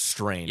gravelly.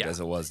 Strained as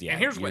it was. Yeah. And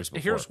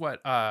here's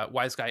what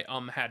Wise Guy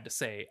had to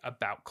say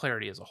about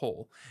Clarity as a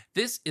whole.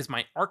 This is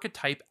my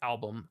archetype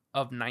album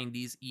of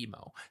 90s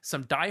emo.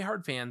 Some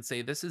diehard fans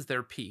say this is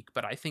their peak,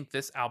 but I think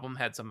this album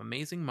had some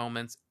amazing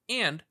moments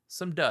and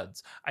some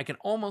duds. I can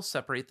almost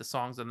separate the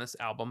songs on this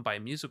album by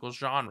musical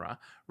genre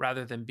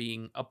rather than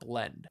being a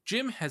blend.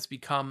 Jim has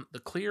become the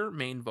clear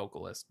main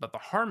vocalist, but the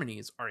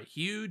harmonies are a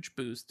huge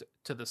boost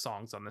to the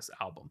songs on this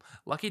album.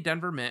 Lucky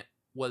Denver Mint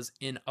was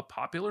in a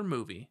popular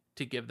movie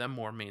to give them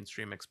more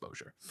mainstream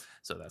exposure.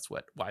 So that's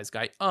what Wise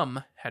Guy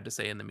had to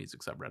say in the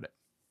music subreddit.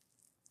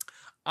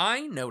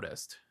 I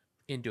noticed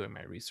in doing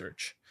my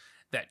research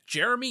that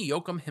Jeremy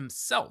Yoakum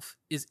himself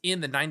is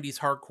in the 90s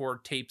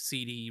hardcore tape,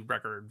 CD,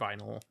 record,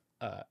 vinyl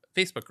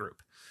Facebook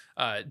group.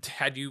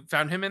 Had you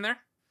found him in there?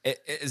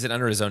 Is it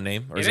under his own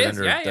name? Or It is it is,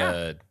 under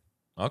yeah.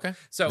 Okay.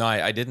 So No,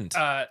 I didn't.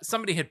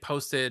 somebody had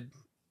posted,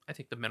 I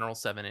think, the Mineral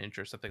 7-inch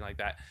or something like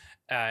that.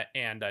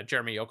 And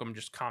Jeremy Yoakum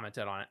just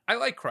commented on it. I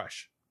like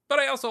Crush, but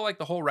I also like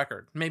the whole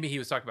record. Maybe he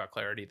was talking about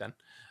Clarity then.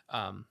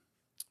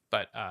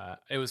 But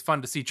it was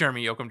fun to see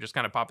Jeremy Yoakum just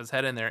kind of pop his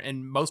head in there.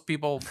 And most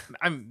people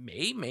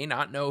may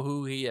not know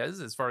who he is.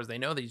 As far as they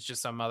know, he's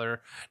just some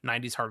other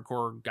 90s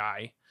hardcore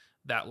guy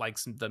that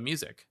likes the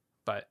music.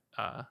 But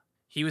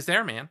he was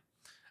there, man.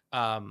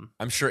 I'm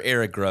sure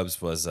Eric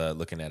Grubbs was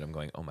looking at him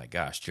going, oh my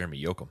gosh,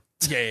 Jeremy Yoakum.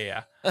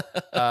 Yeah.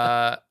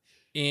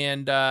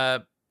 And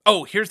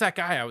Oh, here's that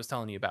guy I was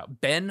telling you about.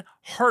 Ben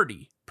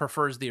Hardy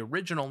prefers the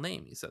original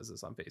name. He says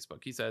this on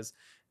Facebook. He says,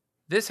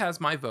 "This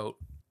has my vote,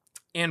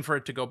 and for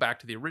it to go back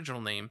to the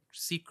original name,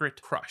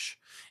 Secret Crush."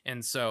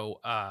 And so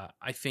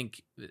I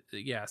think,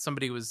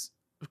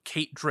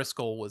 Kate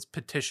Driscoll was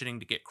petitioning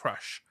to get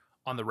Crush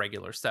on the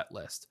regular set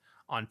list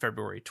on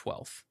February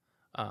 12th.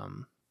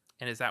 And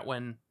is that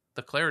when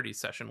the Clarity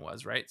session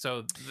was, right?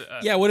 So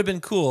Yeah, it would have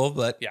been cool,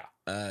 but yeah.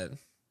 And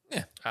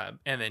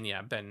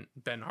then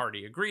Ben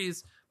Hardy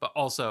agrees, but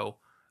also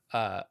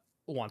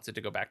wants it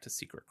to go back to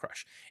Secret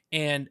Crush.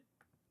 And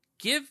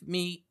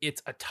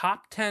it's a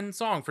top 10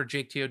 song for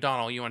Jake T.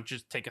 O'Donnell. You want to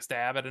just take a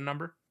stab at a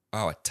number?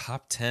 Oh, a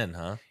top 10,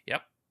 huh?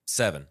 Yep.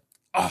 7.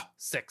 Oh,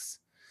 6.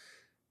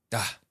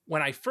 Ah,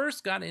 When I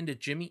first got into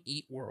Jimmy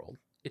Eat World,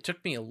 it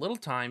took me a little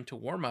time to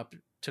warm up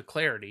to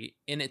Clarity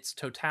in its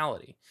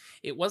totality.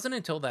 It wasn't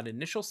until that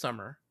initial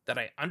summer that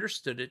I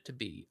understood it to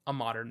be a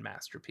modern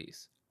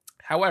masterpiece.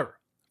 However,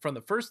 from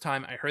the first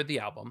time I heard the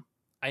album,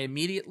 I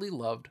immediately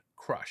loved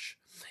Crush.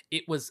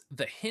 It was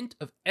the hint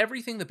of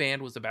everything the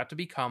band was about to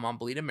become on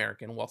Bleed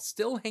American while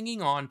still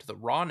hanging on to the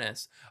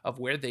rawness of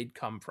where they'd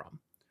come from.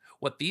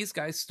 What these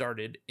guys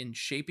started in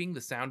shaping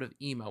the sound of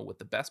emo with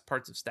the best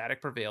parts of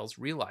Static Prevails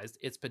realized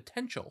its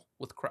potential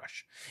with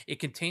Crush. It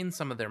contains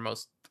some of their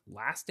most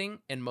lasting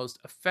and most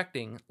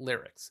affecting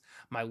lyrics.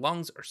 My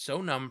lungs are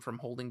so numb from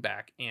holding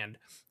back, and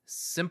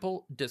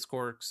simple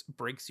discourse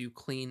breaks you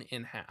clean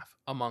in half,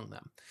 among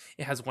them.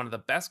 It has one of the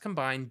best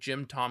combined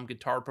Jim Tom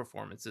guitar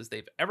performances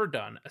they've ever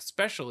done,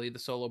 especially the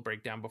solo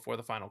breakdown before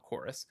the final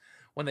chorus.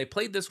 When they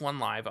played this one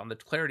live on the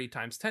Clarity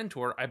Times 10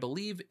 tour, I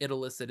believe it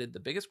elicited the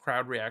biggest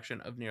crowd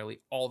reaction of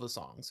nearly all the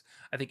songs.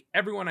 I think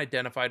everyone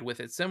identified with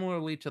it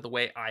similarly to the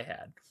way I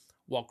had.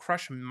 While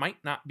Crush might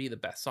not be the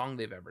best song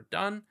they've ever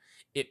done,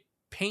 it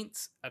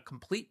paints a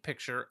complete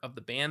picture of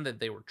the band that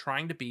they were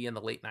trying to be in the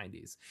late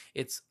 90s.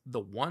 It's the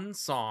one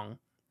song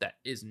that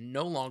is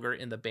no longer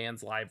in the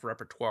band's live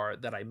repertoire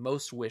that I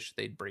most wish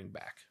they'd bring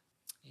back.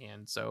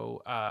 And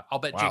so I'll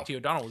bet Wow. Jake T.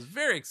 O'Donnell was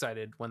very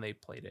excited when they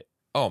played it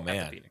oh at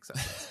man. the Phoenix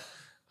Sessions.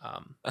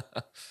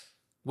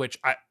 Which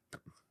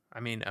I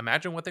mean,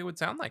 imagine what they would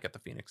sound like at the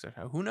Phoenix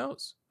Session. Who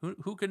knows?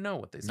 Who could know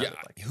what they sounded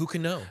like? Who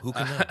can know? Who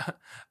can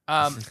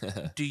know?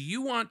 Do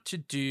you want to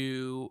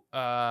do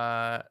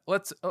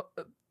let's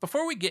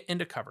before we get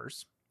into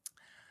covers,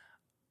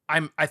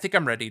 I think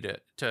I'm ready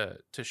to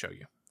show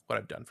you what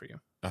I've done for you.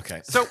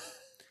 Okay. So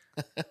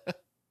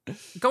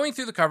going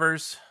through the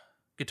covers,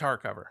 guitar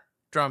cover,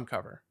 drum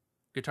cover,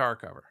 guitar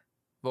cover,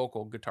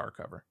 vocal guitar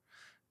cover.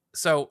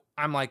 So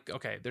I'm like,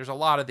 okay, there's a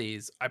lot of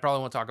these. I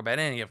probably won't talk about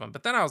any of them.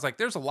 But then I was like,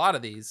 there's a lot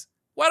of these.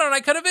 Why don't I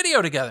cut a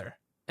video together?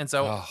 And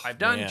so Oh, I've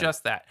done man.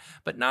 just that.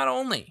 But not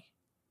only,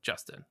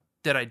 Justin,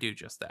 did I do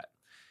just that.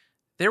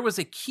 There was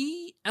a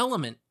key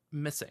element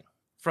missing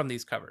from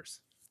these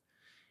covers.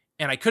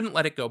 And I couldn't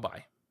let it go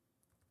by.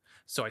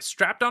 So I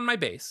strapped on my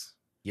bass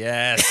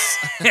Yes.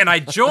 and I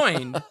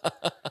joined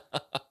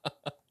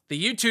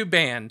the YouTube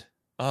band.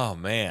 Oh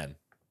man.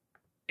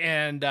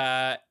 And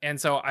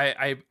so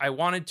I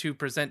wanted to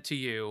present to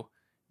you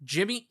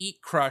Jimmy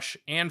Eat Crush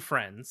and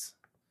Friends.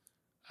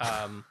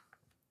 I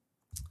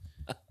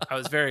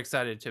was very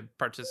excited to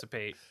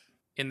participate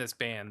in this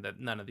band that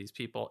none of these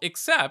people,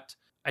 except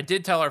I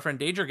did tell our friend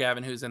Danger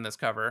Gavin, who's in this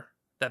cover,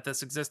 that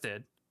this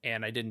existed,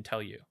 and I didn't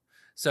tell you.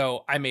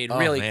 So I made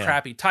really man.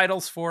 crappy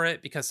titles for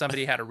it because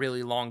somebody had a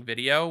really long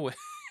video,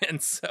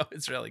 and so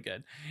it's really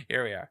good.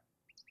 Here we are.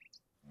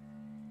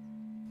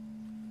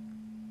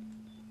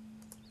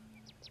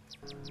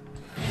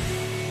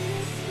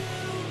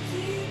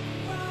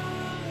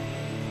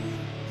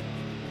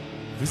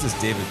 Who's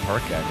this David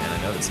Park guy, man?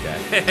 I know this guy.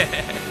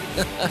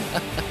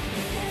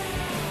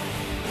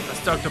 I'm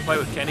stoked to play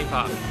with Kenny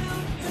Pop.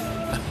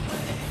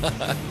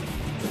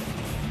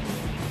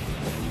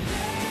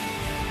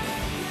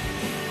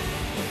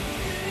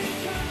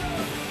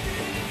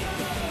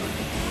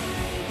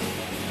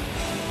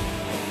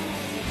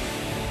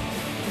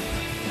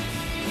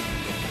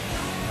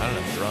 I don't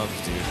have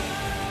drums, dude.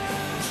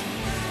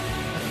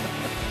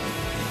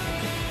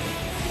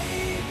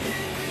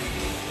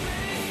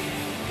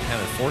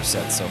 Having 4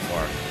 sets so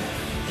far.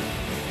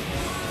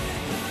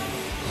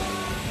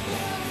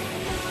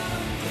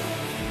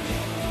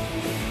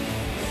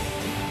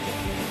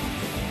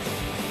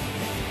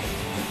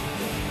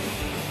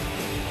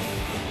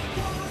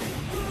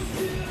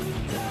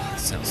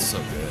 Sounds so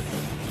good.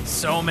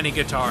 So many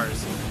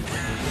guitars.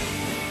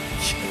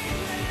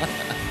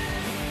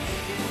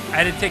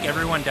 I had to take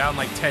everyone down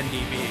like 10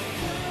 dB.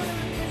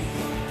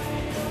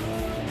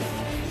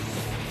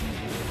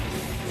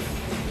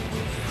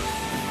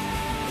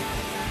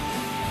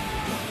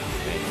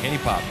 Kenny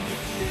Pop,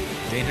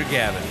 Danger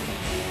Gavin.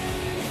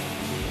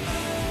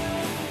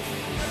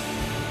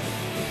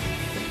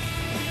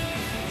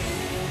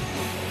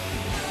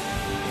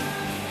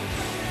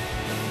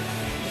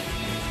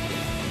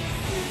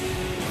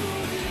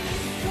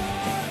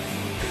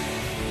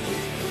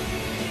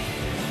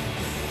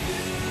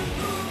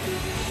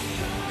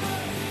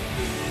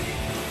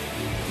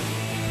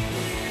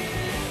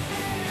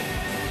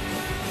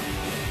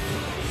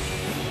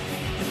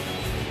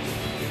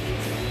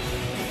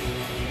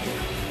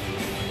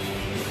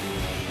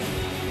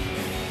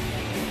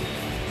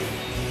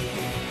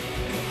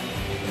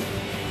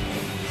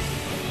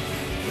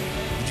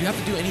 you have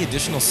to do any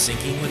additional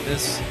syncing with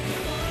this?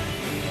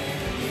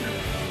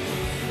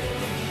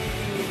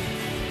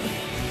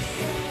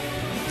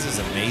 This is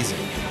amazing.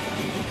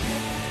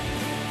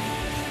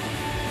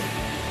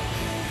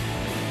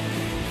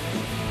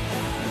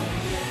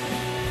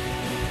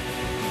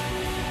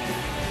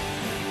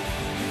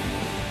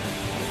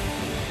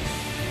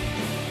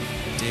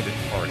 David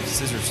Park,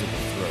 Scissors to the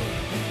Throat,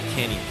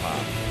 Kenny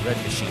Pop, Red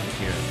Machine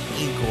Kieran,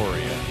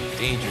 Inkoria,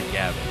 Danger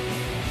Gavin,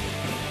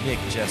 Nick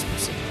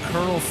Jesperson,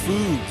 Colonel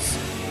Foods,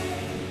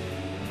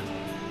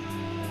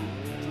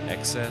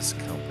 Excess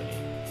Company.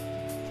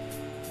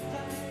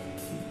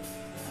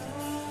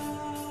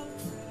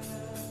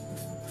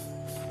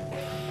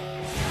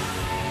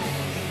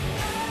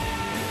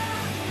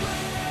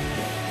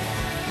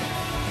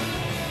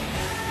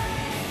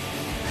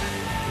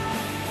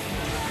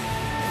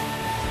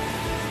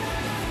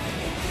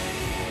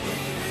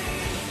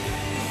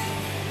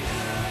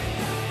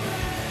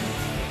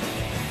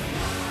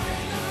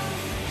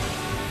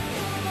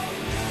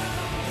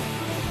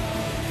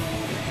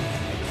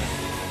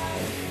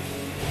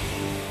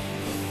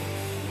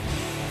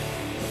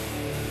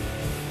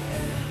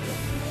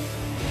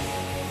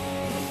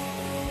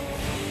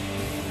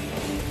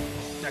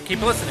 Now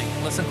keep listening.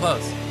 Listen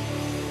close.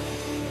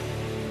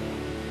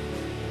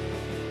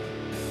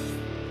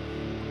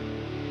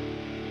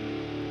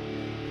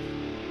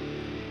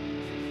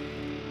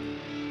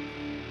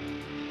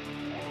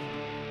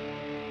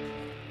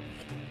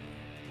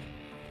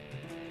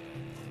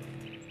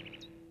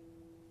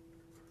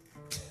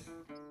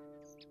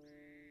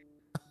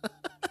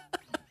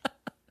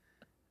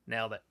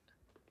 Nailed it.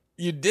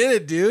 You did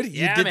it, dude.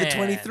 Yeah, you did man. the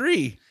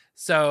 23.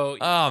 So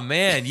Oh,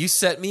 man, you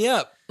set me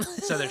up.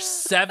 So there's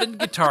 7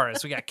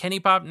 guitarists. We got Kenny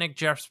Pop, Nick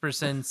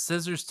Jesperson,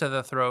 Scissors to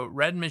the Throat,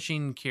 Red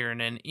Machine Kieran,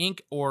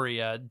 Ink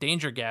Oria,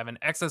 Danger Gavin,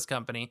 Excess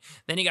Company.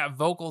 Then you got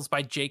vocals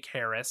by Jake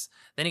Harris.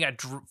 Then you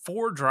got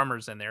 4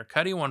 drummers in there: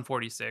 Cuddy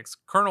 146,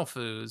 Colonel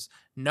Foos,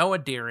 Noah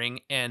Deering,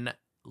 and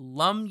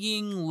Lum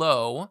Ying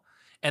Lo.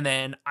 And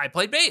then I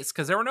played bass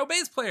because there were no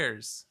bass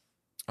players.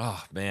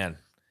 Oh, man.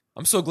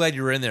 I'm so glad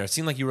you were in there. It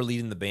seemed like you were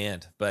leading the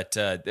band, but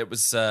it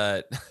was...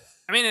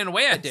 I mean, in a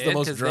way I It's the did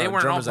most because they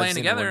weren't all drummers I've playing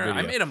seen in one together. I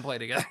video. made them play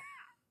together.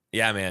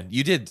 Yeah, man,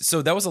 you did.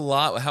 So that was a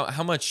lot.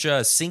 How much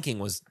syncing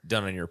was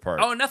done on your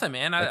part? Oh, nothing,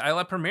 man. I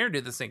let Premiere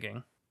do the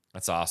syncing.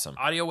 That's awesome.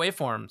 Audio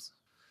waveforms.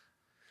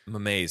 I'm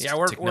amazed. Yeah,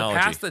 we're Technology.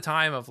 past the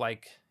time of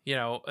like, you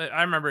know,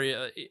 I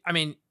remember, I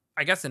mean,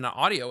 I guess in an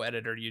audio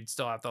editor, you'd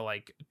still have to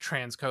like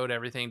transcode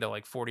everything to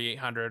like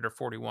 4800 or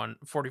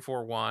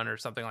 44.1 or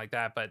something like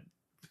that. But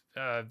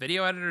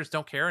video editors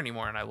don't care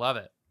anymore, and I love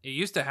it. It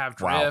used to have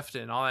Wow. drift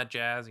and all that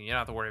jazz, and you don't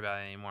have to worry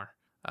about it anymore.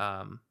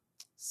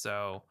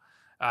 So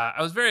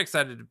I was very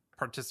excited to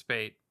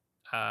participate,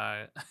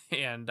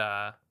 and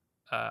I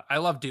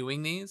love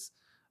doing these.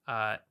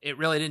 It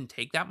really didn't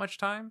take that much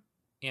time,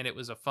 and it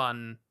was a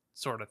fun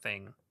sort of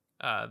thing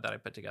that I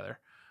put together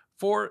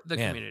for the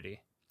Man.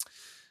 community.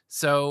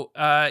 So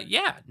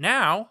yeah,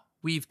 now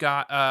we've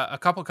got a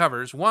couple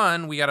covers.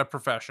 One, we got a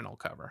professional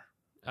cover.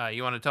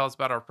 You want to tell us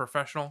about our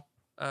professional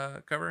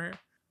cover here?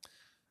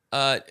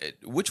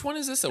 Which one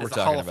is this that It's we're the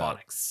talking about?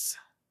 Holophonics.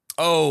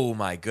 Oh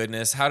my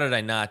goodness! How did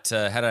I not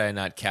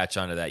catch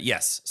on to that?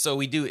 Yes. So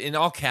we do in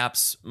all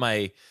caps.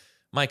 My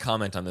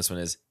comment on this one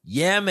is,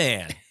 yeah,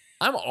 man.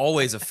 I'm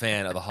always a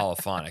fan of the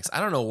Holophonics. I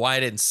don't know why I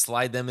didn't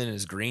slide them in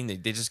as green. They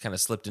just kind of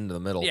slipped into the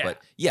middle. Yeah.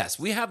 But yes,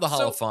 we have the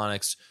So-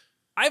 Holophonics.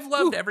 I've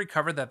loved Whew. every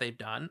cover that they've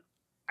done.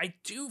 I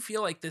do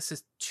feel like this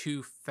is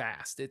too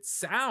fast. It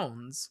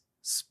sounds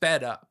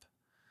sped up.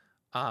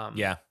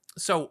 Yeah.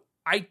 So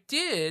I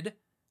did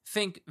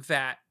think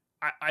that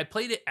I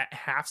played it at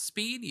half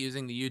speed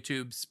using the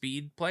YouTube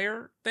speed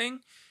player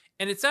thing,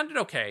 and it sounded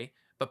okay,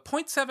 but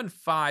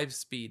 0.75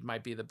 speed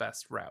might be the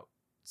best route.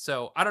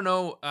 So I don't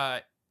know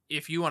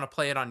if you want to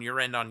play it on your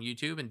end on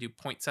YouTube and do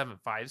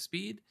 0.75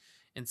 speed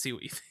and see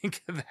what you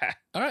think of that.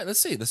 All right.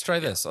 Let's see. Let's try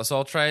this. So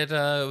I'll try it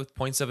with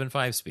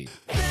 0.75 speed.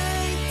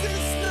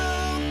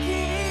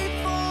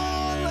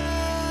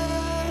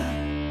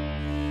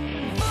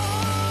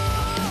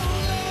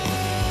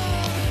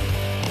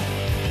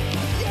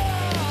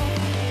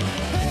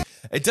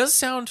 It does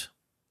sound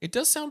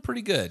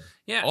pretty good.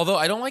 Yeah. Although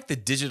I don't like the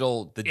Yeah, it gets a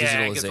little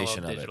digitalization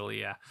of it. digital,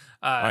 yeah.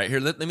 All right, here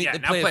let me yeah,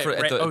 now play it play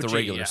it at the OG,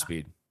 regular yeah.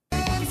 speed. Pick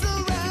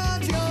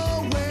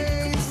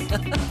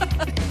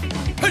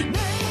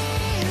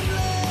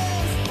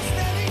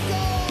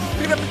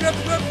it up, pick it up,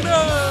 pick it up, pick it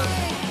up.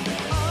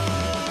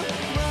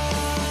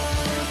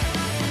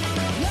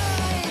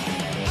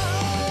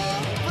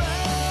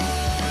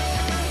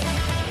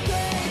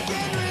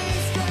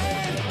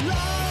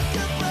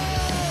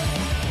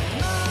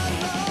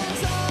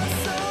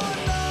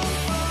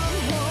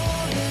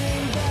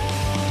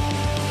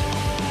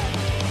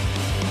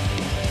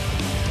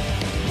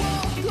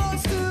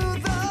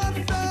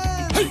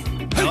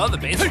 I love the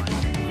bass line.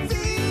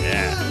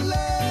 Yeah.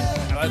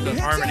 I like those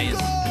harmonies.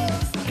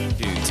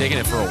 Dude, taking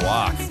it for a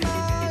walk.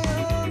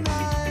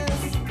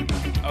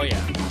 Oh,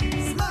 yeah.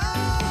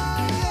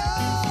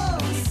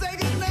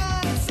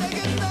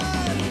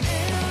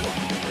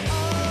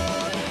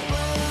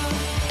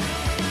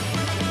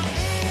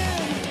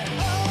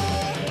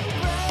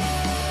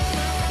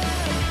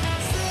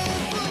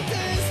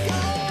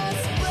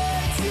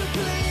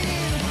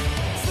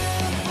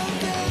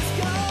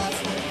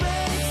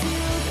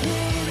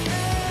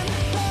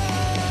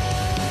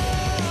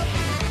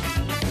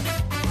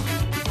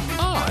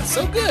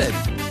 So good.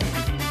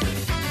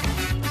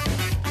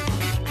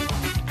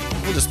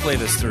 We'll just play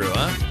this through,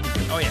 huh?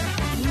 Oh yeah.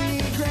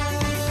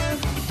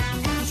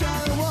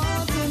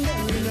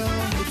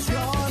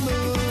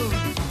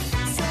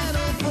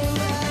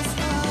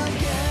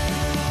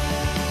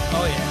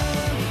 Oh yeah.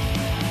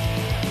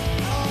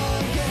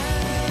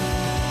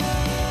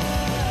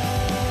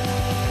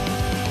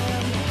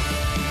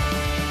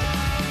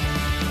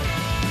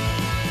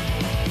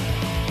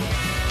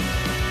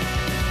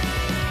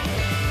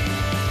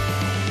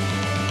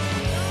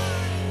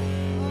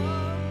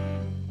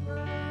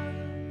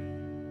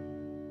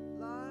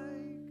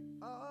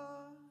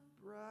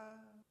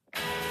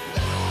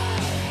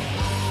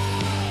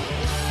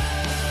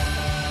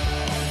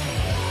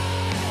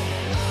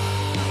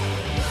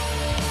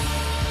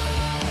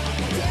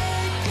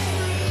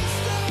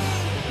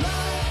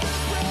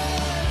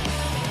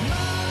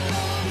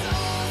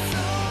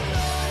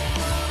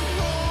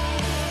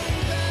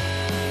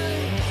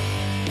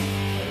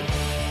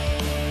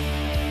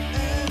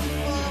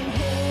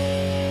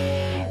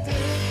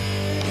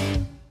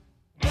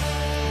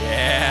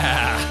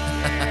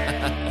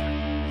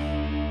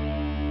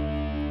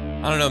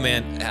 I don't know,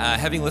 man.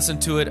 Having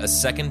listened to it a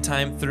second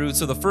time through,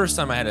 so the first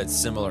time I had a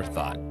similar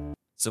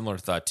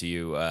thought to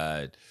you,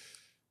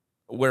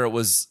 where it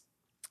was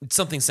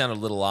something sounded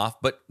a little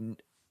off, but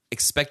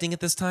expecting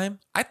it this time,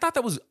 I thought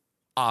that was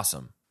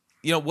awesome.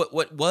 You know,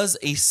 what was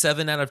a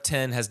 7 out of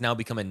 10 has now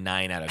become a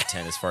 9 out of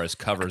 10 as far as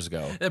covers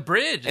go. The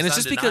bridge And is it's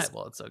just because-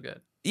 undeniable. It's so good.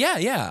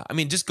 Yeah. I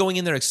mean, just going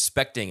in there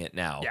expecting it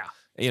now. Yeah.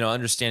 You know,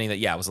 understanding that,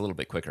 yeah, it was a little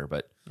bit quicker,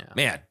 but Yeah.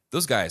 man,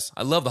 those guys,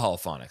 I love the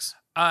Holophonics.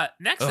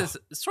 Next is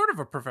sort of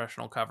a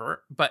professional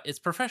cover, but it's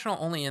professional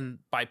only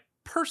by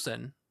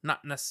person,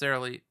 not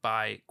necessarily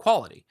by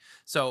quality.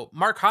 So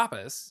Mark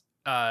Hoppus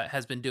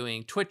has been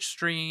doing Twitch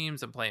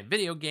streams and playing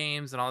video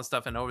games and all this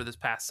stuff. And over this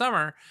past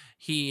summer,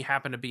 he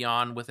happened to be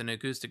on with an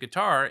acoustic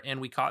guitar,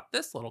 and we caught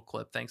this little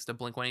clip thanks to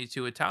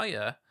Blink-182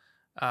 Italia,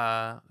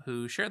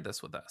 who shared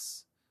this with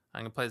us.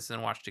 I'm gonna play this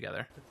and watch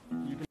together.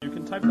 You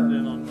can type that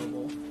in on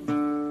mobile.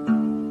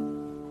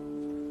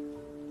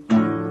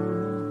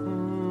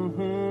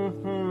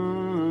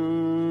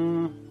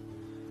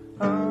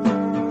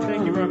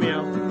 Thank you,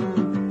 Romeo.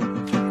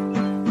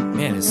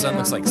 Man, his son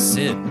looks like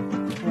Sid.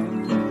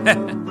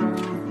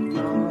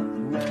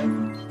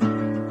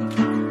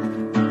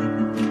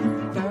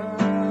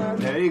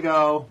 There you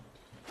go.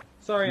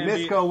 Sorry,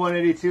 Andy. Misco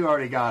 182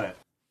 already got it.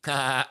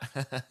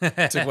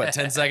 Took what,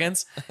 10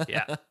 seconds?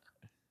 Yeah.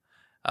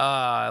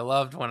 I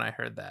loved when I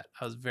heard that.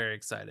 I was very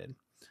excited.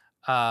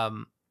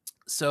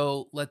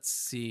 So let's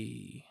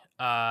see.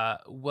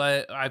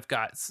 What I've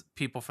got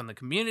people from the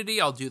community.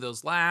 I'll do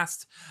those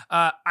last.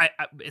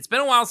 It's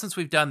been a while since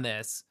we've done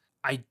this.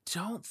 I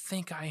don't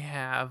think I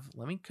have.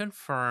 Let me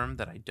confirm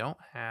that I don't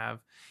have.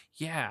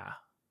 Yeah.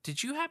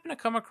 Did you happen to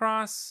come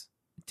across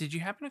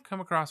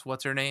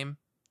what's her name?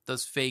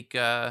 Those fake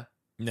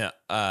No.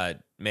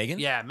 Megan?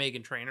 yeah,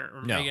 Megan Trainor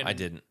or No, Megan I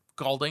didn't.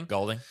 Galding.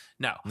 Golding?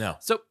 No. No.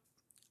 So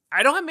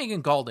I don't have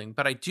Megan Galding,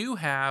 but I do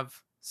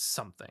have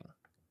something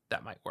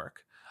that might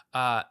work.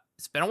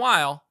 It's been a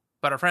while,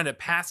 but our friend at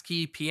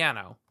Passkey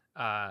Piano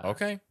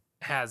Okay.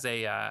 has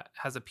a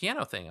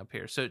piano thing up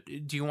here. So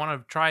do you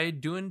want to try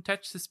doing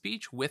Text to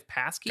Speech with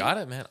Passkey? Got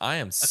it, man. I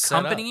am set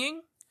up.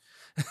 Accompanying?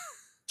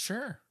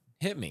 Sure.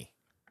 Hit me.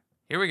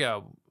 Here we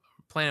go.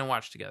 Play and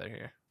watch together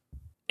here.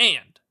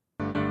 And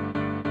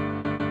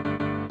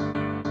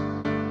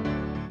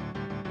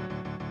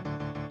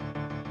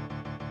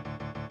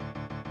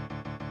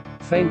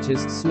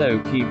Faintest snow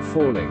keep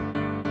falling.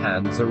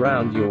 Hands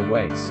around your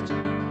waist.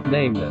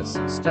 Nameless,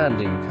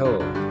 standing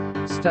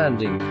cold.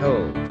 Standing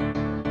cold.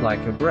 Like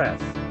a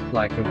breath.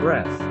 Like a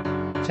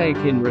breath. Take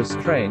in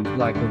restrained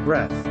like a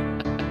breath.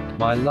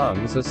 My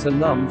lungs are so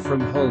numb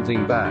from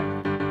holding back.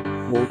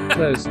 Walk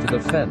close to the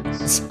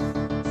fence.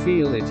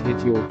 Feel it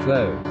hit your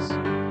clothes.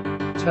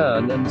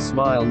 Turn and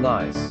smile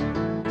nice.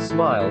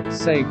 Smile,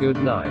 say good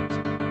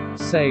night.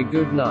 Say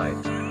good night.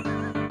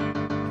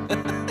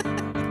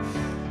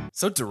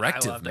 So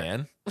directive, loved it.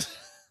 man.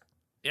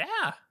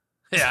 yeah.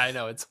 Yeah, I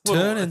know. It's a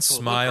little- Turn and it's a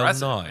little smile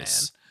aggressive,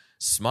 nice.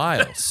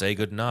 Smile. Say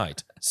good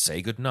night.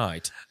 Say good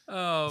night. Man.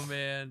 Oh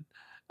man.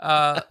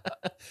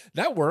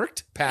 That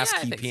worked.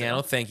 Passkey think piano.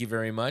 so. Thank you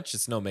very much.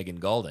 It's no Megan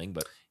Galding,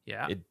 but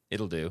Yeah.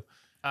 it'll do.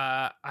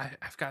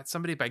 I've got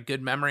somebody by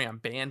Good Memory on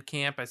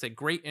Bandcamp. I said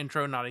great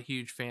intro, not a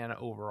huge fan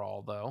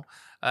overall though.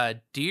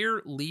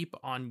 Deer Leap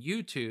on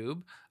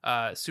YouTube,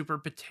 super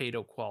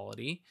potato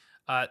quality.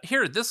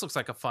 Here, this looks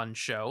like a fun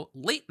show.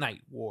 Late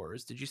Night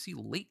Wars. Did you see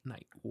Late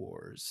Night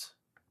Wars?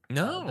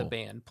 No. The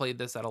band played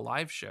this at a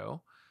live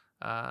show.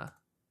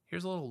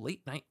 Here's a little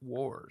Late Night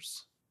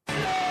Wars.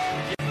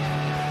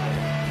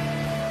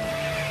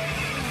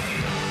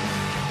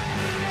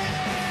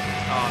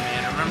 Oh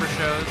man, remember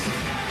shows?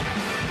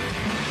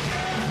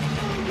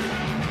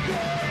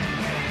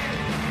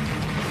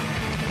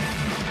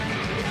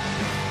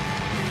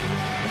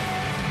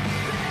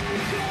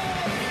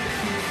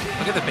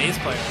 Look at the bass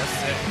player. That's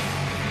sick.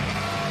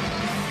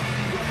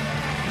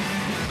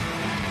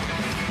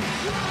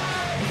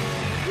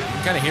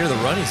 can kind of hear the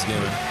run he's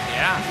doing.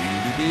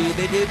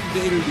 Yeah.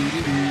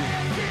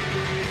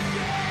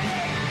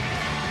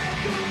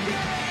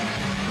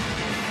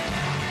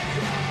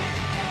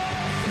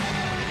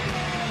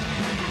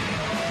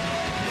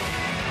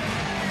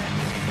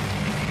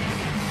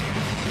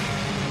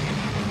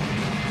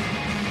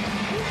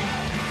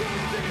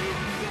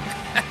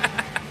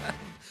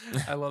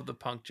 I love the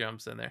punk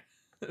jumps in there.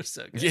 They're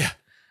so good. Yeah.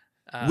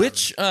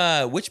 Which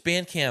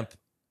Bandcamp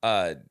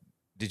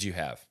did you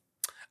have?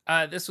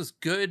 This was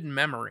Good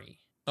Memory.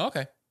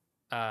 Okay.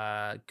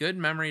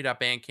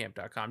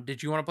 Goodmemory.bandcamp.com.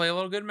 Did you want to play a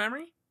little Good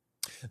Memory?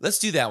 Let's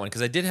do that one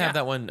because I did have Yeah.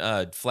 that one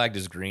flagged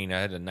as green. I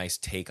had a nice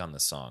take on the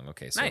song.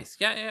 Okay, so Nice.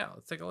 Yeah.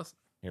 Let's take a listen.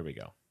 here we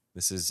go.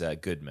 This is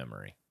Good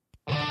Memory.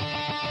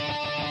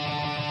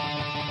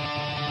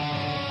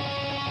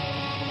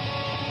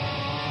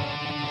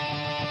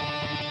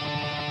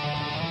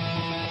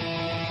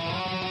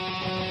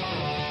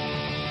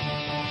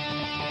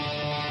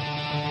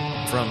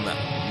 From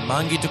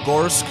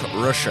Magnitogorsk,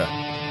 Russia.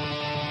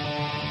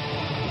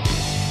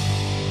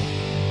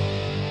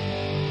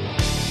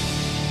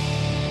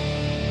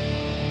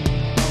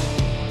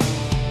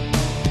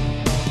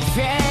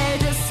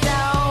 The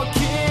snow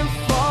keep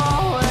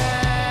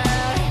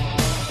falling,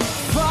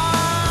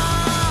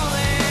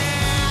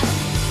 falling.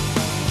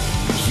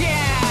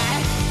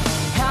 Yeah,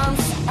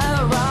 hands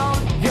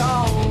around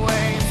your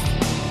waist.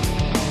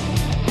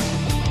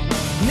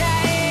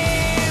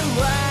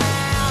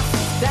 Nameless,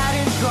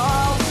 starting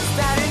cold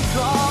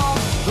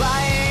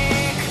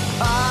like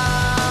a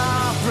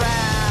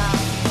breath,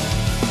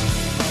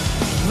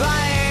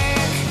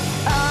 like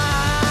a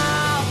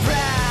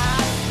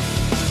breath.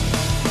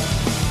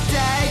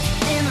 Take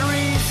in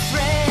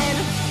restraint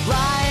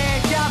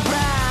like a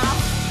breath.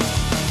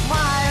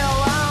 My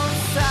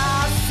lungs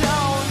are so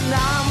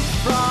numb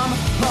from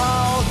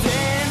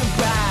holding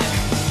back.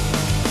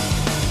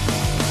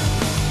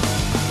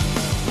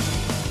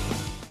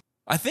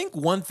 I think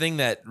one thing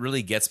that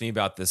really gets me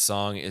about this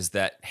song is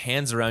that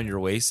Hands Around Your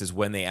Waist is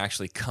when they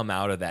actually come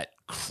out of that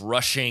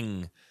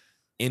crushing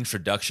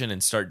introduction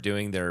and start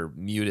doing their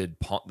muted,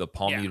 the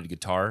palm muted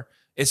guitar.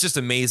 It's just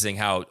amazing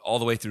how all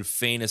the way through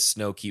Faintest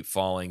Snow Keep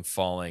Falling.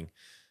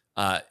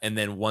 And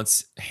then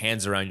once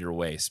Hands Around Your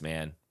Waist,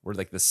 man, we're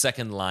like the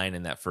second line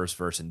in that first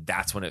verse. And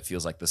that's when it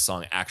feels like the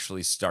song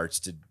actually starts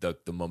to, the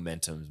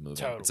momentum's moving.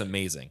 Totally. It's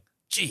amazing.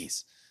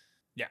 Jeez.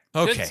 Yeah.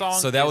 Okay, Good song.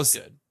 so that is was-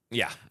 good.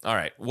 Yeah. All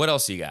right. What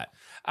else you got?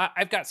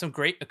 I've got some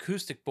great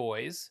acoustic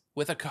boys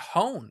with a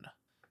cajon.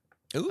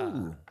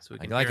 Ooh, So we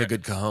I can like hear a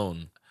good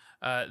cajon.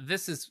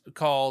 This is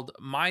called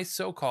My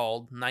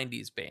So-Called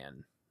 90s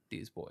Band,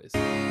 these boys.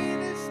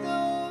 The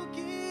snow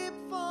keep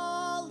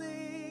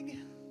falling,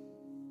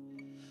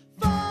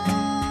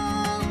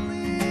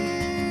 falling.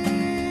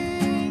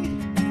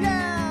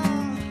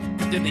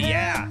 Yeah. Did the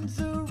yeah.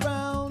 Hands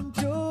around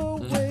your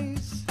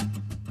waist.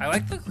 I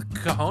like the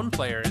cajon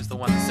player is the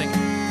one singing.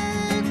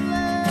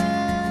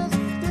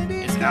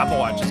 His Apple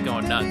Watch is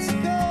going nuts.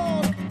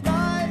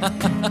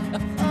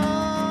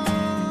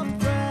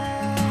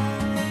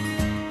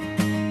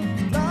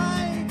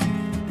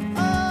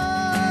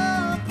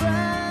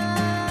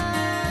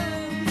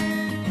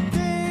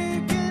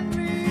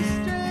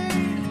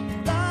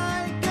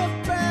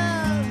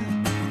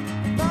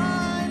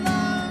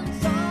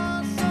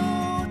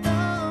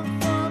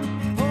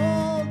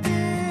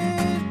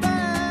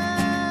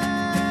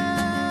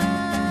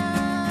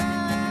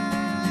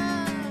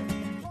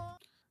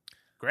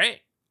 Great.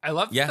 I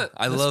love Yeah, the,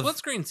 I the love- split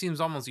screen seems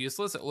almost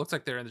useless. It looks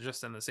like they're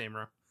just in the same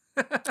room.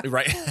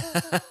 Right.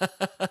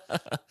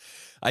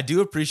 I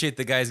do appreciate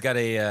the guy's got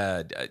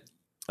a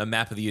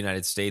map of the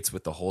United States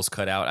with the holes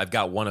cut out. I've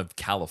got one of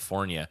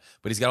California,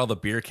 but he's got all the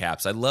beer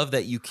caps. I love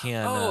that you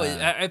can.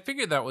 I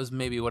figured that was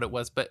maybe what it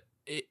was, but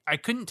I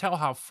couldn't tell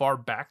how far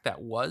back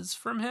that was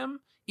from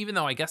him, even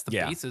though I guess the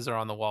Yeah. bases are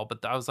on the wall.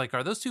 But I was like,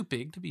 are those too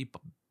big to be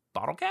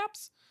bottle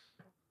caps?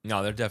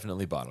 No, they're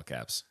definitely bottle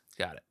caps.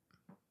 Got it.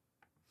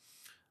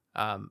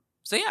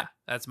 So yeah,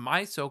 that's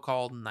My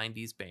So-Called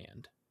 90s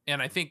Band. And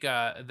I think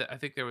I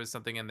think there was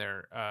something in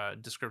their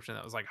description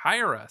that was like,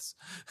 hire us.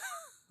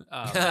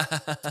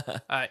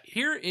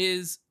 Here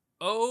is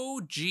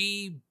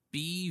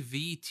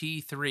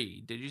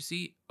OGBVT3. Did you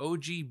see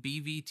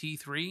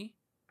OGBVT3?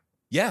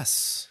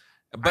 Yes,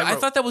 but I I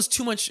wrote- thought that was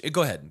too much.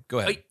 Go ahead. Go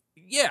ahead.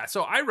 Yeah,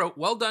 so I wrote,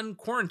 well done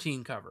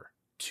quarantine cover.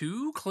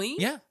 Too clean?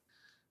 Yeah,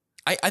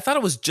 I thought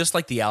it was just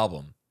like the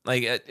album.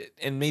 Like,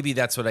 and maybe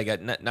that's what I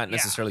got. Not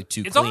necessarily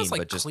too It's clean, almost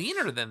like but just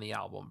cleaner than the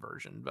album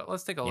version. But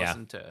let's take a Yeah.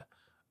 listen to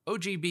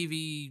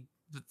OGBV.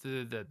 Keep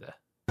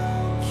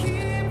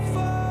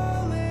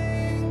falling,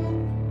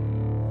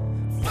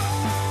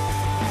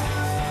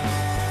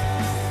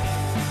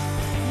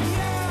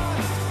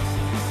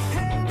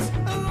 hands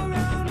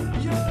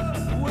around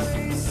your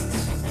waist.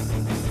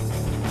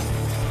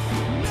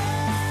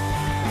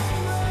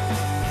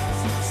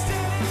 Nervous,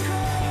 standing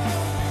cold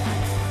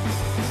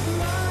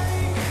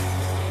like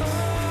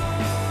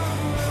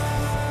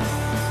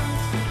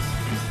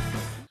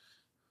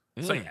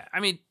So yeah, I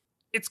mean,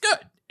 it's good.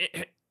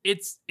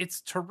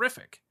 It's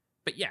terrific.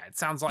 But yeah, it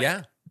sounds like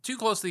Yeah. too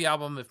close to the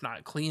album, if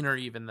not cleaner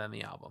even than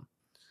the album.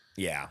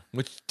 Yeah,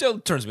 which still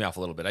turns me off a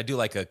little bit. I do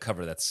like a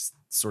cover that's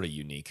sort of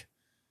unique.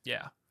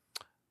 Yeah.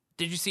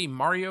 Did you see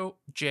Mario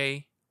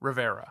J.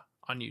 Rivera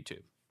on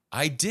YouTube?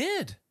 I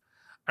did.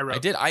 I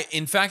did.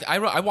 In fact,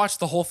 I watched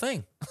the whole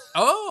thing.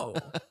 Oh.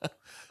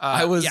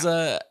 I was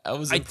yeah.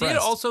 impressed. I did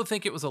also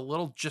think it was a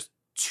little just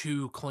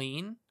too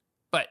clean,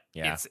 but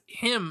Yeah. it's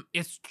him.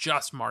 It's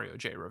just Mario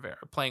J. Rivera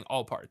playing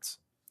all parts,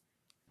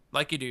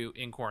 like you do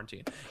in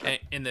quarantine. And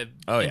in the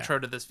intro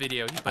to this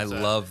video, he puts I a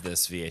love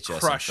this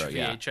VHS Crush intro.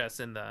 Yeah. VHS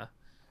in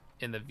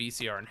the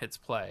VCR and hits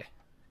play,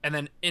 and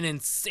then an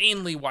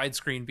insanely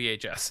widescreen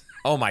VHS.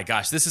 Oh my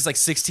gosh, this is like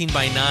 16:9,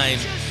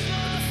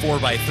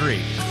 4:3.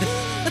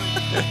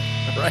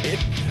 Right?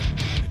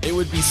 It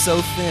would be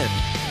so thin.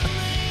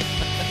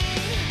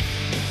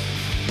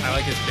 I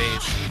like his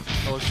bass.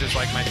 It looks just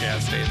like my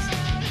jazz bass.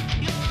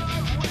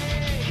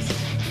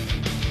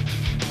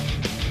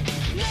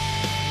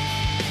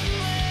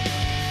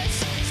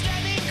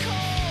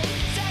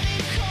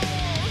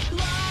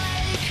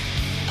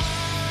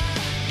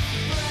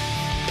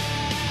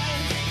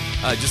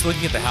 Just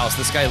looking at the house,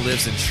 this guy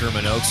lives in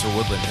Sherman Oaks or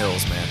Woodland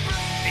Hills, man.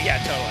 Yeah,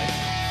 totally.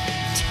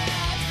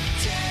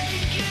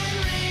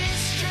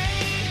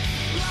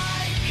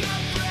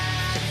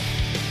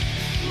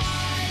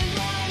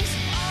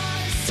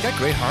 He's got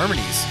great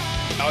harmonies.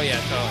 Oh yeah,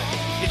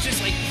 totally. It's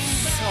just like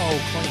so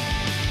clean.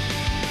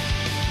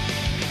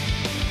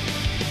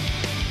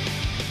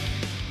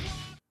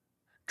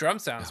 Drum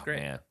sounds Oh, great.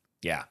 man.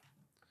 Yeah.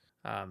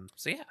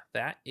 So yeah,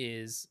 that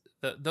is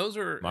those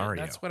are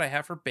Mario. that's what I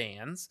have for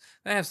bands.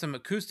 Then I have some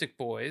acoustic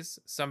boys.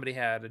 Somebody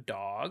had a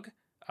dog.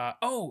 I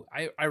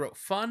wrote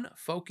fun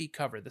folky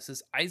cover. This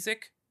is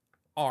Isaac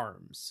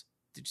Arms.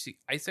 Did you see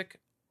Isaac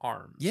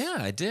Arms? Yeah,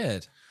 I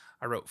did.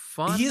 I wrote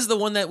fun. He's the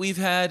one that we've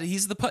had.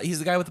 He's the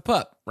guy with the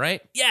pup,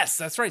 right? Yes,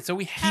 that's right. So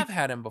we have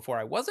had him before.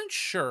 I wasn't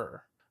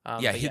sure.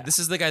 Yeah, but this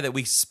is the guy that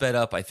we sped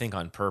up, I think,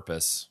 on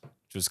purpose,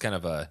 which was kind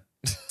of a.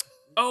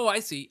 Oh, I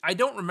see. I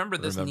don't remember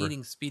this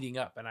needing speeding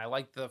up, and I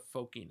like the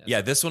folkiness.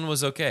 Yeah, this one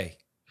was okay.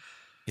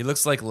 He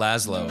looks like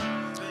Laszlo.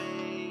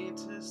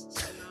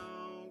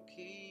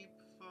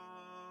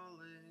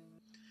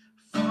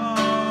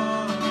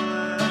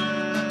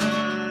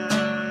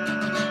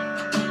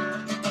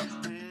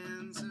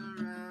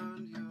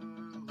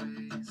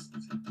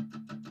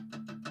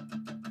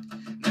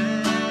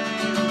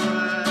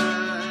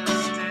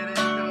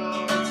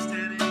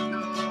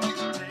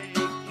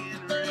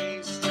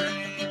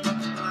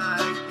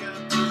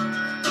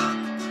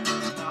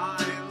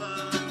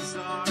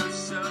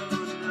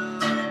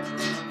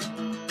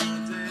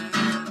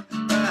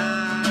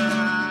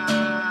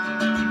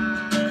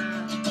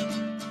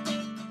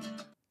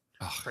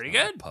 Pretty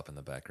good. Pup in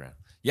the background.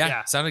 Yeah,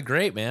 Yeah. sounded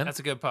great, man. That's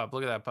a good pub.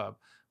 Look at that pub.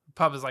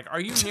 Pub is like, are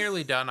you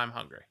nearly done? I'm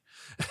hungry.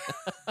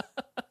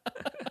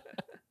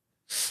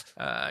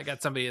 I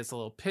got somebody that's a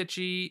little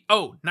pitchy.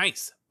 Oh,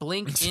 nice.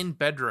 Blink in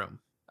bedroom.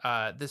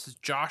 This is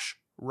Josh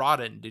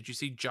Rodden. Did you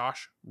see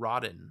Josh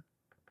Rodden?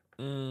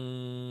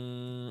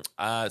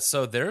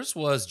 So theirs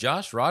was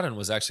Josh Rodden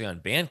was actually on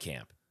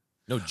Bandcamp.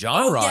 No,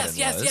 John Rodden was.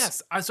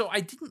 Yes. So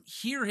I didn't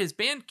hear his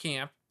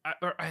Bandcamp.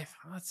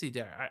 Let's see.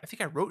 I think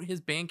I wrote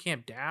his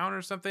Bandcamp down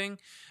or something,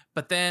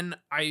 but then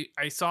I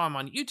saw him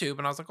on YouTube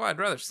and I was like, "Oh, I'd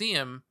rather see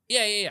him."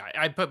 Yeah.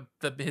 I put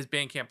his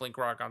Bandcamp link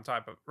right on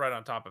top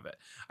of it.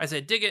 I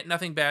said, "Dig it,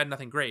 nothing bad,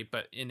 nothing great,"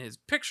 but in his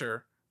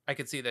picture, I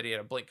could see that he had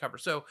a Blink cover.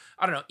 So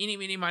I don't know. Eeny,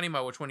 meeny, miny,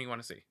 mo. Which one do you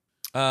want to see?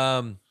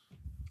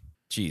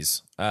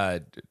 Geez,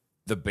 the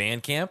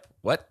Bandcamp.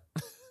 What?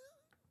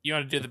 You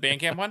want to do the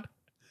Bandcamp one?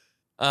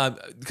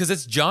 Because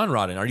it's John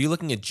Rodden. Are you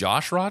looking at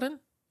Josh Rodden?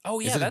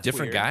 Oh yeah, Is it that's a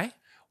different weird. guy?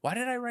 Why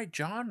did I write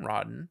John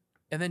Rodden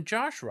and then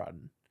Josh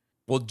Rodden?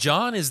 Well,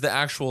 John is the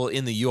actual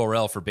in the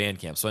URL for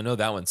Bandcamp, so I know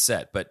that one's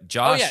set. But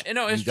Josh, it's you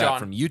got John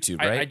from YouTube,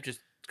 right? I just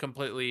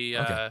completely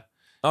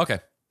Okay.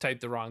 typed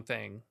the wrong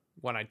thing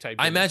when I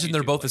typed. I in the imagine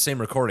they're YouTube both the link. same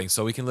recording,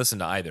 so we can listen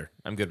to either.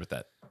 I'm good with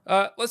that.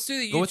 Let's do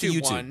the Go with the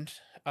YouTube, YouTube. one,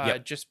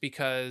 Yep. just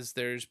because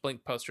there's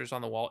Blink posters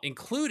on the wall,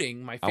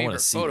 including my I wanna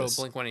favorite see photo this. of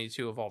Blink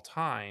 182 of all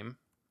time,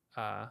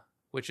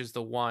 which is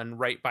the one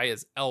right by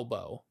his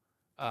elbow,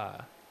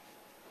 the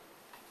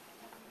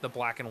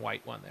black and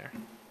white one there.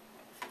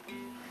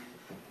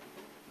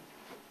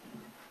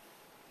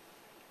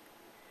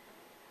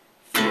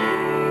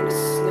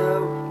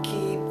 Snow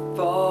keep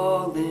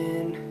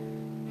falling,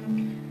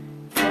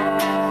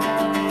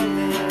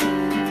 falling.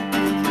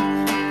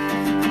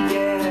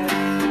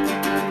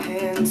 Yeah,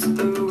 hands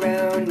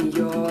around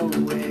your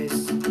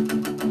waist.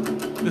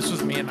 This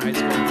was me in high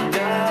school.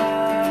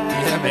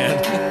 Yeah,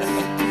 man.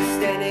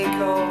 Standing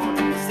cold,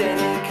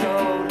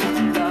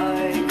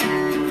 like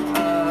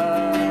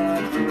a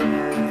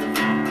breath,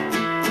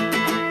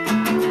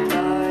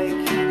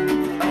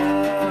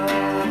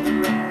 like a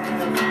breath.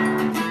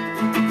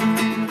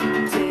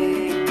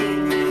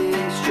 Taking me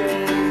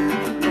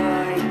straight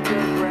like a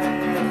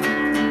breath.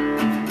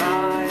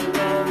 My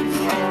lungs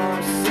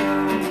are so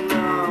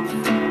numb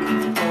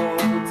from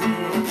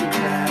holding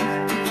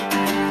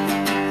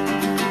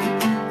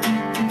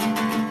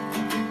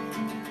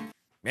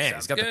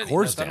He's got good. the He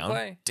chords knows how to down.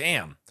 play.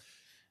 Damn.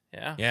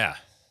 Yeah. Yeah.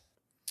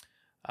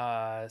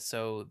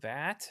 So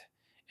that,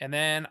 and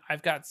then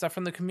I've got stuff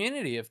from the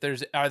community.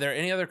 Are there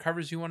any other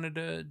covers you wanted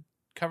to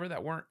cover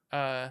that weren't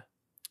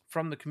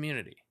from the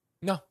community?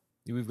 No,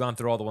 we've gone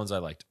through all the ones I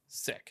liked.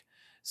 Sick.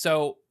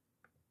 So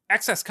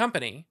Excess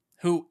Company,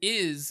 who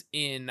is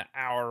in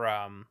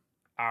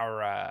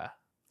our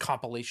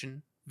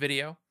compilation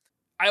video,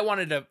 I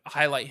wanted to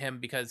highlight him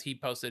because he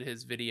posted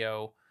his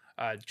video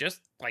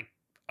just like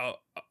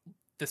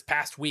this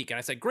past week, and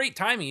I said, great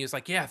timing. He was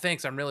like, yeah,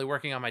 thanks, I'm really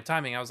working on my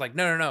timing. I was like,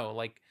 no,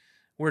 like,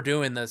 we're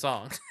doing the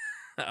song.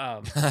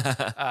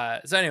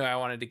 So anyway, I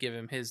wanted to give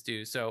him his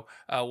due. So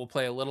we'll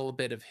play a little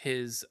bit of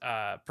his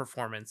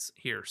performance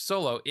here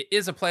solo. It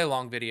is a play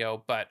along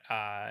video, but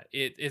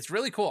it's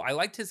really cool. I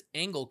liked his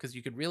angle because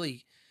you could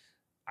really,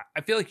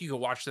 I feel like you could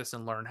watch this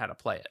and learn how to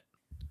play it.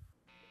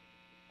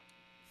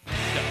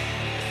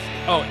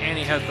 Oh, and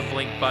he has the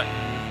blink button,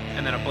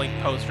 and then a blink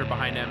poster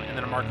behind him, and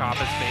then a Mark Hoppus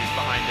face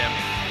behind him.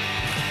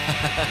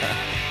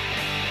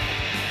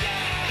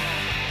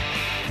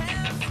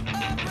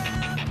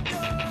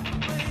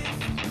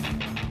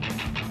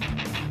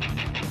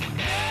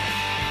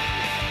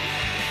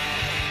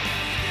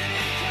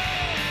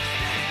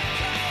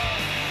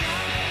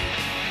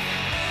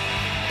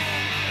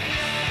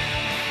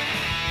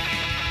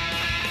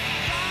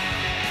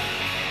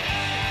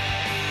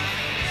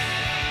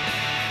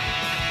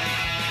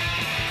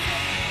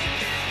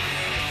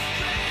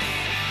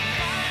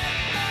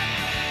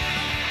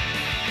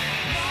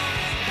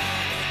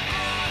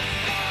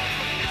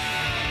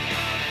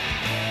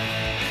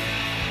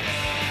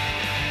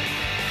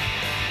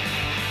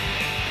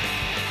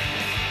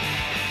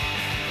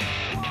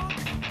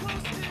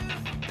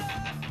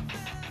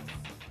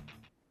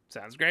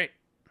 Sounds great.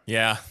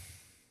 Yeah.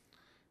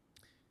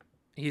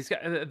 He's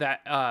got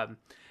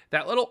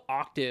that little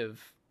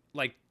octave,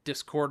 like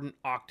discordant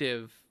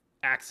octave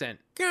accent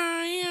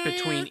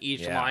between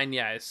each Yeah. line.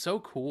 Yeah, it's so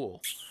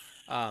cool.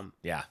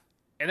 Yeah.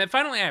 And then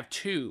finally, I have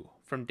two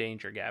from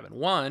Danger Gavin.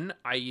 One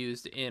I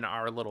used in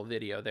our little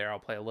video there. I'll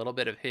play a little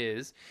bit of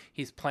his.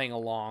 He's playing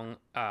along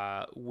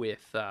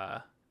with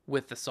the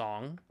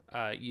song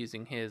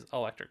using his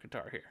electric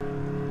guitar here.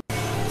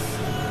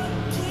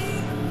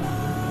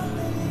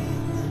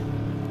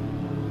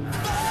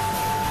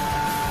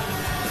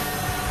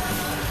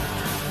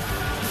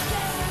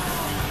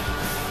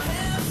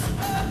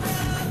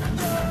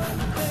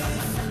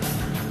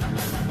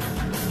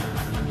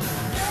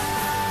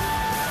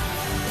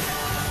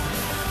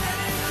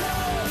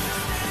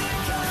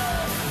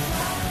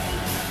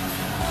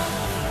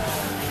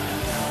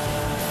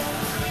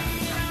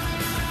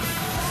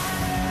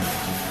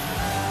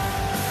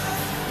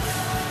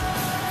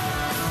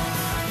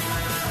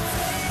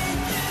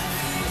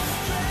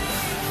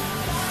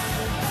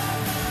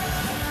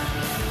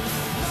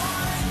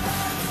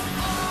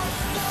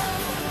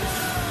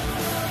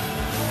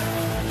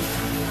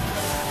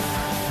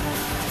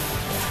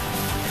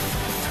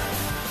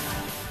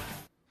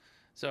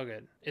 So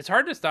good. It's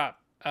hard to stop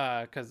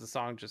because the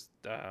song just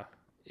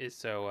is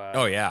so.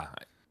 Oh yeah.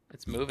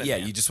 It's moving. Yeah,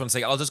 man. you just want to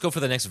say, I'll just go for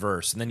the next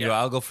verse, and then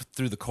I'll go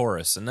through the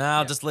chorus, and then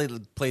I'll just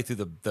play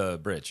through the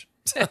bridge.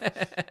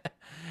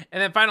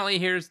 And then finally,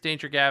 here's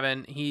Danger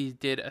Gavin. He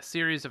did a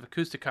series of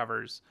acoustic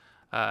covers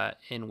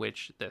in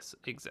which this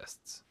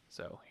exists.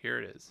 So here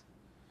it is.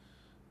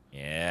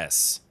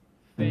 Yes.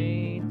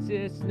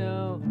 Faintest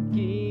snow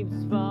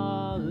keeps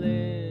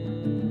falling,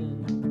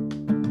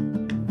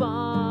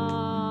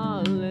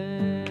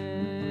 falling.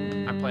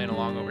 I'm playing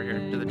along over here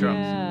to the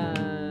drums.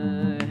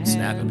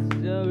 Snapping.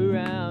 Hands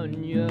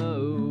around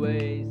your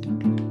waist.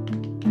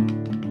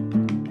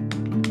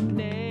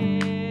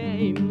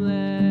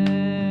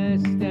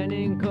 Nameless,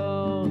 standing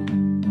cold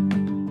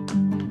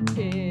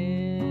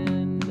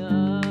in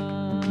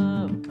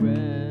a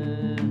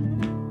breath,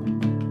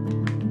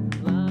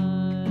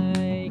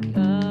 like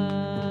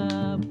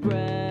a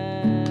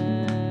breath,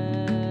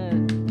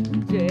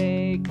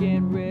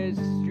 taking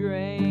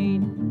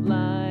restraint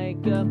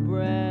like a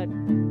breath.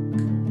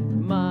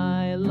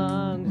 My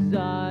lungs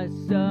are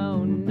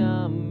so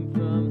numb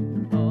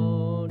from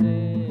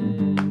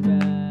holding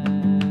back.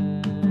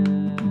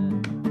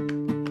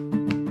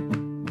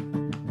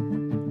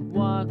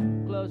 Walk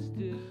close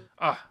to.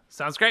 Oh,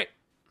 sounds great.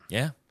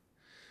 Yeah.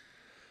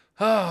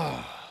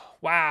 Oh,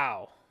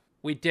 wow.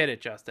 We did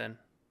it, Justin.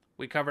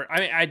 We covered. I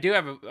mean, I do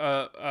have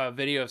a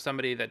video of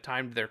somebody that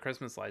timed their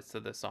Christmas lights to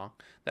this song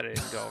that I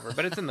didn't go over,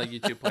 but it's in the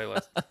YouTube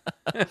playlist.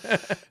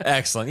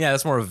 Excellent. Yeah,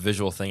 that's more of a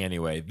visual thing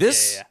anyway.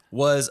 This Yeah.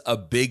 was a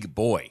big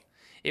boy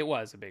It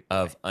was a big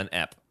of an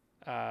ep.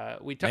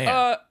 we Man.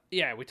 talked.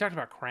 We talked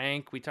about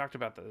Crank. We talked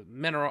about the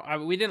Mineral.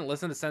 We didn't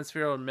listen to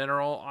Sensefield and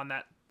Mineral on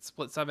that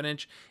split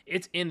 7-inch.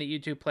 It's in the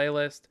YouTube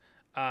playlist.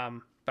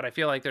 But I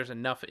feel like there's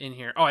enough in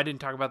here. Oh, I didn't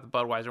talk about the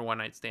Budweiser One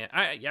Night Stand.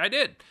 I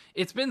did.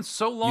 It's been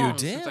so long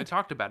since I did?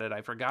 talked about it.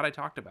 I forgot I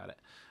talked about it.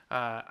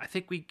 I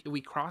think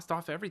we crossed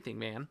off everything,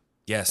 man.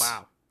 Yes.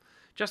 Wow.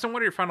 Justin,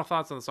 what are your final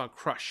thoughts on the song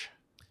Crush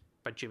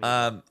by Jimmy?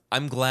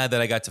 I'm glad that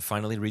I got to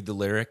finally read the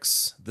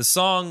lyrics. The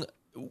song,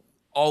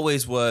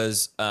 always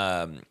was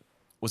a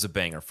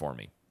banger for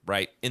me.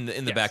 Right in the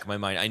Yes. back of my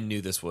mind, I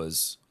knew this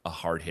was a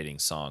hard hitting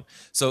song.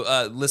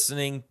 So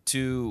listening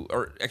to,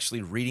 or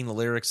actually reading the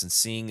lyrics and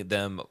seeing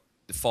them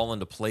fall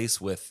into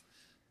place with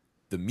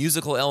the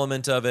musical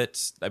element of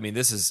it. I mean,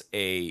 this is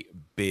a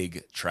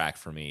big track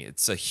for me.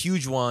 It's a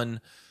huge one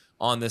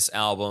on this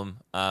album.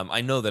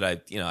 I know that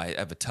I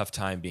have a tough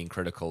time being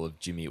critical of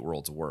Jimmy Eat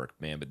World's work,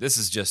 man, but this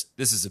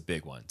is a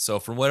big one. So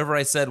from whatever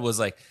I said was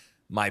like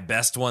my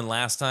best one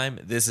last time,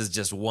 this is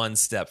just one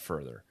step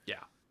further.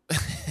 Yeah.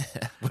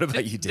 What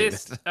about you, David?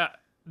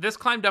 This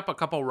climbed up a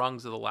couple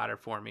rungs of the ladder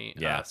for me,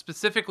 Yeah.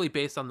 specifically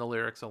based on the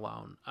lyrics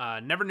alone.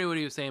 Never knew what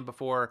he was saying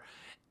before.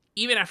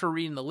 Even after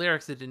reading the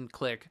lyrics, it didn't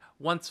click.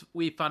 Once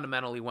we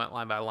fundamentally went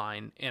line by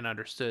line and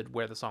understood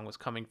where the song was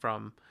coming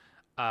from,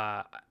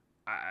 I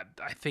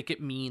think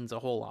it means a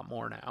whole lot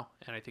more now,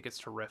 and I think it's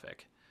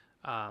terrific.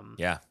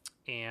 Yeah.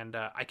 And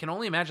I can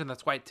only imagine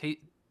that's why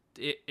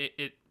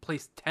it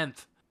placed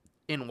 10th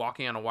in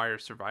Walking on a Wire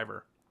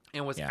Survivor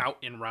and was Yeah. out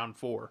in round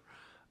 4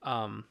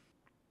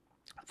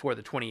 for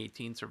the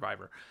 2018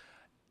 Survivor.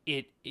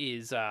 It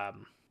is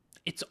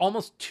it's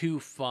almost too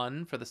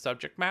fun for the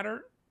subject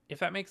matter, if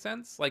that makes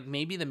sense. Like,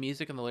 maybe the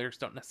music and the lyrics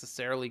don't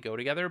necessarily go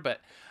together,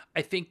 but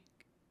I think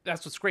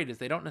that's what's great is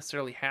they don't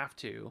necessarily have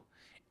to.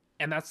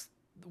 And that's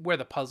where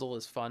the puzzle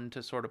is fun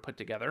to sort of put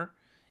together,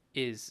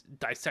 is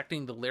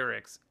dissecting the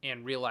lyrics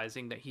and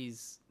realizing that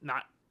he's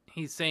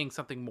saying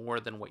something more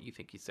than what you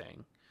think he's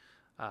saying.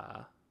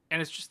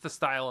 And it's just the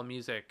style of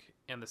music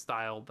and the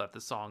style that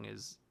the song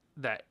is,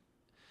 that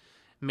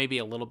maybe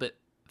a little bit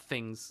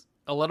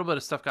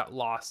of stuff got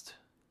lost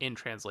in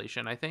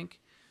translation, I think.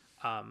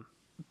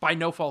 By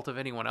no fault of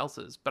anyone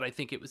else's, but I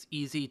think it was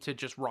easy to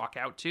just rock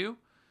out to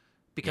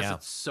because Yeah.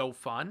 it's so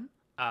fun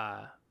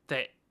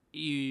that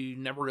you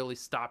never really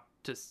stop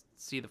to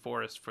see the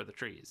forest for the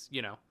trees,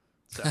 you know?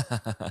 So,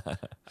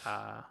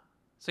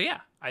 so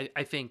yeah,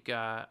 I think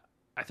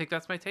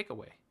that's my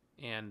takeaway.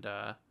 And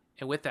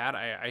with that,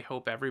 I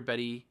hope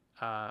everybody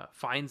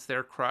finds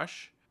their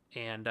crush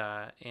and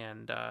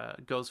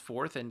goes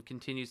forth and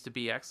continues to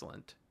be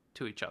excellent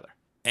to each other.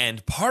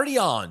 And party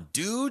on,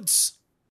 dudes.